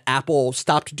 that Apple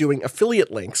stopped doing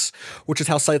affiliate links, which is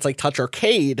how sites like Touch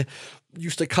Arcade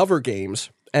used to cover games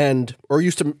or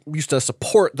used to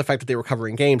support the fact that they were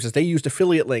covering games, is they used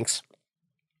affiliate links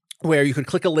where you could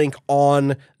click a link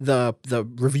on the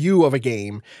review of a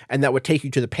game and that would take you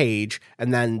to the page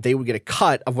and then they would get a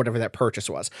cut of whatever that purchase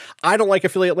was. I don't like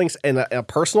affiliate links in a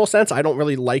personal sense. I don't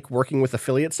really like working with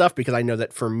affiliate stuff because I know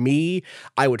that for me,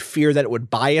 I would fear that it would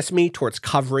bias me towards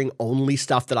covering only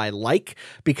stuff that I like,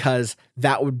 because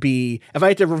that would be, if I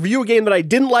had to review a game that I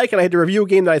didn't like and I had to review a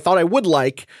game that I thought I would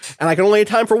like and I could only have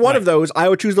time for one of those, I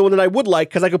would choose the one that I would like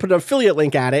because I could put an affiliate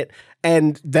link at it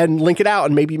and then link it out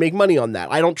and maybe make money on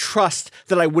that. I don't trust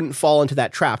that I wouldn't fall into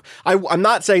that trap. I'm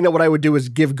not saying that what I would do is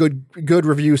give good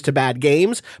reviews to bad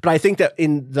games, but I think that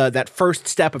in that first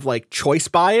step of like choice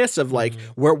bias of like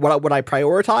what would I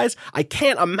prioritize, I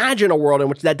can't imagine a world in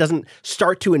which that doesn't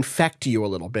start to infect you a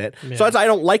little bit. Yeah. So I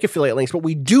don't like affiliate links, but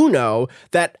we do know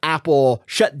that Apple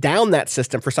shut down that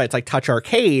system for sites like Touch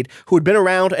Arcade, who had been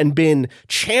around and been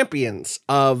champions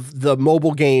of the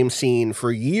mobile game scene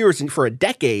for years and for a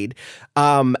decade.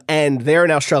 And they're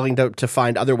now struggling to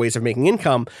find other ways of making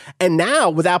income. And now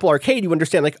with Apple Arcade, you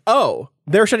understand like, oh,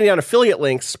 they're shutting down affiliate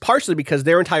links partially because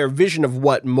their entire vision of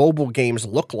what mobile games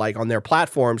look like on their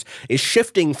platforms is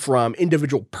shifting from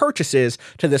individual purchases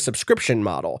to the subscription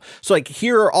model. So like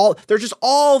there's just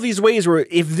all these ways where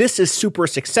if this is super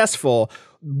successful,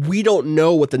 we don't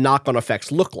know what the knock-on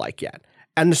effects look like yet.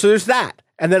 And so there's that.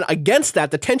 And then against that,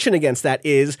 the tension against that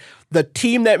is the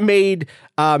team that made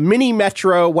Mini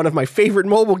Metro, one of my favorite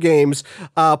mobile games,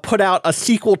 put out a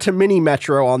sequel to Mini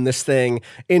Metro on this thing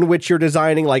in which you're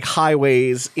designing like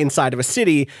highways inside of a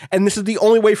city. And this is the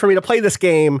only way for me to play this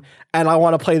game. And I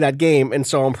want to play that game. And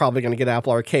so I'm probably going to get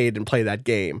Apple Arcade and play that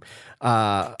game.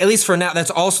 At least for now, that's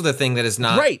also the thing that is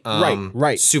not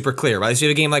right. super clear. Right? So you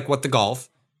have a game like What the Golf,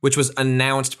 which was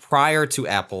announced prior to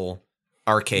Apple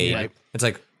Arcade. Right. It's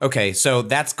like, okay, so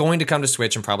that's going to come to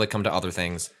Switch and probably come to other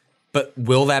things. But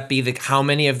will that be how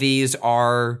many of these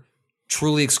are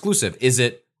truly exclusive? Is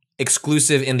it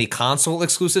exclusive in the console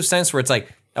exclusive sense where it's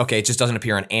like, okay, it just doesn't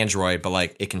appear on Android, but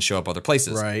like it can show up other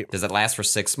places? Right. Does it last for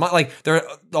 6 months? Like there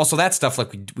are also that stuff,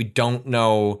 like we don't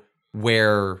know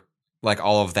where like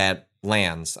all of that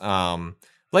lands. Like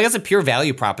that's a pure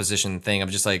value proposition thing of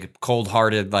just like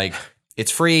cold-hearted, like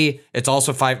it's free, it's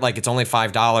also it's only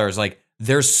 $5. Like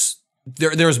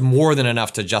there's more than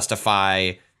enough to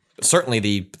justify certainly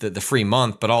the free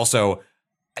month, but also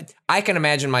I can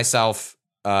imagine myself.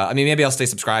 I mean, maybe I'll stay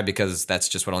subscribed because that's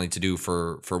just what I'll need to do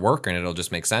for work, and it'll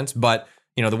just make sense. But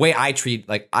you know, the way I treat,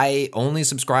 like I only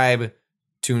subscribe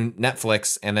to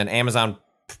Netflix and then Amazon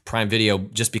Prime Video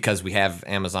just because we have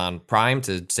Amazon Prime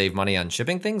to save money on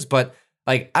shipping things. But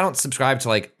like, I don't subscribe to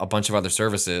like a bunch of other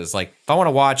services. Like if I want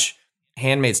to watch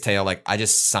Handmaid's Tale, like I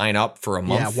just sign up for a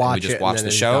month and we just watch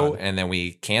the show and then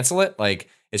we cancel it. Like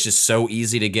it's just so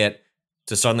easy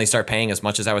to suddenly start paying as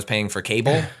much as I was paying for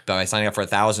cable by signing up for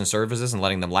 1,000 services and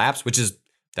letting them lapse,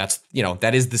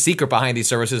 that is the secret behind these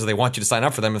services. They want you to sign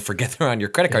up for them and forget they're on your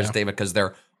credit card statement because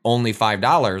they're only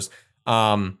 $5.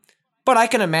 But I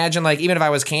can imagine like, even if I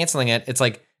was canceling it, it's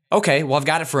like okay, well, I've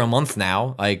got it for a month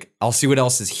now. Like, I'll see what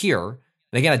else is here.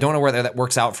 And again, I don't know whether that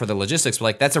works out for the logistics, but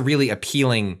like, that's a really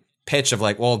appealing pitch of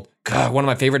like, well, God, one of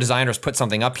my favorite designers put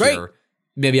something up here.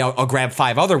 Maybe I'll grab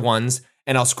 5 other ones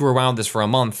and I'll screw around with this for a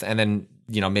month, and then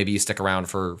maybe you stick around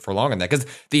for longer than that, because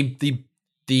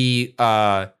the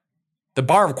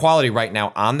bar of quality right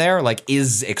now on there like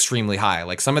is extremely high.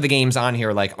 Like some of the games on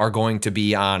here like are going to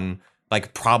be on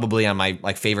like probably on my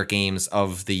like favorite games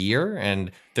of the year,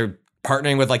 and they're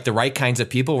partnering with like the right kinds of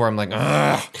people where I'm like,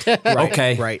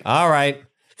 okay, right, all right.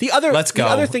 Let's go. The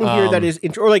other thing here that is,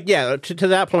 or like, yeah, to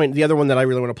that point, the other one that I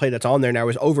really want to play that's on there now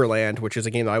is Overland, which is a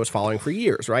game that I was following for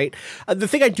years, right? The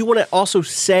thing I do want to also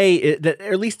say,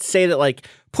 or at least say that, like,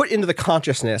 put into the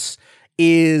consciousness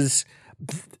is,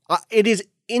 it is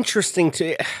interesting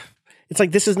to, it's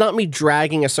like, this is not me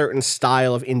dragging a certain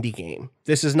style of indie game.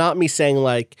 This is not me saying,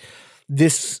 like,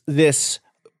 this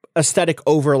aesthetic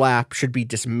overlap should be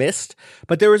dismissed,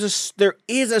 but there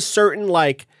is a certain,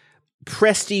 like,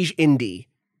 prestige indie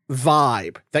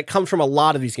vibe that comes from a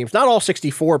lot of these games. Not all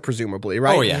 64, presumably,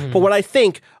 right? Oh, yeah. But when I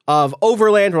think of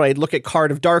Overland, when I look at Card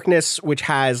of Darkness, which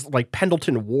has like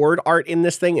Pendleton Ward art in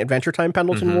this thing, Adventure Time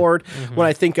Pendleton Ward. When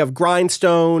I think of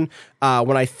Grindstone,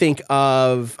 when I think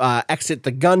of Exit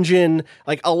the Gungeon,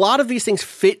 like a lot of these things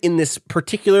fit in this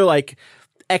particular like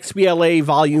XBLA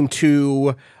Volume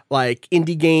 2 like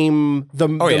indie game, the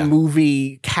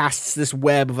movie casts this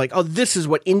web of like, oh, this is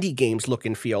what indie games look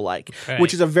and feel like,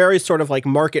 which is a very sort of like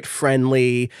market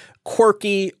friendly,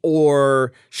 quirky,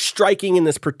 or striking in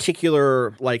this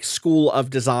particular like school of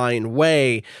design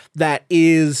way that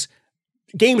is.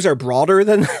 Games are broader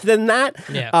than that.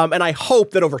 Yeah. And I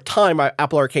hope that over time,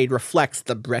 Apple Arcade reflects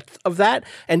the breadth of that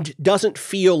and doesn't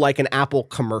feel like an Apple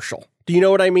commercial. Do you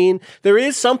know what I mean? There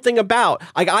is something about,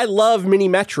 like, I love Mini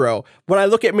Metro. When I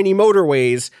look at Mini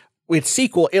Motorways, its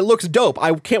sequel, it looks dope.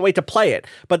 I can't wait to play it.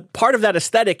 But part of that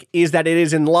aesthetic is that it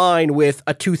is in line with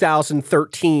a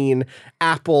 2013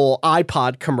 Apple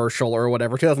iPod commercial or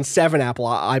whatever, 2007 Apple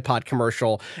iPod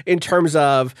commercial, in terms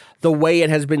of the way it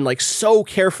has been like so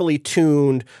carefully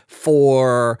tuned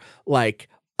for like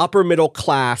upper middle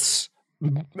class,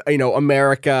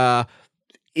 America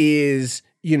is,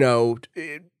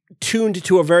 tuned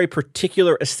to a very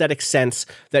particular aesthetic sense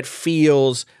that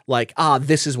feels like,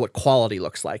 this is what quality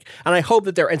looks like. And I hope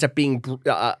that there ends up being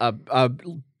a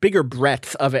bigger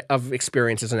breadth of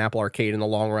experiences in Apple Arcade in the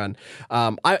long run.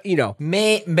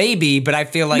 Maybe, but I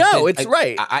feel like no, it's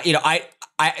right.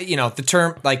 The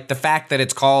term, like the fact that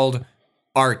it's called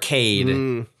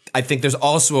arcade, I think there's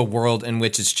also a world in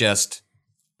which it's just,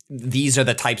 these are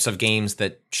the types of games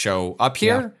that show up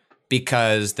here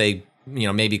because they,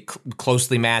 maybe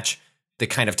closely match the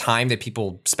kind of time that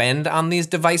people spend on these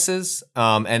devices,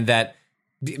 and that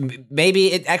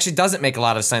maybe it actually doesn't make a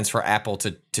lot of sense for Apple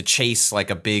to chase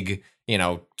like a big,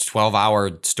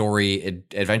 12-hour story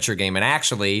adventure game. And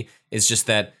actually, it's just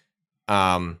that,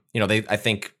 I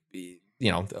think,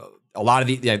 a lot of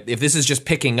if this is just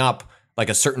picking up like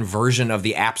a certain version of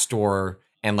the App Store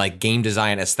and like game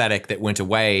design aesthetic that went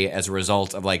away as a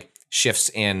result of like shifts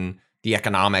in the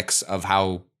economics of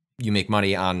how you make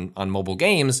money on mobile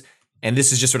games, and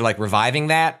this is just sort of like reviving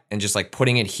that and just like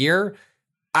putting it here,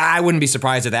 I wouldn't be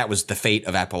surprised if that was the fate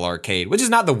of Apple Arcade, which is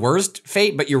not the worst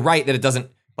fate, but you're right that it doesn't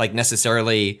like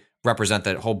necessarily represent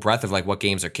the whole breadth of like what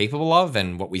games are capable of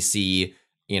and what we see,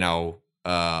 on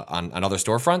other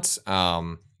storefronts.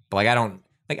 But like I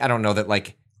don't know that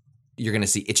like you're gonna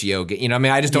see itch.io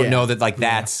I just don't know that like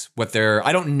that's what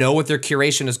I don't know what their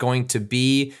curation is going to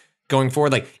be going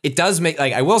forward. Like it does make,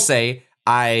 like, I will say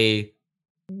I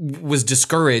was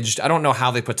discouraged. I don't know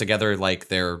how they put together like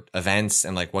their events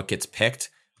and like what gets picked,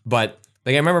 but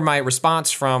like I remember my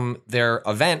response from their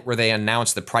event where they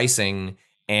announced the pricing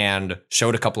and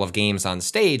showed a couple of games on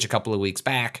stage a couple of weeks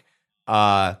back.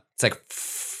 It's like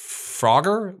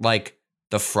Frogger, like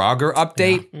the Frogger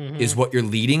update is what you're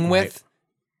leading with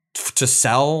to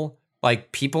sell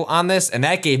like people on this, and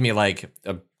that gave me like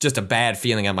just a bad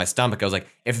feeling on my stomach. I was like,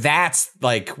 if that's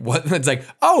like what it's like,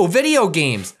 oh, video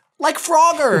games like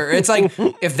Frogger. It's like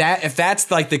if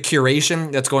that's like the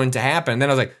curation that's going to happen, then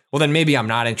I was like, well, then maybe I'm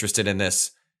not interested in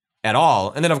this at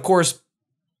all. And then of course,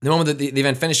 the moment that the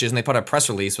event finishes and they put a press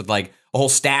release with like a whole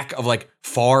stack of like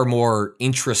far more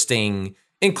interesting,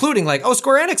 including like, oh,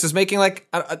 Square Enix is making like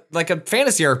a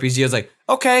fantasy RPG. I was like,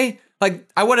 okay, like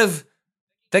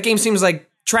that game seems like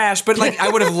trash, but like I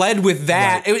would have led with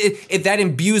that. Right. That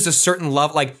imbues a certain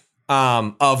love, like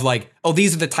of like, oh,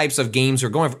 these are the types of games we're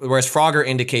going for. Whereas Frogger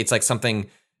indicates like something,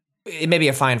 it may be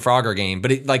a fine Frogger game,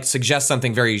 but it like suggests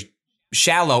something very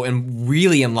shallow and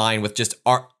really in line with just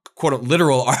quote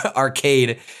literal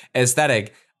arcade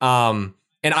aesthetic.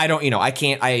 And I don't,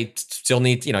 I still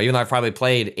need, even though I've probably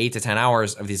played 8 to 10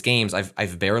 hours of these games,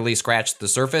 I've barely scratched the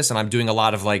surface, and I'm doing a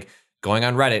lot of like going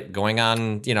on Reddit, going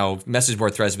on, message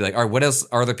board threads to be like, all right, what else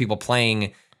are other people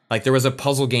playing? Like there was a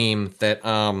puzzle game that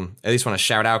at least want to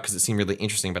shout out because it seemed really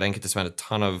interesting, but I didn't get to spend a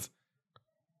ton of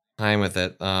time with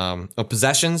it.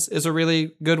 Possessions is a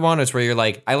really good one. It's where you're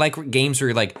like, I like games where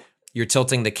you're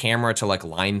tilting the camera to like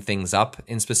line things up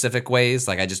in specific ways.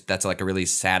 Like that's like a really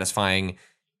satisfying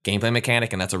gameplay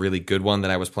mechanic, and that's a really good one that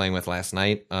I was playing with last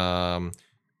night.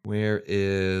 Where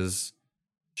is...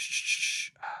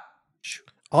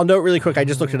 I'll note really quick, I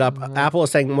just looked it up. Apple is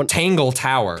saying... Tangle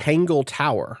Tower. Tangle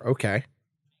Tower, okay.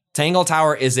 Tangle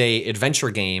Tower is a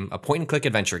adventure game, a point-and-click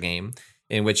adventure game,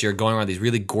 in which you're going around these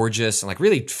really gorgeous and like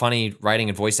really funny writing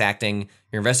and voice acting.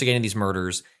 You're investigating these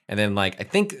murders, and then like I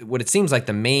think what it seems like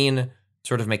the main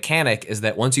sort of mechanic is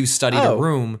that once you study the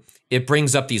room, it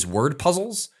brings up these word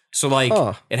puzzles. So like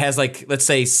it has like, let's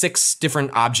say 6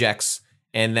 different objects,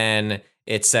 and then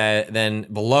it's then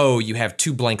below you have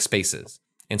 2 blank spaces.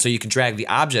 And so you can drag the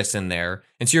objects in there.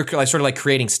 And so you're like sort of like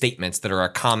creating statements that are a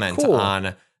comment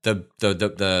on the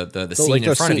scene like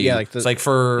in front of you. Yeah, it's like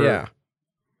for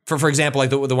example, like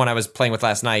the one I was playing with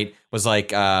last night was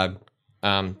like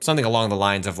something along the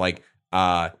lines of like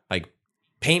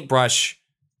paintbrush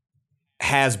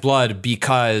has blood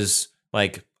because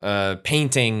like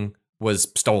painting was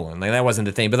stolen. Like that wasn't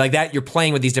the thing, but like that you're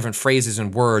playing with these different phrases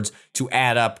and words to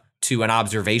add up to an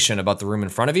observation about the room in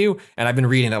front of you. And I've been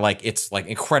reading that like it's like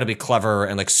incredibly clever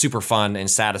and like super fun and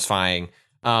satisfying.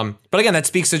 But again, that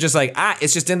speaks to just like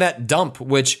it's just in that dump,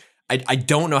 which I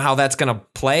don't know how that's gonna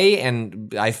play.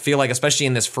 And I feel like especially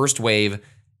in this first wave,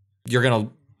 a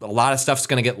lot of stuff's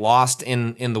gonna get lost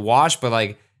in the wash. But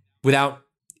like without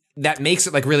that makes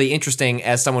it like really interesting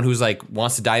as someone who's like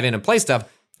wants to dive in and play stuff.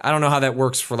 I don't know how that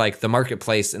works for like the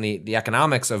marketplace and the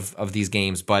economics of these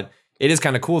games, but it is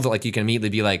kind of cool that like you can immediately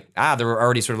be like, there were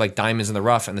already sort of like diamonds in the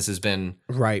rough, and this has been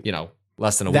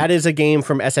less than a week. That is a game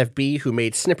from SFB who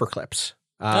made Snipper Clips.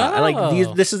 And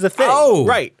like this is the thing. Oh,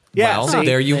 right. Yeah. Well,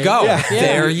 there you go. Yeah.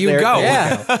 There you go.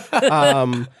 Yeah.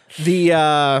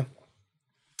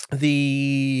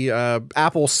 The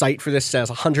Apple site for this says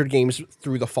 100 games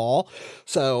through the fall.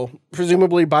 So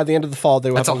presumably by the end of the fall, they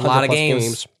will have 100 lot of plus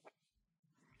games.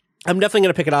 I'm definitely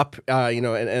going to pick it up,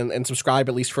 and subscribe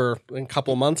at least for a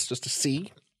couple of months just to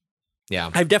see.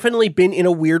 Yeah. I've definitely been in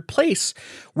a weird place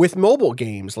with mobile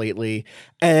games lately,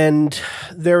 and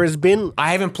there has been...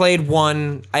 I haven't played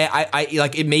one. I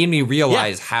like it made me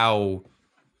realize how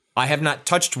I have not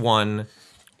touched one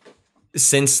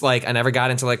since like I never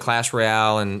got into like Clash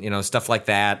Royale and stuff like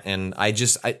that, and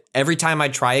every time I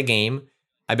try a game,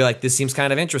 I'd be like, this seems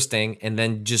kind of interesting, and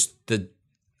then just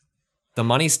the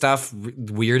money stuff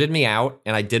weirded me out,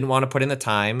 and I didn't want to put in the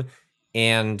time.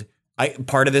 And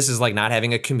part of this is like not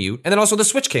having a commute. And then also the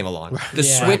Switch came along. The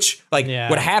Switch,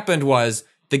 what happened was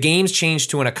the games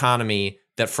changed to an economy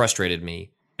that frustrated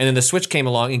me. And then the Switch came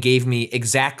along and gave me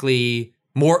exactly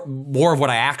more of what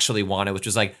I actually wanted, which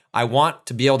was like, I want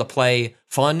to be able to play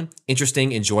fun,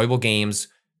 interesting, enjoyable games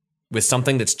with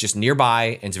something that's just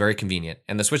nearby and it's very convenient.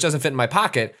 And the Switch doesn't fit in my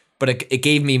pocket, but it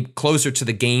gave me closer to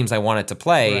the games I wanted to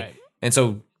play. Right. And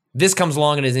so this comes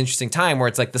along at an interesting time where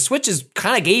it's like the Switches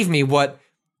kind of gave me what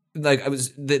like I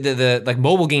was the like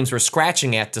mobile games were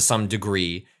scratching at to some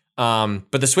degree. But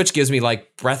the Switch gives me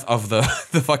like Breath of the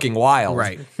fucking Wild.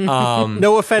 Right.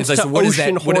 No offense like, to so what is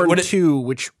that? Oceanhorn 2,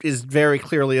 which is very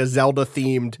clearly a Zelda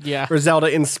themed or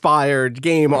Zelda inspired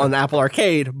game on Apple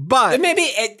Arcade, but maybe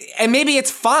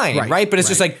it's fine, right? But it's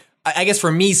just like, I guess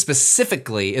for me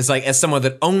specifically, is like as someone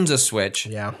that owns a Switch,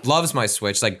 loves my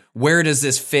Switch, like where does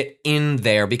this fit in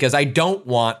there? Because I don't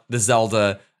want the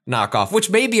Zelda knockoff,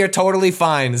 which may be a totally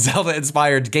fine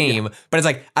Zelda-inspired game, but it's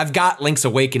like I've got Link's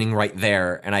Awakening right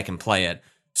there, and I can play it.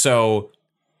 So,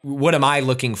 what am I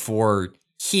looking for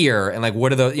here? And like,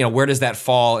 what are the where does that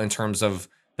fall in terms of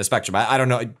the spectrum? I don't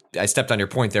know. I stepped on your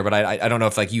point there, but I don't know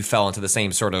if like you fell into the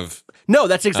same sort of. No,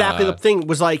 that's exactly the thing.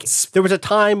 Was like there was a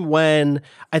time when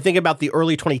I think about the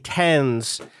early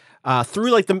 2010s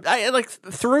through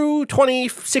through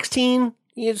 2016.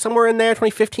 Somewhere in there,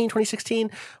 2015,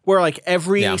 2016, where like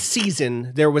every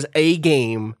season there was a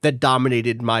game that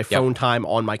dominated my phone time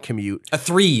on my commute. A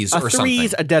Threes,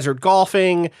 a Desert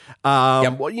Golfing,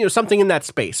 something in that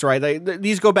space, right?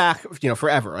 These go back,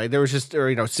 forever. Right? There was just,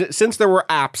 since there were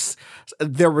apps,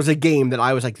 there was a game that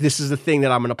I was like, this is the thing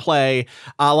that I'm going to play.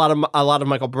 A lot of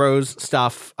Michael Bros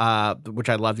stuff, which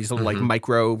I love. These little like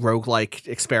micro roguelike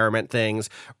experiment things.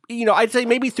 I'd say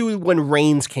maybe through when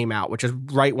Reigns came out, which is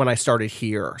right when I started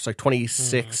here. It's like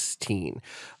 2016.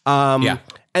 And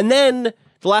then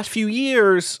the last few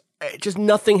years, just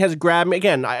nothing has grabbed me.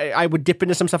 Again, I would dip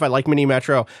into some stuff. I like Mini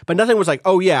Metro, but nothing was like,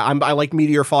 oh yeah, I like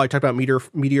Meteor Fall. I talked about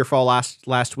Meteor Fall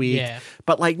last week. Yeah.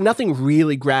 But like nothing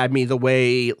really grabbed me the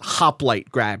way Hoplite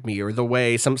grabbed me, or the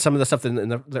way some of the stuff in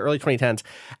the early 2010s.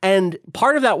 And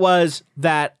part of that was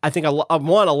that I think a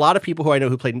lot of people who I know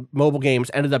who played mobile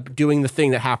games ended up doing the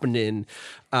thing that happened in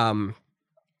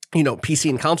PC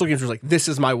and console games was like, this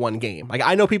is my one game. Like,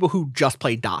 I know people who just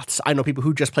play Dots. I know people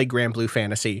who just play Grand Blue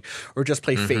Fantasy or just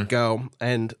play Fate Go.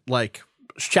 And like,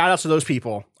 shout outs to those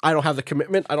people. I don't have the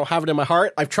commitment. I don't have it in my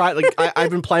heart. I've tried, like,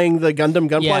 I've been playing the Gundam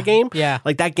Gunpla game. Yeah.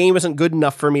 Like, that game isn't good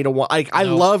enough for me to want. Like, I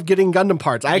love getting Gundam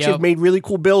parts. I actually have made really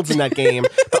cool builds in that game,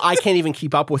 but I can't even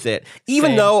keep up with it.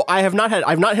 Even though I've not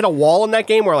hit a wall in that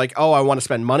game where like, oh, I want to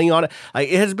spend money on it. Like,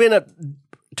 it has been a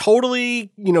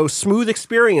totally, smooth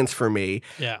experience for me.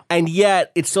 Yeah. And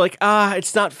yet it's like, I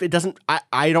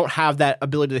don't have that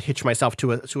ability to hitch myself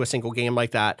to a single game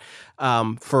like that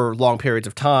for long periods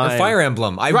of time. The Fire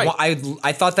Emblem.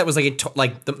 I thought that was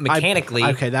mechanically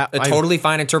a totally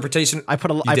fine interpretation. I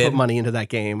put money into that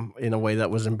game in a way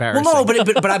that was embarrassing. Well, no,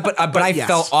 but I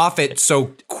fell off it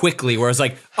so quickly where I was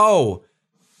like, oh,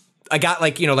 I got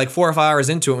 4 or 5 hours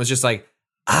into it and was just like,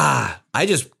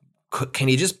 can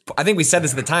you just, I think we said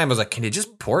this at the time, I was like, can you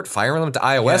just port Fire Emblem to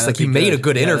iOS? Yeah, like, you made a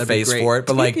good interface for it,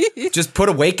 but like, just put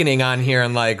Awakening on here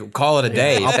and like, call it a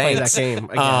day. I'll play that game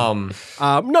again.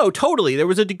 No, totally. There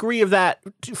was a degree of that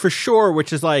for sure,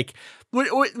 which is like,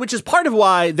 which is part of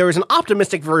why there is an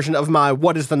optimistic version of my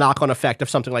what is the knock-on effect of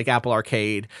something like Apple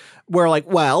Arcade, where like,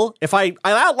 well, if I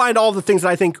outlined all the things that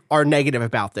I think are negative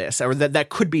about this, or that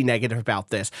could be negative about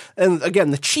this. And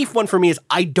again, the chief one for me is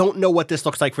I don't know what this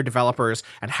looks like for developers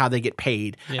and how they get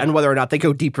paid and whether or not they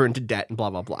go deeper into debt and blah,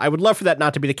 blah, blah. I would love for that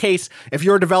not to be the case. If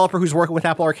you're a developer who's working with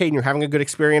Apple Arcade and you're having a good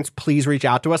experience, please reach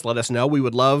out to us. Let us know. We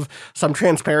would love some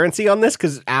transparency on this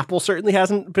because Apple certainly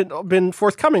hasn't been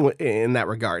forthcoming in that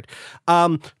regard.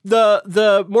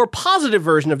 The more positive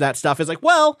version of that stuff is like,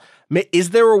 well, is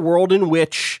there a world in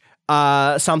which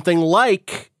something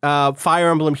like Fire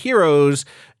Emblem Heroes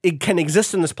it can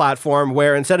exist in this platform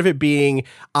where instead of it being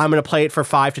I'm going to play it for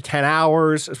 5 to 10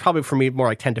 hours, it's probably for me more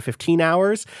like 10 to 15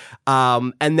 hours,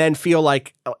 and then feel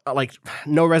like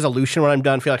no resolution when I'm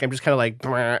done, feel like I'm just kind of like,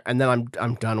 and then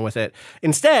I'm done with it.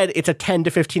 Instead, it's a 10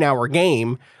 to 15 hour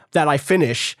game that I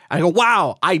finish. I go,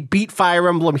 wow, I beat Fire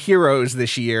Emblem Heroes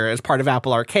this year as part of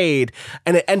Apple Arcade.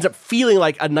 And it ends up feeling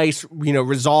like a nice,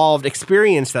 resolved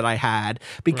experience that I had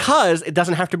because it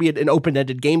doesn't have to be an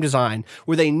open-ended game design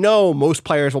where they know most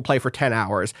players will play for 10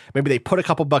 hours. Maybe they put a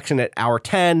couple bucks in at hour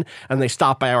 10 and they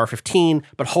stop by hour 15,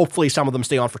 but hopefully some of them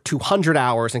stay on for 200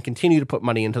 hours and continue to put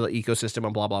money into the ecosystem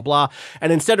and blah, blah, blah.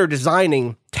 And instead of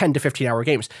designing 10 to 15 hour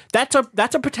games, that's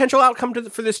a potential outcome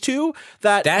for this too.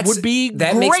 That would be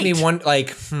that great. Makes me want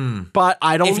but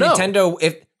I don't know.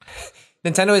 If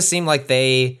Nintendo has seemed like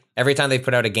every time they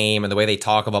put out a game and the way they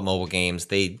talk about mobile games,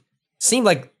 they seem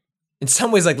like in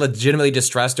some ways like legitimately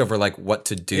distressed over like what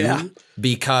to do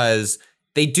because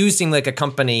they do seem like a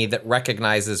company that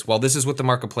recognizes, well, this is what the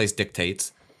marketplace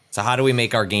dictates. So how do we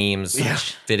make our games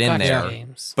fit in there?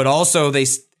 Games. But also they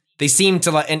seem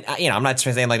to like, and I'm not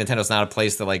saying like Nintendo's not a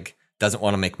place that like doesn't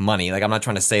want to make money. Like I'm not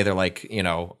trying to say they're like,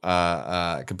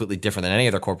 completely different than any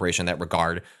other corporation in that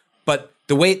regard. But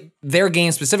the way their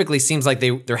game specifically seems like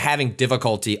they're having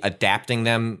difficulty adapting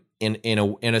them in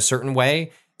a certain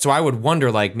way. So I would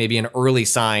wonder like maybe an early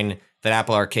sign that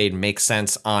Apple Arcade makes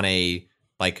sense on a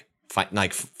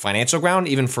financial ground,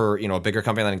 even for, a bigger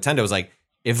company like Nintendo, is like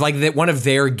if like one of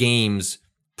their games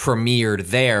premiered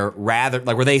there rather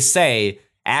like where they say,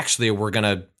 actually, we're going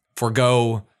to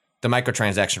forego the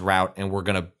microtransaction route and we're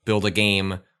going to build a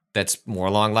game that's more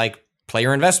along like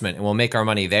player investment and we'll make our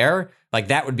money there. Like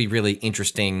that would be really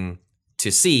interesting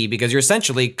to see because you're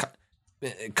essentially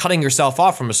cutting yourself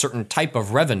off from a certain type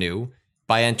of revenue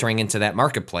by entering into that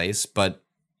marketplace, but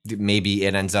maybe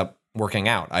it ends up working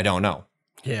out. I don't know.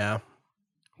 Yeah,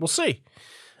 we'll see.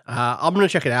 I'm going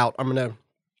to check it out. I'm going to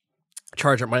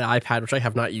charge up my iPad, which I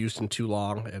have not used in too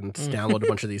long, and download a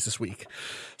bunch of these this week.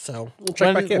 So we'll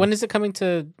check back in. When is it coming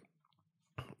to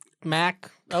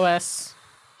Mac OS?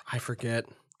 I forget.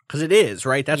 Because it is,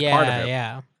 right? That's part of it.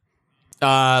 Yeah.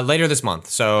 Later this month.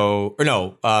 So, or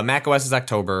no, Mac OS is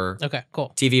October. Okay,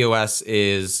 cool. tvOS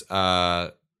is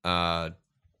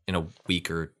in a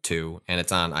week or two, and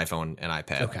it's on iPhone and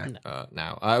iPad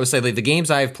now. I would say like, the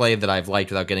games I've played that I've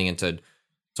liked without getting into,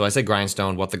 so I say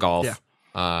Grindstone, What the Golf,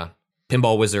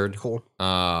 Pinball Wizard, cool,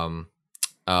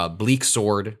 Bleak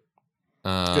Sword,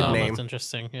 good name. That's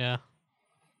interesting. Yeah.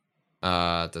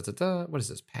 What is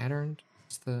this? Patterned?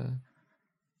 What's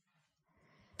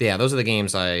yeah, those are the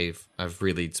games I've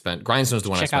really spent. Grindstone's the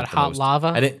one I Check spent out the Hot most. Lava.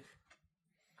 I didn't.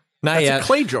 Not That's yet. a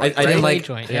clay joint. I didn't Clay like.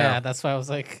 joint. Yeah, that's why I was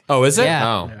like, Oh, is it?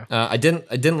 Yeah. Oh, I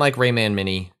didn't like Rayman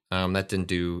Mini. That didn't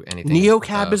do anything.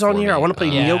 Neocab is on for here. I me. want to play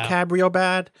Yeah. Neocab real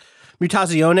bad.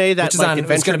 Mutazione, that Which is like on. It's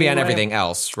adventure going to be on game, right? everything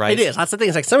else, right? It is. That's the thing.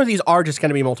 It's like some of these are just going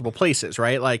to be multiple places,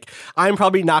 right? Like I'm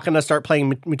probably not going to start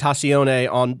playing Mutazione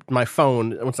on my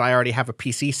phone once I already have a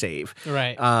PC save.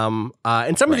 right.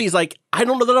 And some of these, like I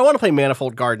don't know that I want to play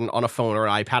Manifold Garden on a phone or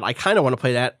an iPad. I kind of want to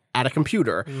play that at a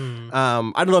computer.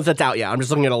 I don't know if that's out yet. I'm just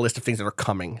looking at a list of things that are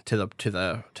coming to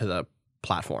the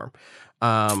platform.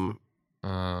 I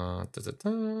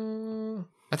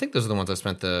think those are the ones I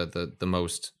spent the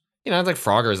most. You know, it's like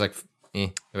Frogger is like,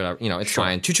 whatever. You know, it's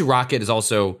fine. Choo Choo Rocket is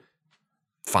also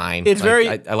fine. It's like, very-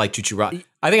 I like Choo Choo Rocket.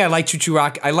 I think I like Choo Choo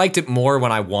Rocket. I liked it more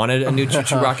when I wanted a new Choo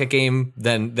Choo Rocket game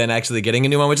than actually getting a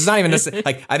new one, which is not even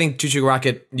like I think Choo Choo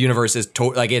Rocket universe is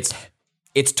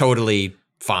it's totally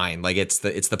fine. Like it's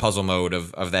the puzzle mode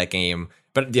of that game.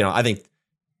 But you know, I think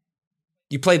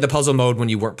you played the puzzle mode when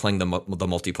you weren't playing the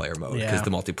multiplayer mode because Yeah.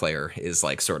 the multiplayer is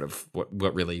like sort of what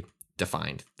really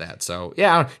defined that. So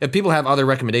yeah, if people have other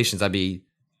recommendations, I'd be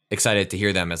excited to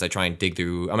hear them as I try and dig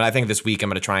through. I mean, I think this week I'm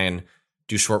going to try and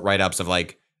do short write-ups of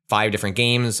like 5 different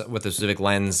games with a specific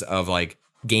lens of like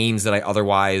games that I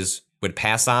otherwise would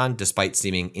pass on despite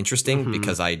seeming interesting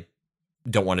because I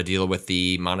don't want to deal with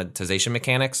the monetization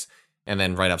mechanics, and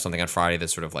then write up something on Friday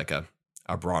that's sort of like a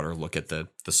broader look at the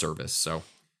service. So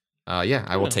yeah,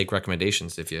 I will take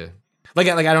recommendations if you like.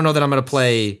 I don't know that I'm going to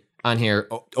play on here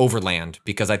Overland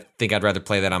because I think I'd rather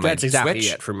play that on That's my exactly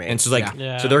Switch. it for me. And so like,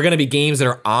 Yeah. so there are going to be games that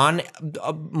are on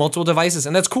multiple devices,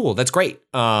 and that's cool. That's great.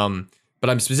 But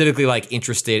I'm specifically like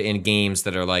interested in games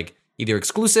that are like either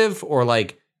exclusive or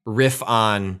like riff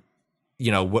on,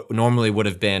 you know, what normally would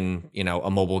have been, you know,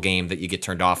 a mobile game that you get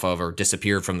turned off of or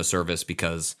disappeared from the service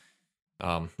because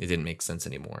it didn't make sense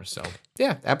anymore. So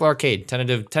yeah, Apple Arcade,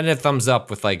 tentative thumbs up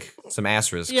with like some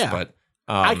asterisks. Yeah. But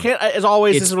I can't. As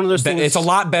always, this is one of those things. It's a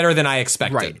lot better than I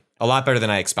expected. Right. A lot better than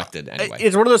I expected. Anyway,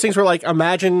 It's one of those things where, like,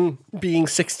 imagine being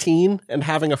 16 and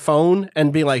having a phone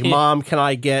and being like, "Mom, can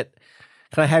I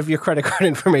have your credit card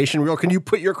information? Or can you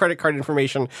put your credit card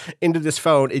information into this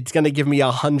phone? It's going to give me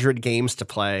 100 games to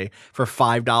play for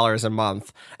 $5 a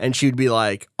month." And she'd be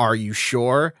like, "Are you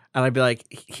sure?" And I'd be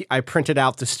like, "I printed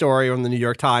out the story on the New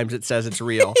York Times. It says it's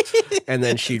real." And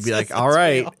then she'd be like, "All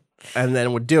right." And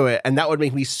then would do it, and that would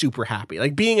make me super happy.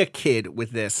 Like being a kid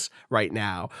with this right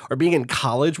now, or being in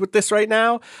college with this right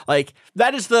now, like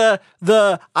that is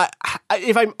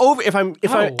if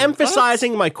I'm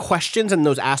emphasizing my questions and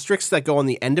those asterisks that go on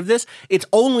the end of this, it's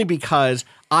only because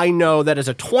I know that as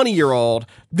a 20-year-old,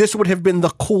 this would have been the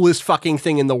coolest fucking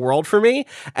thing in the world for me,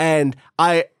 and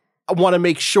I want to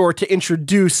make sure to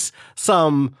introduce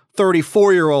some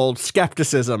 34-year-old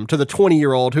skepticism to the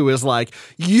 20-year-old who is like,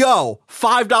 "Yo,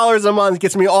 $5 a month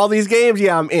gets me all these games.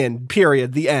 Yeah, I'm in.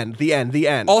 Period. The end. The end. The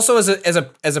end." also as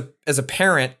a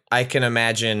parent, I can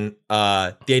imagine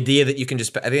the idea that you can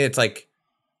just. I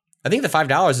think the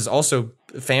 $5 is also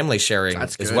family sharing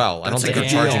That's as good. well. I don't That's a think they're good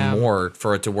charging deal. more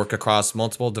for it to work across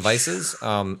multiple devices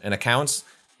and accounts.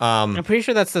 I'm pretty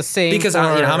sure that's the same Because for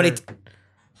how many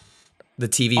the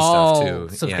TV all stuff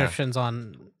too. subscriptions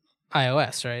on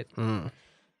iOS, right?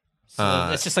 So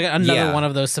Uh, it's just like another yeah. one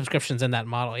of those subscriptions in that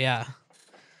model. Yeah.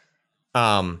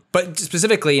 But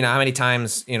specifically, you know, how many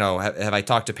times, you know, have I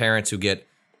talked to parents who get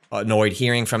annoyed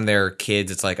hearing from their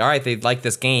kids? It's like, all right, they like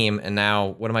this game, and now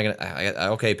what am I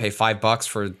gonna? Okay, pay $5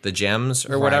 for the gems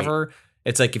or whatever.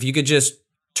 It's like if you could just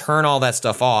turn all that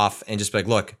stuff off and just be like,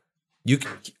 look,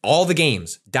 all the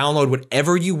games, download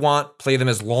whatever you want, play them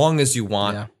as long as you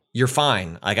want. Yeah. You're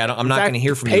fine. Like I'm not going to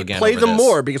hear from you again. Play over them this.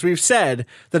 more because we've said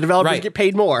the developers Right. get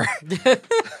paid more.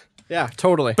 Yeah,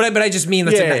 totally. But I just mean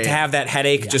Yeah. to have that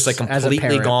headache just like as a completely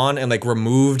parent. gone and like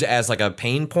removed as like a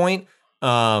pain point.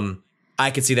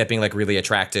 I could see that being like really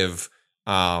attractive.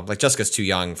 Like Jessica's too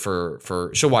young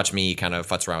for she'll watch me kind of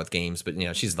futz around with games, but you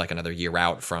know, she's like another year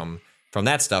out from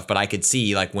that stuff. But I could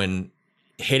see like when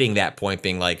hitting that point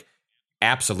being like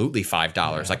absolutely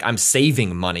 $5. Like I'm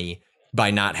saving money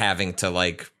by not having to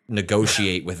like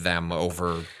negotiate with them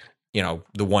over, you know,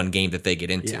 the one game that they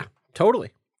get into. Yeah,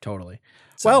 totally.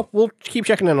 Well, we'll keep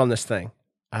checking in on this thing.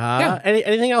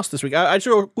 Anything else this week? I just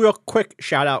do a real quick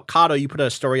shout out. Kato, you put a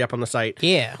story up on the site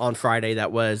on Friday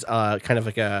that was kind of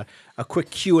like a quick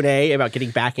Q&A about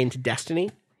getting back into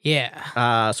Destiny.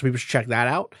 Yeah. So people should check that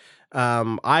out.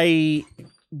 I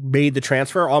made the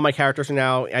transfer. All my characters are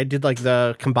now, I did like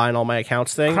the combine all my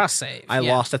accounts thing. Cross save. I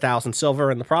lost 1,000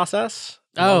 silver in the process.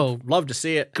 Oh. Love to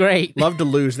see it. Great. Love to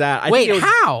lose that. I Wait, think it was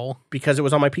how? because it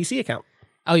was on my PC account.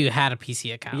 Oh, you had a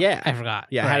PC account. Yeah. I forgot.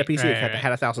 Yeah, I had a PC account that had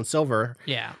 1,000 silver.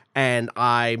 Yeah. And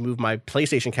I moved my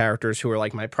PlayStation characters, who are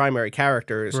like my primary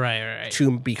characters, Right.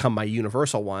 to become my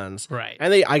universal ones. Right.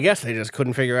 And I guess they just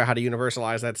couldn't figure out how to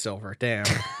universalize that silver. Damn.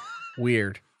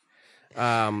 Weird.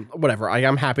 Whatever.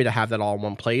 I'm happy to have that all in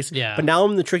one place. Yeah. But now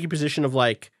I'm in the tricky position of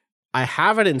like, I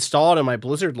have it installed in my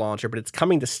Blizzard launcher, but it's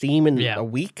coming to Steam in a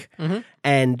week. Mhm.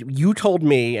 And you told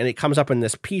me, and it comes up in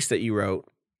this piece that you wrote,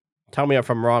 tell me if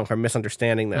I'm wrong, if I'm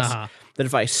misunderstanding this, that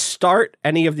if I start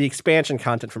any of the expansion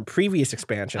content from previous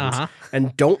expansions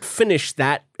and don't finish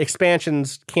that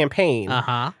expansion's campaign,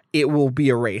 it will be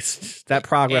erased. That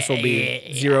progress will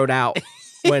be zeroed out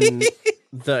when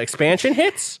the expansion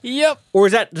hits? Yep. Or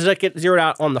does that get zeroed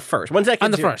out on the first? When's that get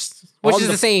On the first, which is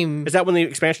the same. Is that when the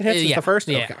expansion hits? Is the first?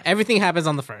 Yeah. Okay. Everything happens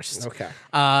on the first. Okay.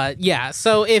 Yeah.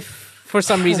 So if for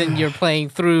some reason you're playing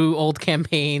through old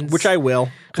campaigns, Which I will,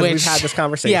 because we've had this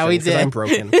conversation. Yeah, we 'cause did. I'm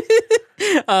broken.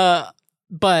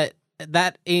 But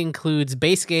that includes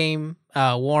base game,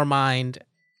 Warmind,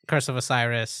 Curse of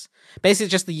Osiris, basically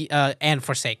just the and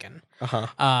Forsaken.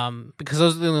 Because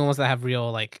those are the only ones that have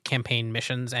real like campaign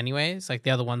missions, anyways. Like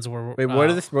the other ones were. Wait,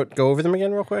 go over them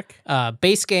again, real quick.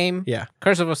 Base game, Yeah.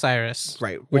 Curse of Osiris,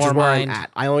 Right, which is where I'm Warmind.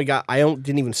 at. I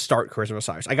didn't even start Curse of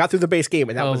Osiris. I got through the base game,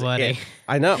 and that Oh, was buddy. it.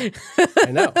 I know.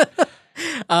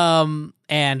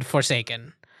 And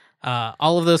Forsaken.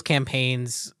 All of those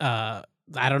campaigns, I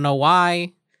don't know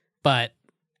why, but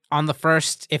on the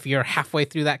first, if you're halfway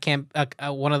through that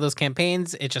one of those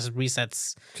campaigns, it just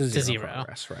resets to zero.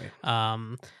 Progress, right.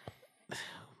 I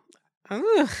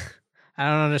don't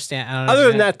understand. Other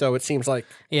than that, though, it seems like.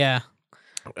 Yeah.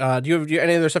 Do you have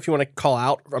any other stuff you want to call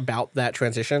out about that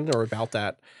transition or about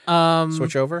that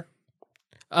switch over?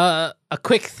 A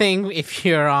quick thing if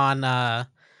you're on. I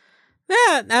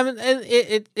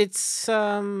mean, it's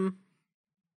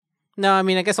No, I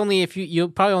mean, I guess only if you'll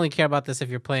probably only care about this if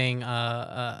you're playing,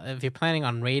 if you're planning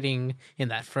on raiding in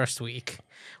that first week,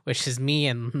 which is me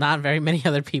and not very many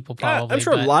other people probably. I'm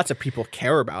sure but lots of people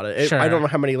care about it. Sure. I don't know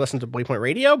how many listen to Waypoint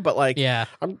Radio, but like, Yeah.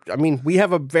 I mean, we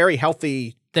have a very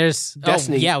healthy There's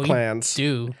Destiny we clans.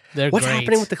 do. They're What's great.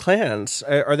 happening with the clans?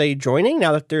 Are they joining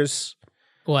now that there's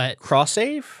what? cross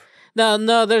save?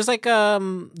 No. There's like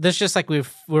there's just like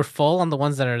we're full on the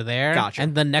ones that are there. Gotcha.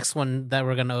 And the next one that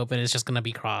we're gonna open is just gonna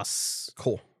be cross.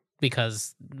 Cool.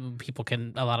 Because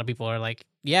a lot of people are like,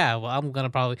 yeah, well, I'm gonna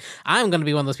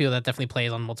be one of those people that definitely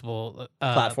plays on multiple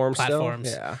Platforms.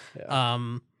 platforms. Still?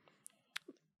 Yeah.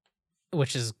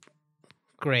 Which is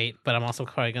great, but I'm also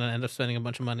probably gonna end up spending a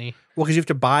bunch of money. Well, because you have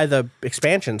to buy the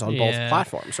expansions on both Yeah.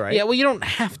 platforms, right? Yeah, well, you don't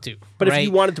have to. But right? if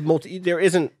you wanted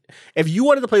to if you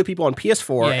wanted to play with people on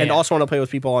PS4 Yeah, and yeah. also want to play with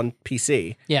people on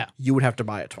PC, yeah, you would have to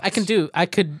buy it twice. I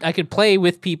could play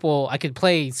with people. I could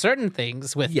play certain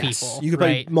things with Yes, people. you could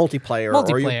right? play multiplayer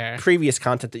or your Multiplayer. previous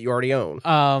content that you already own.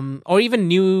 Or even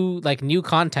new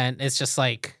content. It's just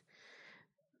like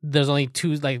there's only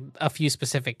a few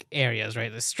specific areas,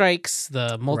 right? The strikes,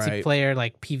 the multiplayer,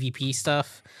 like PvP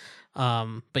stuff.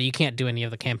 But you can't do any of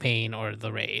the campaign or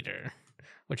the raid,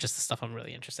 which is the stuff I'm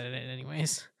really interested in,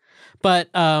 anyways. But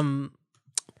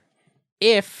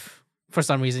if for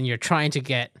some reason you're trying to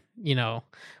get,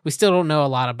 we still don't know a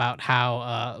lot about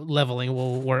how leveling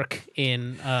will work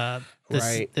in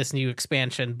this new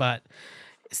expansion, but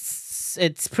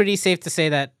it's pretty safe to say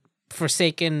that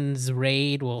Forsaken's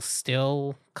raid will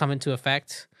still come into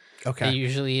effect. Okay.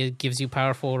 It gives you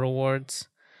powerful rewards.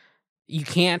 You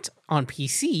can't on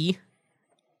PC.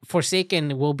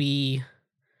 Forsaken will be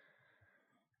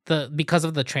because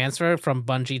of the transfer from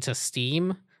Bungie to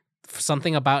Steam.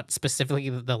 Something about specifically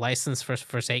the license for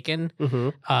Forsaken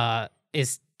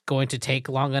is going to take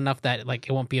long enough that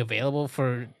it won't be available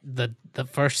for the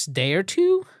first day or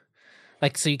two.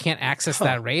 So you can't access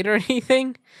that raid or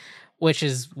anything. Which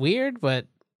is weird, but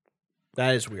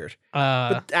that is weird.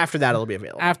 But after that, it'll be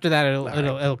available. After that,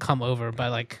 it'll come over.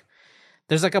 But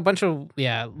there's a bunch of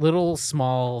little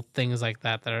small things like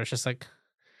that are just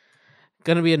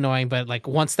gonna be annoying. But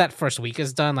once that first week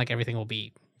is done, everything will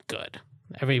be good.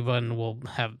 Everything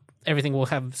will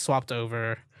have swapped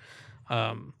over.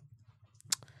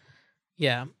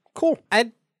 Yeah, cool.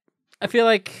 I feel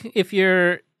like if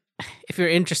you're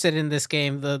interested in this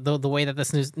game, the way that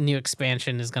this new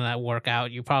expansion is gonna work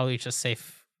out, you're probably just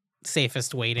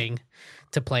safest waiting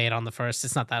to play it on the first.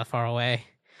 It's not that far away.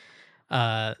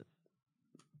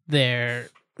 The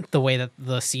way that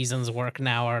the seasons work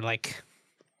now are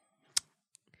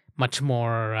much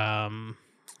more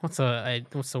what's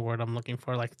the word I'm looking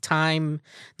for? Not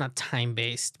time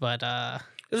based, but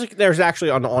There's actually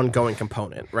an ongoing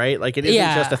component, right? Like it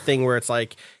isn't just a thing where it's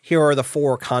like, here are the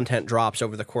 4 content drops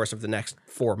over the course of the next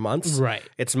 4 months. Right.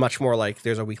 It's much more like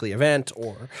there's a weekly event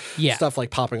or stuff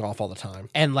like popping off all the time.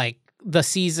 And like the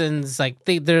seasons, like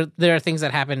there are things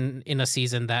that happen in a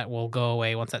season that will go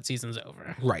away once that season's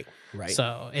over. Right.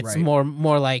 So it's more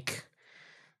like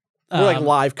more like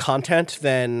live content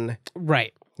than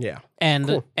Yeah. And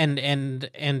cool. and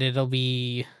it'll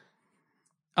be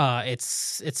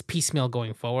it's piecemeal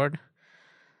going forward.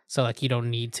 So like you don't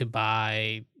need to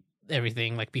buy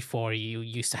everything like before. You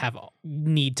used to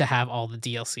need to have all the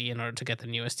DLC in order to get the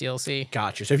newest DLC.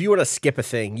 Gotcha. So if you want to skip a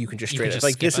thing, you can just straight up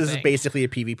like this is basically a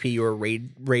PvP or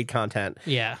raid content.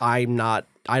 Yeah. I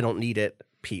don't need it.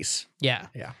 Peace. Yeah.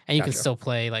 Yeah. And you can still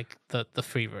play like the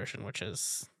free version, which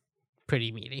is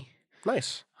pretty meaty.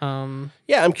 Nice.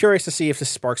 Yeah, I'm curious to see if this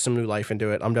sparks some new life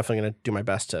into it. I'm definitely going to do my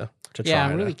best to try. Yeah,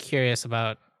 I'm really curious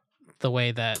about the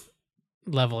way that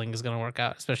leveling is going to work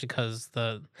out, especially because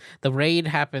the raid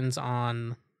happens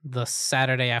on the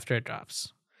Saturday after it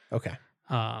drops. Okay.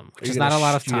 Which is not a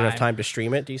lot of time. Do you have time to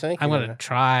stream it, do you think? I'm going to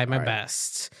try my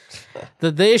best.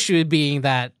 The issue being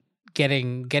that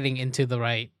getting into the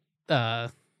right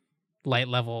light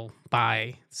level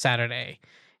by Saturday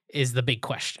is the big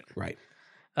question. Right.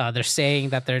 They're saying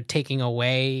that they're taking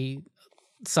away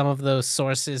some of those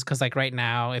sources because, like, right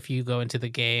now, if you go into the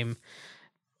game,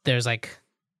 there's like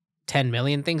 10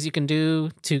 million things you can do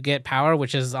to get power,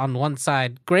 which is on one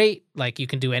side great. Like, you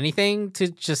can do anything to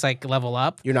just like level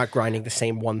up. You're not grinding the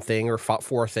same one thing or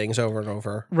 4 things over and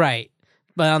over. Right.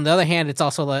 But on the other hand, it's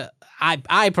also like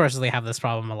I personally have this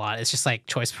problem a lot. It's just like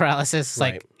choice paralysis. It's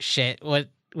like, shit,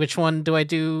 which one do I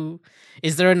do?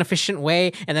 Is there an efficient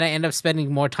way? And then I end up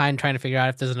spending more time trying to figure out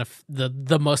if there's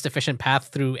the most efficient path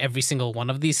through every single one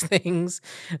of these things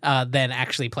than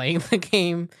actually playing the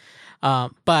game.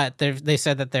 But they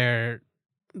said that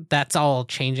that's all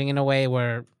changing in a way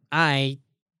where I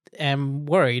am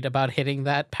worried about hitting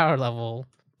that power level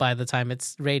by the time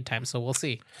it's raid time. So we'll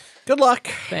see. Good luck.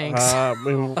 Thanks.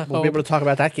 We'll be able to talk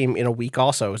about that game in a week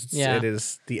also. It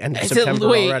is the end of September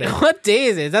already. What day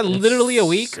is it? Is that literally a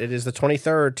week? It is the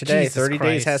 23rd today. Jesus 30 days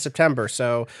Christ. has September.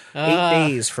 So 8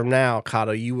 days from now,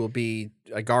 Kato, you will be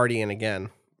a guardian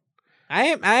again. I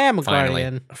am a Finally.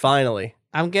 guardian. Finally.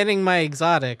 I'm getting my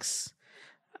exotics.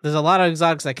 There's a lot of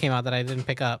exotics that came out that I didn't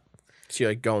pick up. So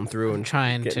you're like going through and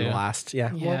trying getting to. the last.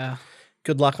 Yeah. Yeah. Well,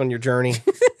 good luck on your journey.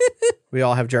 We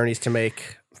all have journeys to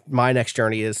make. My next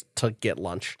journey is to get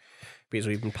lunch because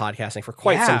we've been podcasting for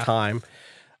quite some time.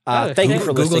 Thank you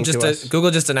for listening to us. Google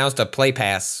just announced a Play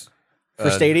Pass for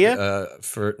Stadia.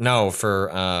 For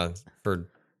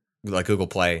like Google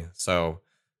Play. So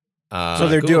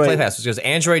they're Google doing Play Pass, which gives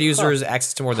Android users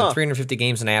access to more than 350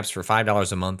 games and apps for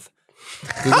 $5 a month.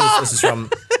 This is from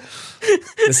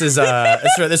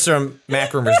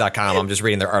macrumors.com. I'm just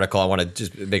reading their article. I want to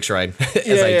just make sure I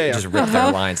just rip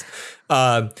their lines.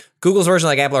 Google's version,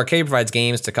 like Apple Arcade, provides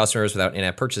games to customers without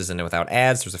in-app purchases and without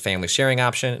ads. There's a family sharing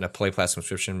option and a Play Pass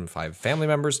subscription with 5 family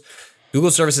members.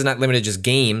 Google's service is not limited to just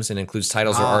games and includes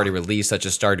titles that are already released, such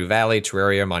as Stardew Valley,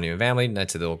 Terraria, Monument Valley,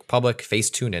 Knights of the Old Republic,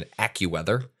 Facetune, and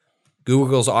AccuWeather.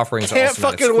 Google's offerings are Can't also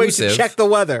not fucking wait to exclusive, check the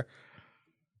weather.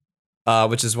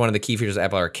 which is one of the key features of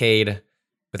Apple Arcade.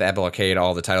 With Apple Arcade,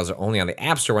 all the titles are only on the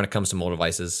App Store when it comes to mobile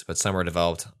devices, but some are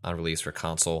developed on release for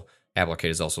console. Apple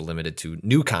Arcade is also limited to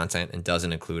new content and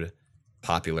doesn't include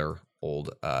popular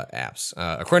old apps.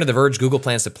 According to The Verge, Google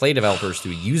plans to play developers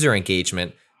through user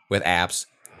engagement with apps,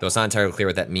 though it's not entirely clear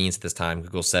what that means at this time.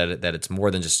 Google said that it's more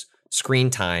than just screen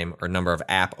time or number of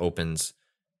app opens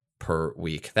per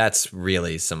week. That's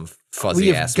really some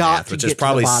fuzzy ass math, which is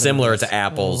probably similar to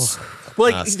Apple's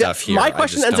stuff here. My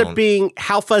question ends up being,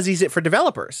 how fuzzy is it for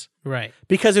developers? Right.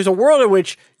 Because there's a world in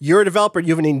which you're a developer, you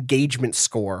have an engagement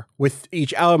score with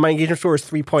each. Oh, my engagement score is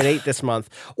 3.8 this month.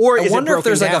 Or is it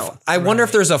broken down? I wonder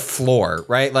if there's a floor,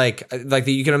 right? Like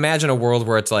you can imagine a world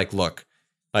where it's like, look,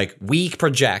 like we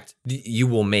project you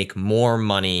will make more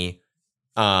money.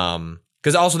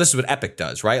 Because also this is what Epic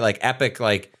does, right? Like Epic,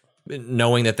 like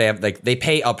knowing that they have like they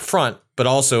pay up front, but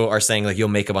also are saying like you'll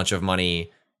make a bunch of money,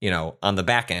 on the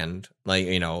back end,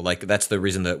 like that's the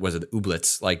reason that was the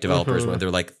Ooblets like developers when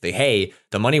they're like the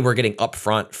money we're getting up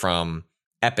front from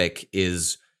Epic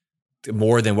is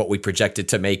more than what we projected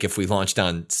to make if we launched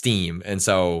on Steam, and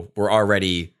so we're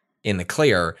already in the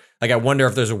clear. Like I wonder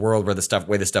if there's a world where the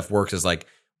way this stuff works is like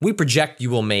we project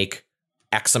you will make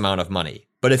X amount of money,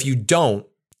 but if you don't,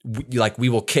 we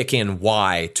will kick in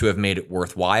Y to have made it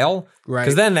worthwhile, right?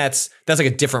 Because then that's like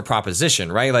a different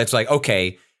proposition, right? Like it's like,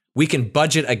 okay, we can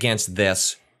budget against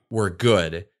this, we're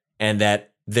good. And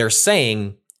that they're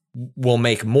saying will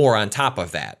make more on top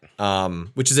of that,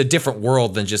 which is a different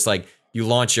world than just like you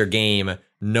launch your game,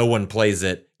 no one plays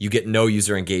it, you get no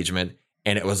user engagement,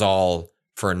 and it was all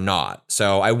for naught.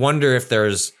 So I wonder if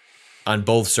there's on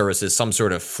both services some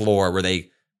sort of floor where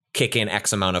they kick in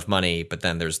X amount of money, but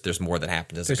then there's more that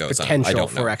happens as it goes on. There's potential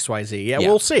for XYZ. Yeah,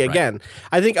 we'll see. Again,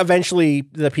 I think eventually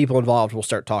the people involved will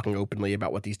start talking openly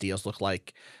about what these deals look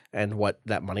like and what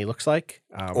that money looks like.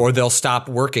 Or they'll stop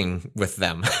working with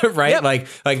them, right? Yep.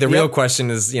 Like the real question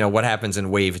is, what happens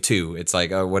in Wave 2? It's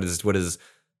like, what is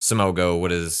Simogo?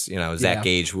 What is, Zach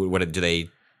Gage? What do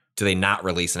they not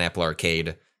release an Apple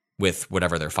Arcade with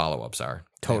whatever their follow-ups are?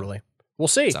 Totally. We'll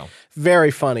see. So.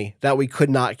 Very funny that we could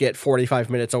not get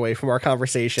 45 minutes away from our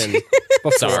conversation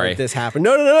before this happened.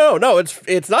 No.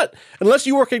 It's not. Unless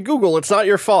you work at Google, it's not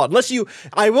your fault.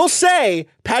 I will say,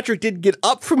 Patrick did get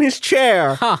up from his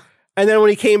chair. Huh. And then when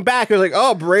he came back, he was like,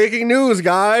 "Oh, breaking news,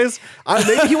 guys!"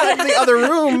 Maybe he went to the other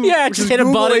room. Yeah, which just is hit a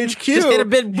Google button. HQ. Just hit a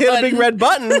big red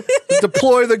button.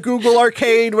 Deploy the Google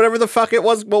Arcade, whatever the fuck it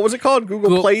was. What was it called?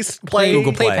 Google Play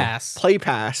Pass. Play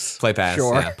Pass.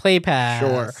 Sure. Yeah. Play Pass.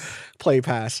 Sure. Play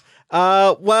Pass.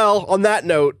 Well, on that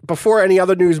note, before any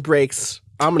other news breaks,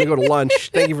 I'm going to go to lunch.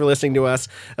 Thank you for listening to us.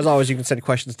 As always, you can send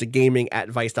questions to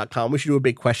gaming@vice.com. We should do a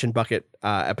big question bucket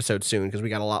episode soon because we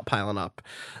got a lot piling up.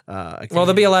 Well,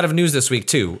 there'll be a lot of news this week,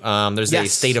 too. There's a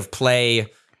state of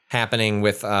play happening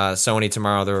with Sony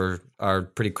tomorrow. There are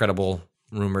pretty credible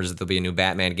rumors that there'll be a new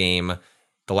Batman game.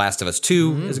 The Last of Us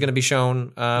 2 is going to be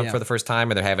shown for the first time,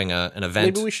 or they're having an event.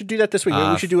 Maybe we should do that this week. Maybe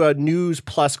we should do a news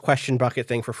plus question bucket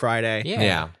thing for Friday.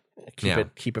 Yeah.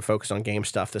 Keep it focused on game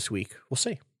stuff this week. We'll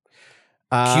see.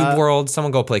 Cube World.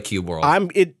 Someone go play Cube World.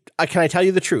 Can I tell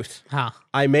you the truth? Huh.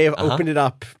 I may have opened it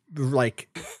up like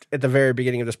at the very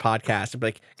beginning of this podcast. I'm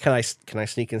like, can I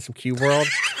sneak in some Cube World?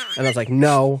 And I was like,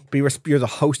 no. You're the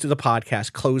host of the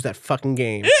podcast. Close that fucking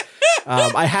game.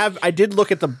 I did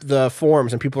look at the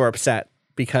forums and people are upset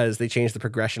because they changed the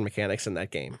progression mechanics in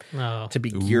that game to be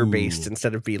gear-based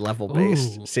instead of be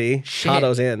level-based. See?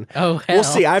 Shadow's in. Oh, hell. We'll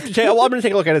see. I'm going to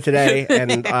take a look at it today,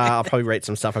 and I'll probably write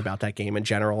some stuff about that game in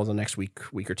general in the next week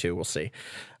or two. We'll see.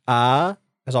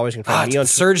 As always, you can find me on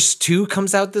Surge 2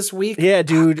 comes out this week? Yeah,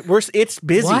 dude. It's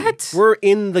busy. What? We're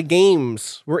in the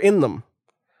games. We're in them.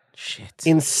 Shit.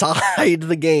 Inside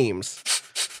the games.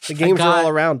 The games are all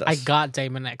around us. I got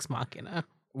Daemon X Machina.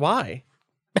 Why?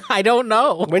 I don't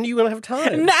know. When are you going to have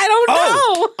time? I don't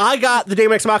know. I got the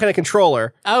Daemon X Machina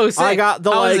controller. Oh, sick. I got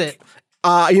the How is it?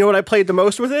 You know what I played the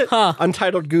most with it?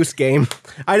 Untitled Goose Game.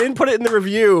 I didn't put it in the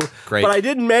review, Great. but I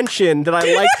did mention that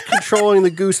I liked controlling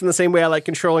the goose in the same way I like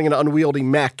controlling an unwieldy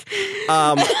mech.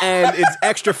 And it's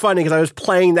extra funny because I was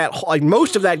playing that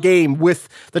most of that game with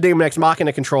the Daemon X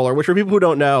Machina controller, which for people who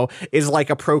don't know is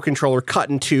like a pro controller cut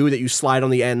in two that you slide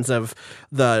on the ends of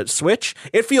the Switch.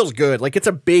 It feels good. Like it's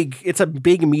a big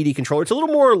meaty controller. It's a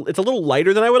little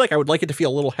lighter than I would like. I would like it to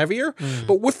feel a little heavier,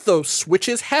 but with those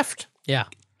switches heft. Yeah.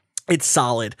 It's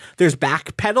solid. There's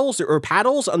back pedals or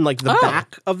paddles on like the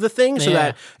back of the thing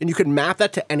and you can map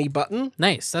that to any button.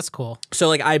 Nice. That's cool. So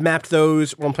like I mapped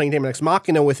those when I'm playing Daemon X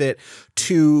Machina with it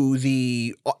to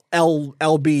the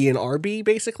LB and RB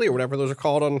basically, or whatever those are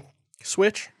called on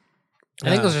Switch. I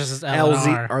think those are just L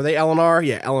and R. Are they L and R?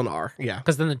 Yeah, L and R. Yeah.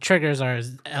 Because then the triggers are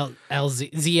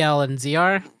ZL and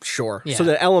ZR. Sure. Yeah. So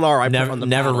the L and R I put on the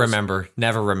never paddles.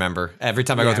 remember. Every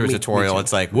time I go through a me tutorial, too.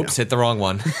 it's like, whoops, hit the wrong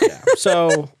one.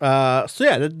 So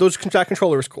that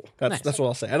controller is cool. That's what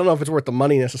I'll say. I don't know if it's worth the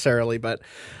money necessarily, but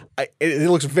it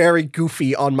looks very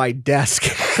goofy on my desk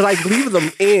because I leave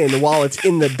them in while it's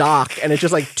in the dock, and it's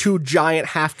just like two giant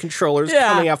half controllers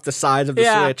coming off the sides of the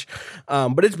Switch.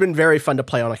 But it's been very fun to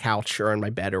play on a couch or in my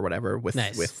bed or whatever with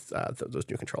those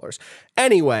new controllers.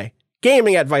 Anyway.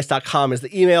 Gaming@vice.com is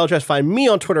the email address. Find me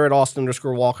on Twitter at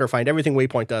Austin_Walker. Find everything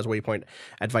Waypoint does,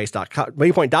 Waypoint@vice.com,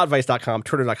 Waypoint.vice.com,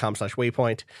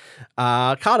 Twitter.com/Waypoint.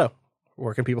 Kato,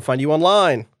 where can people find you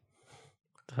online?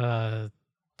 Fucking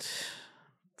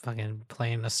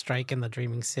playing a strike in the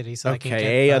Dreaming City so I can get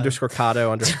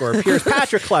 _Kato_ Pierce.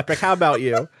 Patrick Klepek, how about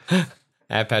you?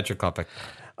 At Patrick Klepek.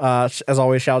 As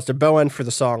always, shouts to Bowen for the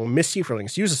song Miss You, for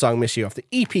links to use the song Miss You off the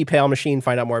EP Pale Machine.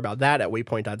 Find out more about that at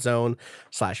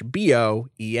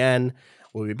waypoint.zone/BOEN.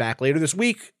 We'll be back later this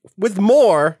week with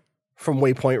more from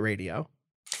Waypoint Radio.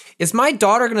 Is my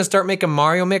daughter going to start making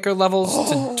Mario Maker levels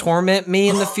to torment me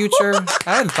in the future?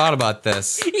 I hadn't thought about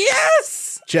this.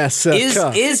 Yes! Jessica. Is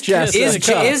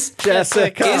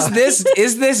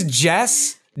this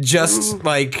Jess just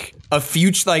like a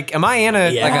future, like, am I in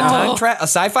a time a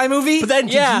sci-fi movie? But then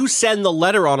did you send the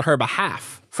letter on her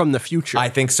behalf from the future? I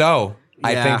think so.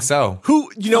 I think so.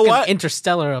 Who, you know Fucking what?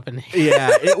 Interstellar up in here. Yeah,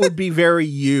 it would be very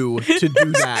you to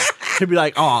do that. To be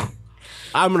like, oh,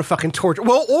 I'm going to fucking torture.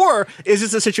 Well, or is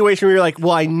this a situation where you're like,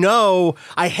 well,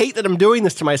 I hate that I'm doing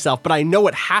this to myself, but I know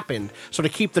it happened. So to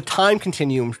keep the time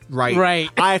continuum right,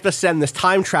 I have to send this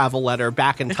time travel letter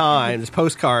back in time, this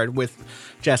postcard with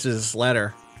Jess's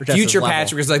letter. Future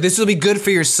Patrick is like, this will be good for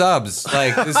your subs.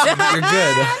 Like, you're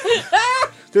good.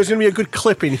 There's going to be a good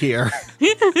clip in here.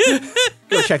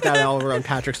 Go check that out over on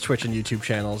Patrick's Twitch and YouTube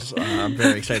channels. I'm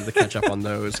very excited to catch up on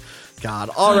those.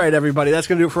 God. All right, everybody. That's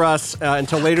going to do it for us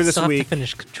until later this week. Have to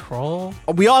finish Control.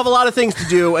 We all have a lot of things to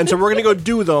do, and so we're going to go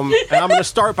do them. And I'm going to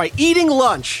start by eating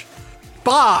lunch.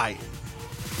 Bye.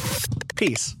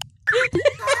 Peace.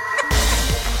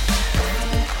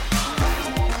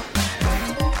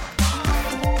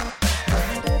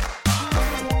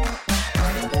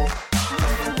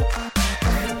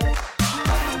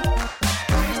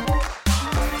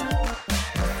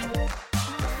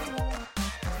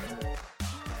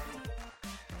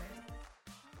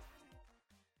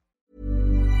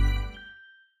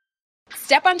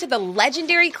 Step onto the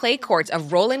legendary clay courts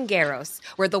of Roland Garros,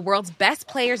 where the world's best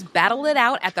players battle it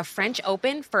out at the French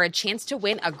Open for a chance to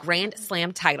win a Grand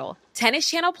Slam title. Tennis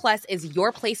Channel Plus is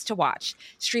your place to watch.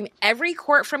 Stream every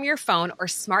court from your phone or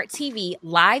smart TV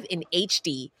live in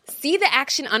HD. See the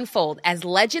action unfold as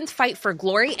legends fight for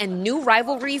glory and new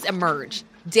rivalries emerge.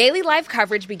 Daily live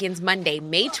coverage begins Monday,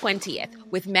 May 20th,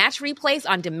 with match replays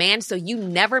on demand so you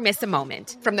never miss a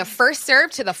moment. From the first serve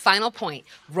to the final point,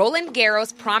 Roland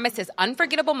Garros promises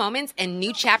unforgettable moments and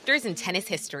new chapters in tennis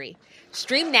history.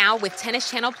 Stream now with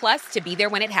Tennis Channel Plus to be there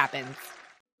when it happens.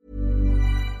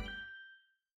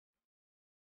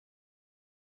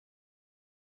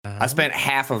 I spent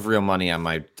half of real money on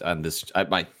this.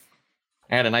 I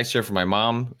had a nice chair for my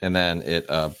mom, and then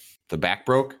the back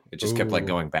broke. It just kept like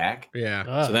going back.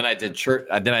 Yeah. So then I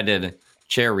did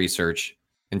chair research,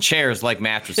 and chairs like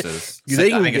mattresses. I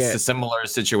think it's a similar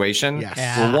situation. Yes.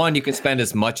 Yeah. Well, one, you can spend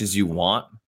as much as you want,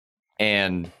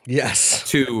 and Yes.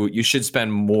 two, you should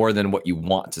spend more than what you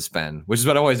want to spend, which is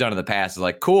what I've always done in the past. Is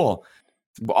like, cool,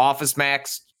 Office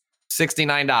Max,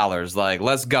 $69. Like,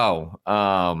 let's go.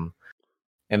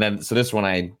 And then so this one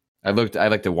I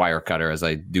like the wire cutter as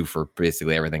I do for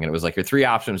basically everything, and it was like your three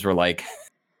options were like,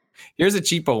 here's a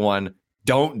cheapo one.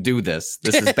 Don't do this.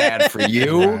 This is bad for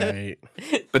you. Right.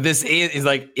 But this is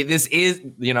like,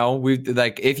 we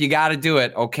like, if you got to do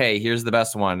it, okay, here's the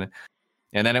best one.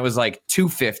 And then it was like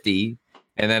 $250,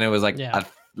 and then it was like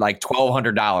like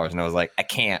 $1,200, and I was like, I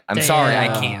can't. I'm sorry,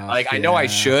 I can't. Like, I know I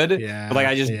should, but like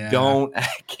I just don't. I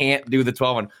can't do the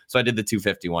 12 one. So I did the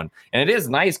 250 one, and it is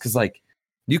nice because like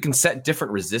you can set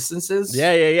different resistances.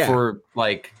 For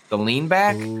like the lean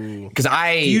back. Because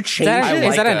do you change it?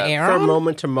 Is that an Aeron? From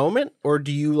moment to moment, or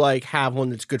do you like have one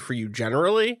that's good for you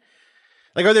generally?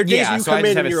 Like, are there days you come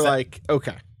in and you're like,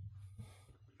 okay.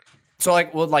 So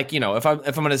like, well, like, if I'm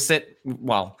gonna sit,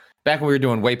 well, back when we were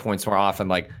doing waypoints more often,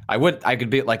 like I could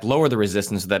be like lower the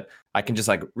resistance so that I can just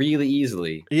like really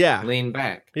easily lean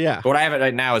back. Yeah. But what I have it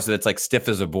right now is that it's like stiff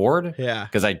as a board. Yeah.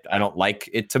 Because I don't like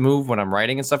it to move when I'm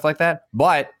writing and stuff like that.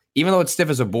 But even though it's stiff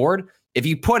as a board, if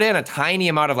you put in a tiny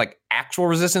amount of like actual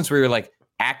resistance where you're like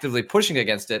actively pushing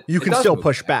against it, you can still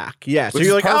push back. Yeah. So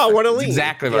you're like, perfect. oh, I want to lean. That's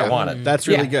exactly what I wanted. That's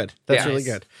really good. That's really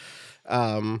good.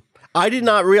 I did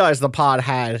not realize the pod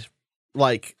had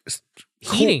like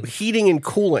heating and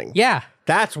cooling. Yeah.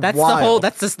 That's wild. the whole.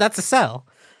 That's a sell.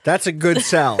 That's a good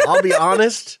sell. I'll be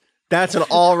honest. That's an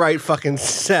all right fucking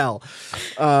sell.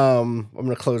 I'm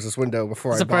gonna close this window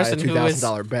before I buy a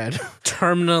 $2,000 bed.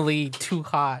 Terminally too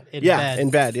hot in bed.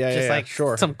 In bed. Yeah, just like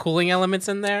sure. Some cooling elements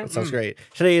in there. That sounds great.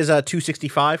 Today is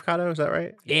 265, Kato. Is that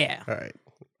right? Yeah.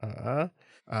 All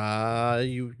right.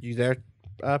 You there,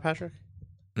 Patrick?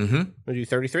 Mm-hmm. Want to do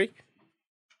 33?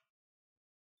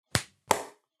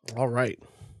 All right.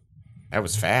 That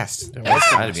was fast. I was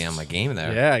trying to be on my game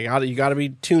there. Yeah, you got to be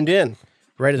tuned in,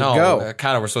 ready to go.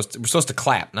 Kind of. We're supposed to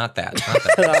clap, not that.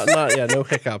 No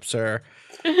hiccups, sir.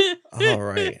 All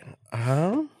right.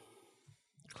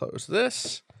 Close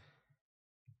this.